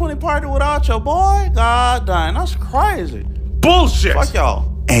a 420 party without your boy? God dang, that's crazy. Bullshit. Fuck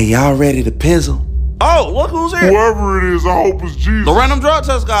y'all. Hey, y'all ready to pizzle? Oh, look who's here. Whoever it is, I hope it's Jesus. The random drug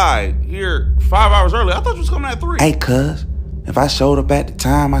test guy here 5 hours early. I thought you was coming at 3. Hey, cuz, if I showed up at the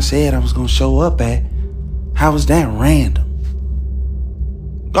time I said I was gonna show up at, how was that random?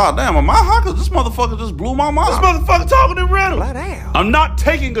 God damn, am I high? Cause this motherfucker just blew my mind. This motherfucker talking in riddle. Flat out. I'm not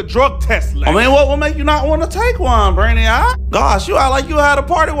taking a drug test, Lex. I mean, what will make you not want to take one, Brainiac? Gosh, you act like you had a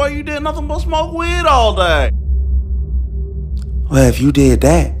party where you did nothing but smoke weed all day. Well, if you did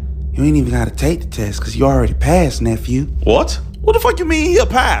that, you ain't even gotta take the test, cause you already passed, nephew. What? What the fuck you mean he'll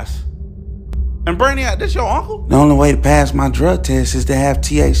pass? And Brainiac, this your uncle? The only way to pass my drug test is to have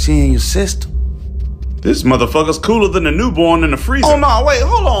THC in your system. This motherfucker's cooler than a newborn in the freezer. Oh, no, wait,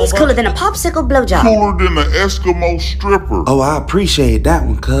 hold on, He's cooler than a popsicle blowjob. Cooler than an Eskimo stripper. Oh, I appreciate that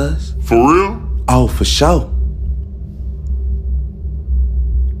one, cuz. For real? Oh, for sure.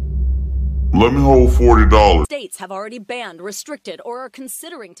 Let me hold $40. States have already banned, restricted, or are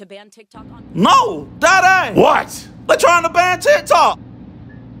considering to ban TikTok on. No, that ain't. What? They're trying to ban TikTok.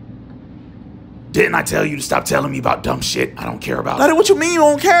 Didn't I tell you to stop telling me about dumb shit I don't care about? Daddy, what you mean you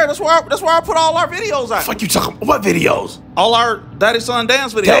don't care? That's where I put all our videos at. Fuck you talking? What videos? All our daddy son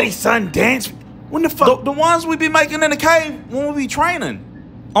dance videos. Daddy son dance? When the fuck? The ones we be making in the cave when we be training.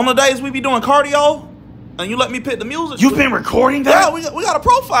 On the days we be doing cardio, and you let me pick the music. You've been recording that? Yeah, we got a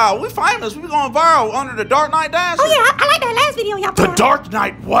profile. We famous. We be going viral under the Dark Knight Dancers. Oh yeah, I like that last video y'all put The Dark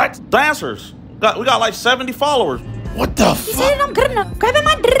Knight what? Dancers. We got like 70 followers. What the He said it on good enough. Grabbing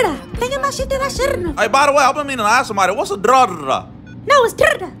my drrrra. Thinking my shit that I shouldn't have. Hey, by the way, I've been meaning to ask somebody, what's a drrrra? No, it's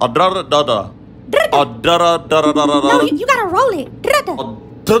drrrra. A drrrra. Drrrra. A drrra. No, you gotta roll it. Drrrra.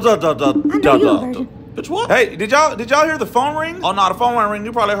 I know you a virgin. Bitch, what? Hey, did y'all hear the phone ring? Oh no, the phone ring.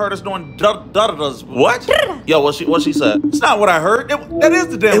 You probably heard us doing da-da-da-das. What? Yo, what she said? It's not what I heard. That is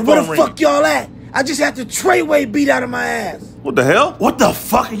the damn phone ring. Hey, where the fuck y'all at? I just had the Treyway beat out of my ass. What the hell? What the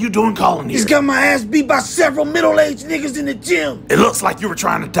fuck are you doing calling here? Just got my ass beat by several middle-aged niggas in the gym. It looks like you were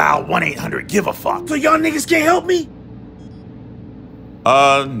trying to dial 1-800-GIVE-A-FUCK. So y'all niggas can't help me?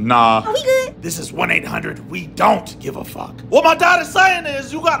 Nah. Are we good? This is 1-800-WE-DON'T-GIVE-A-FUCK. What my daddy's saying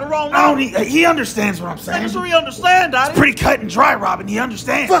is you got the wrong number. He understands what I'm saying. Make sure he understand, daddy. It's pretty cut and dry, Robin. He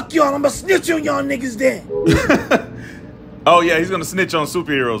understands. Fuck y'all, I'ma snitch on y'all niggas then. Oh yeah, he's gonna snitch on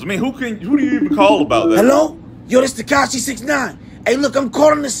superheroes. I mean, who do you even call about that? Hello? Yo, this Tekashi69. Hey, look, I'm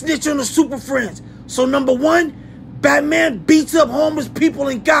calling to snitch on the Super Friends. So number 1, Batman beats up homeless people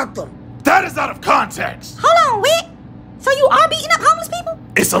in Gotham. That is out of context. Hold on, Wick. So you are beating up homeless people?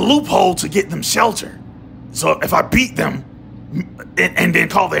 It's a loophole to get them shelter. So if I beat them and then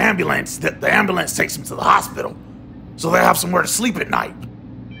call the ambulance, the ambulance takes them to the hospital. So they have somewhere to sleep at night.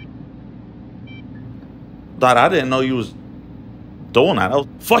 Dad, I didn't know you was doing that.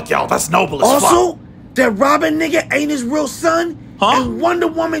 Fuck y'all, that's noble as fuck. Also, that Robin nigga ain't his real son. Huh? And Wonder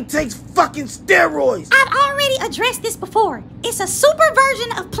Woman takes fucking steroids. I've already addressed this before. It's a super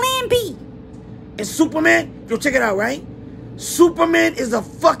version of Plan B. And Superman, yo, check it out, right? Superman is a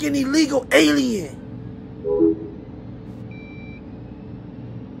fucking illegal alien.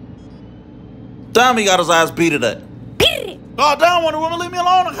 Damn, he got his ass beat at that. God damn, Wonder Woman, leave me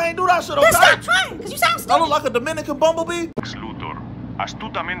alone. I can't do that shit, okay? Then stop trying, because you sound stupid. I look like a Dominican bumblebee. Lex Luthor,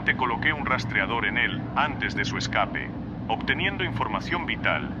 astutamente coloqué un rastreador en él antes de su escape, obteniendo información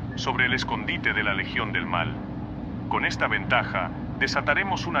vital sobre el escondite de la Legión del Mal. Con esta ventaja,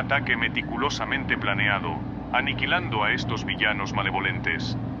 desataremos un ataque meticulosamente planeado, aniquilando a estos villanos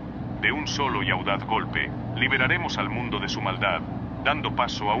malevolentes. De un solo y audaz golpe, liberaremos al mundo de su maldad, dando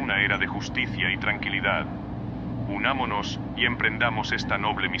paso a una era de justicia y tranquilidad. Unámonos y emprendamos esta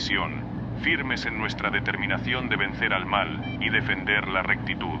noble misión, firmes en nuestra determinación de vencer al mal y defender la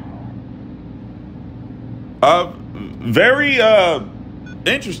rectitud. Very,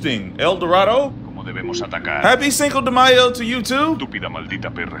 interesting, El Dorado. Como debemos atacar. Happy Cinco de Mayo to you too. Estúpida maldita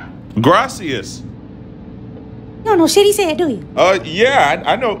perra. Gracias. You don't know shit he said, do you? Yeah,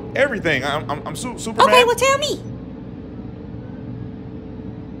 I know everything. I'm Superman. Okay, well tell me.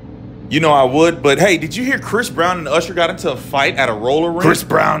 You know I would, but hey, did you hear Chris Brown and Usher got into a fight at a roller rink? Chris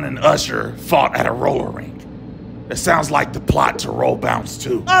Brown and Usher fought at a roller rink. It sounds like the plot to Roll Bounce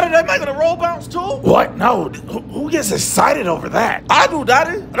 2. Oh, did they make it a Roll Bounce 2? What? No. Who gets excited over that? I do,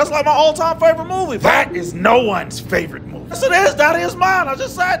 Daddy. That's like my all-time favorite movie. That is no one's favorite movie. Yes, it is, Daddy. It's mine. I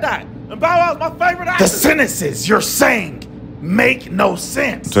just said that. And Bow Wow's my favorite actor. The sentences you're saying make no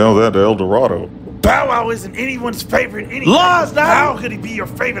sense. Tell that to El Dorado. Bow Wow isn't anyone's favorite anything. Lies, Daddy. How could he be your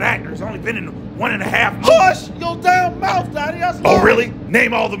favorite actor? He's only been in 1.5 movies. Hush your damn mouth, Daddy. That's Oh, lies. really?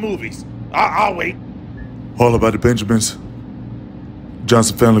 Name all the movies. I'll wait. All About the Benjamins.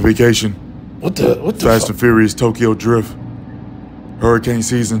 Johnson Family Vacation. What the Fast and Furious Tokyo Drift. Hurricane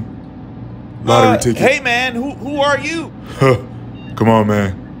Season. Lottery Ticket. Hey man, who are you? Come on,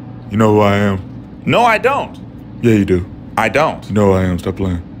 man. You know who I am. No, I don't. Yeah, you do. I don't. You know who I am. Stop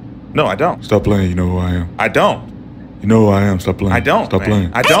playing. No, I don't. Stop playing. You know who I am. I don't. You know who I am. Stop playing. I don't. Stop man.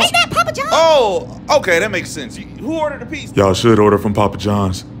 playing. I don't. Ain't that Papa John? Oh, okay, that makes sense. Who ordered a pizza? Y'all should order from Papa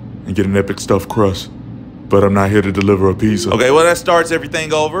John's and get an epic stuffed crust. But I'm not here to deliver a pizza. Okay, well that starts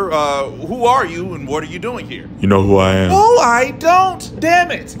everything over. Who are you and what are you doing here? You know who I am. No, I don't.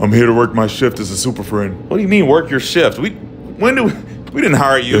 Damn it. I'm here to work my shift as a super friend. What do you mean work your shift? We didn't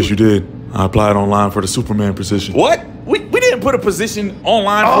hire you. Yes, you did. I applied online for the Superman position. What? We didn't put a position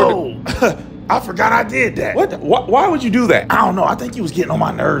online for the... I forgot I did that. What? Why would you do that? I don't know. I think he was getting on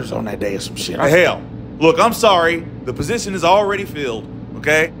my nerves on that day or some shit. Hell, look, I'm sorry. The position is already filled,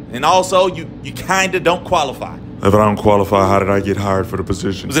 okay? And also, you kinda don't qualify. If I don't qualify, how did I get hired for the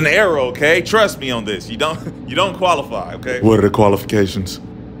position? It was an error, okay? Trust me on this. You don't qualify, okay? What are the qualifications?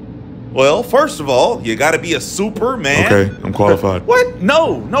 Well, first of all, you gotta be a Superman. Okay, I'm qualified. What?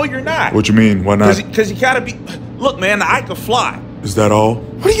 No, you're not. What you mean? Why not? Because you gotta be... Look, man, I could fly. Is that all?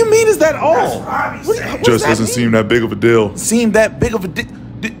 What do you mean, is that all? Just doesn't seem that big of a deal. Seem that big of a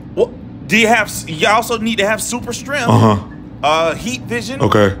deal? Do you have... You also need to have super strength. Uh-huh. Heat vision.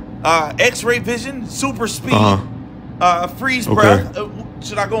 Okay. X-ray vision. Super speed. Freeze Okay. breath.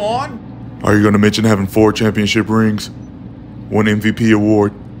 Should I go on? Are you going to mention having 4 championship rings, 1 MVP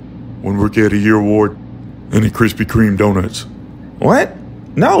award, 1 Rookie of the Year award, and a Krispy Kreme donuts? What?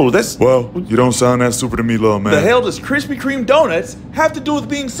 No, that's... Well, you don't sound that super to me, little man. The hell does Krispy Kreme donuts have to do with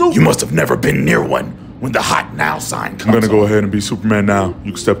being super? You must have never been near one when the hot now sign comes I'm going to go ahead and be Superman now.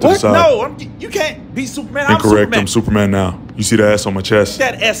 You can step to the side. No, you can't be Superman. Incorrect. I'm I'm Superman now. You see the S on my chest?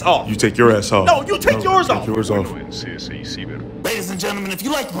 That S off. You take your ass off. No, you take yours off. Take yours off. Ladies and gentlemen, if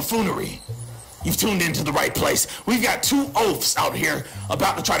you like buffoonery, you've tuned into the right place. We've got 2 oafs out here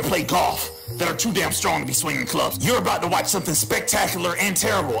about to try to play golf that are too damn strong to be swinging clubs. You're about to watch something spectacular and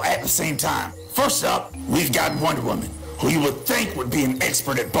terrible at the same time. First up, we've got Wonder Woman, who you would think would be an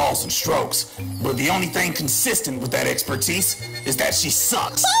expert at balls and strokes, but the only thing consistent with that expertise is that she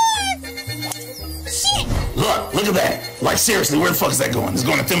sucks. Shit! Look at that. Like seriously, where the fuck is that going? Is it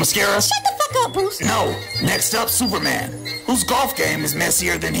going to Themyscira? Shut the fuck up, Bruce. No. Next up, Superman, whose golf game is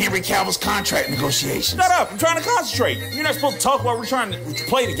messier than Henry Cavill's contract negotiations. Shut up. I'm trying to concentrate. You're not supposed to talk while we're trying to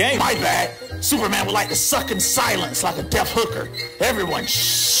play the game. My bad. Superman would like to suck in silence like a deaf hooker. Everyone,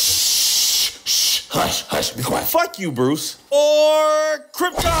 shh, shh, hush, hush, be quiet. Fuck you, Bruce. Or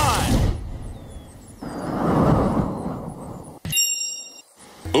Krypton.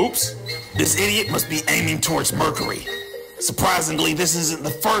 Oops. This idiot must be aiming towards Mercury. Surprisingly, this isn't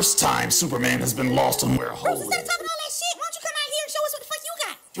the first time Superman has been lost on where a hole is. Instead of talking all that shit, why don't you come out here and show us what the fuck you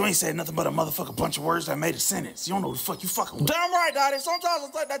got? You ain't said nothing but a motherfucking bunch of words that made a sentence. You don't know what the fuck you fucking with. Damn right, Daddy. Sometimes I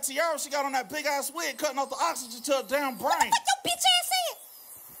think that tiara she got on that big ass wig cutting off the oxygen to her damn brain. What the fuck your bitch ass said?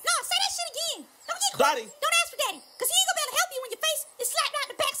 No, say that shit again. Don't get quiet. Daddy. Don't ask for Daddy, because he ain't gonna be able to help you when your face is slapped out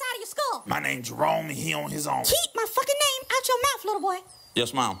the backside of your skull. My name's Jerome and he on his own. Keep my fucking name out your mouth, little boy.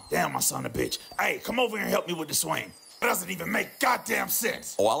 Yes, Mom. Damn, my son a bitch. Hey, come over here and help me with the swing. It doesn't even make goddamn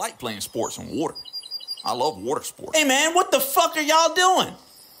sense. Oh, I like playing sports in water. I love water sports. Hey, man, what the fuck are y'all doing?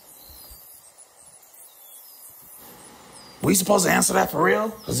 We supposed to answer that for real?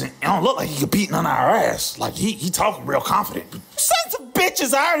 Because it don't look like he could beat none of our ass. Like, he talking real confident. Sons of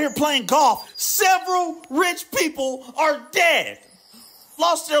bitches out here playing golf. Several rich people are dead.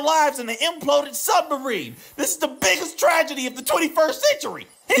 Lost their lives in an imploded submarine. This is the biggest tragedy of the 21st century.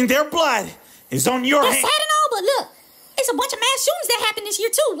 And their blood is on your hands. It's sad and all, but look, it's a bunch of mass shootings that happened this year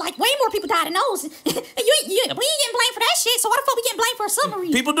too. Like way more people died than those. We ain't getting blamed for that shit, so why the fuck we getting blamed for a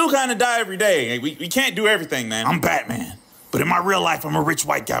submarine? People do kind of die every day. We can't do everything, man. I'm Batman, but in my real life, I'm a rich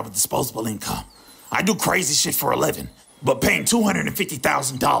white guy with disposable income. I do crazy shit for a living, but paying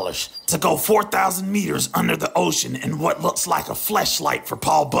 $250,000 to go 4,000 meters under the ocean in what looks like a fleshlight for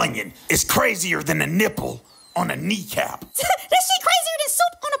Paul Bunyan is crazier than a nipple on a kneecap. That shit crazier than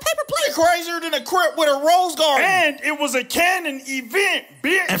soup on a paper plate. It's crazier than a crib with a rose garden. And it was a canon event,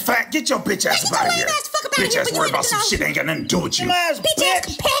 bitch. In fact, get your bitch ass out of here. Bitch ass worried about some shit that ain't got nothing to do with you. Bitch ass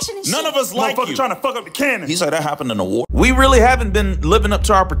compassionate shit. None of us like you. Trying to fuck up the canon. He said that happened in the war. We really haven't been living up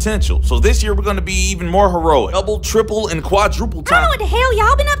to our potential. So this year we're going to be even more heroic. Double, triple, and quadruple time. I don't know what the hell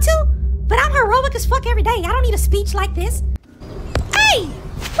y'all been up to, but I'm heroic as fuck every day. I don't need a speech like this. Hey,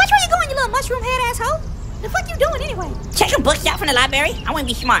 which way you going, you little mushroom head asshole? The fuck you doing anyway? Check a bookshelf from the library. I want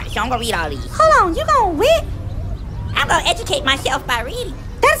to be smart, so I'm gonna read all these. Hold on, you gonna wit? I'm gonna educate myself by reading.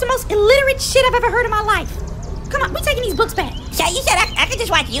 That is the most illiterate shit I've ever heard in my life. Come on, we taking these books back. So you said I could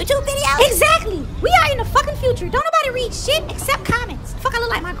just watch YouTube videos? Exactly. We are in the fucking future. Don't nobody read shit except comments. Fuck, I look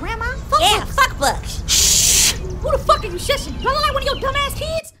like my grandma. Fuck yeah, books. fuck books. Shh. Who the fuck are you shushing? Do I look like one of your dumbass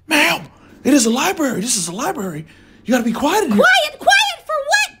kids? Ma'am, it is a library. This is a library. You gotta be quiet in here. Quiet for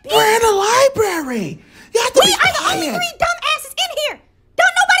what, bitch? We're in a library. You have to be quiet. We are the only three dumbasses in here.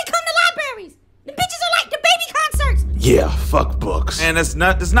 Don't nobody come to libraries. The bitches are like the baby concerts. Yeah, fuck books. And it's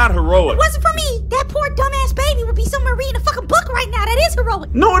not heroic. If it wasn't for me, that poor dumbass baby would be somewhere reading a fucking book right now. That is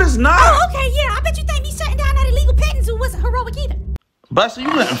heroic. No, it is not. Oh, okay, yeah. I bet you think me shutting down that illegal petting zoo wasn't heroic either. Buster,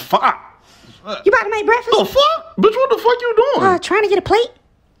 you letting fuck. You about to make breakfast? The fuck? Bitch, what the fuck you doing? Trying to get a plate.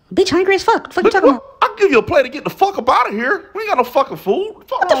 Bitch hungry as fuck. What the fuck you talking about? I'll give you a plate to get the fuck up out of here. We ain't got no fucking food. What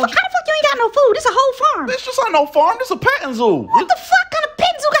the fuck? How the fuck you ain't got no food? This a whole farm. This just ain't no farm. This a petting zoo. What the fuck kind of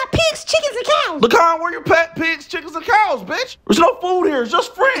petting zoo got pigs, chickens, and cows? The kind where you pet pigs, chickens, and cows, bitch. There's no food here. It's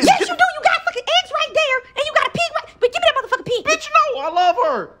just friends. Yes, you do. You got fucking eggs right there, and you got a pig right... But give me that motherfucking pig. Bitch, no. I love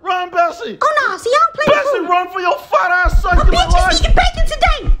her. Run, Bessie. Oh, no. See, I don't play with food. Bessie, run for your fat ass son. But bitch is eating bacon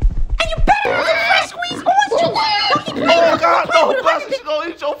today. And you better have some fresh squeezed orange juice. Don't keep playing Oh, God, no. Bessie's gonna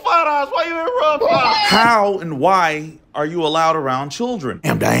eat your fat ass. Why you ain't run for her? How and why are you allowed around children?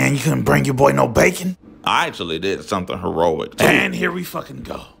 Damn, Diane, you couldn't bring your boy no bacon? I actually did something heroic, too. And here we fucking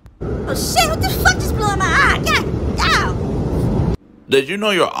go. Oh, shit. What the fuck just blew in my eye? God, ow. Did you know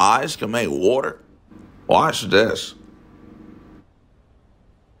your eyes can make water? Watch this.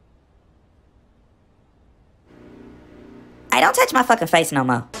 Hey, don't touch my fucking face no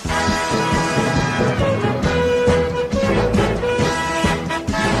more.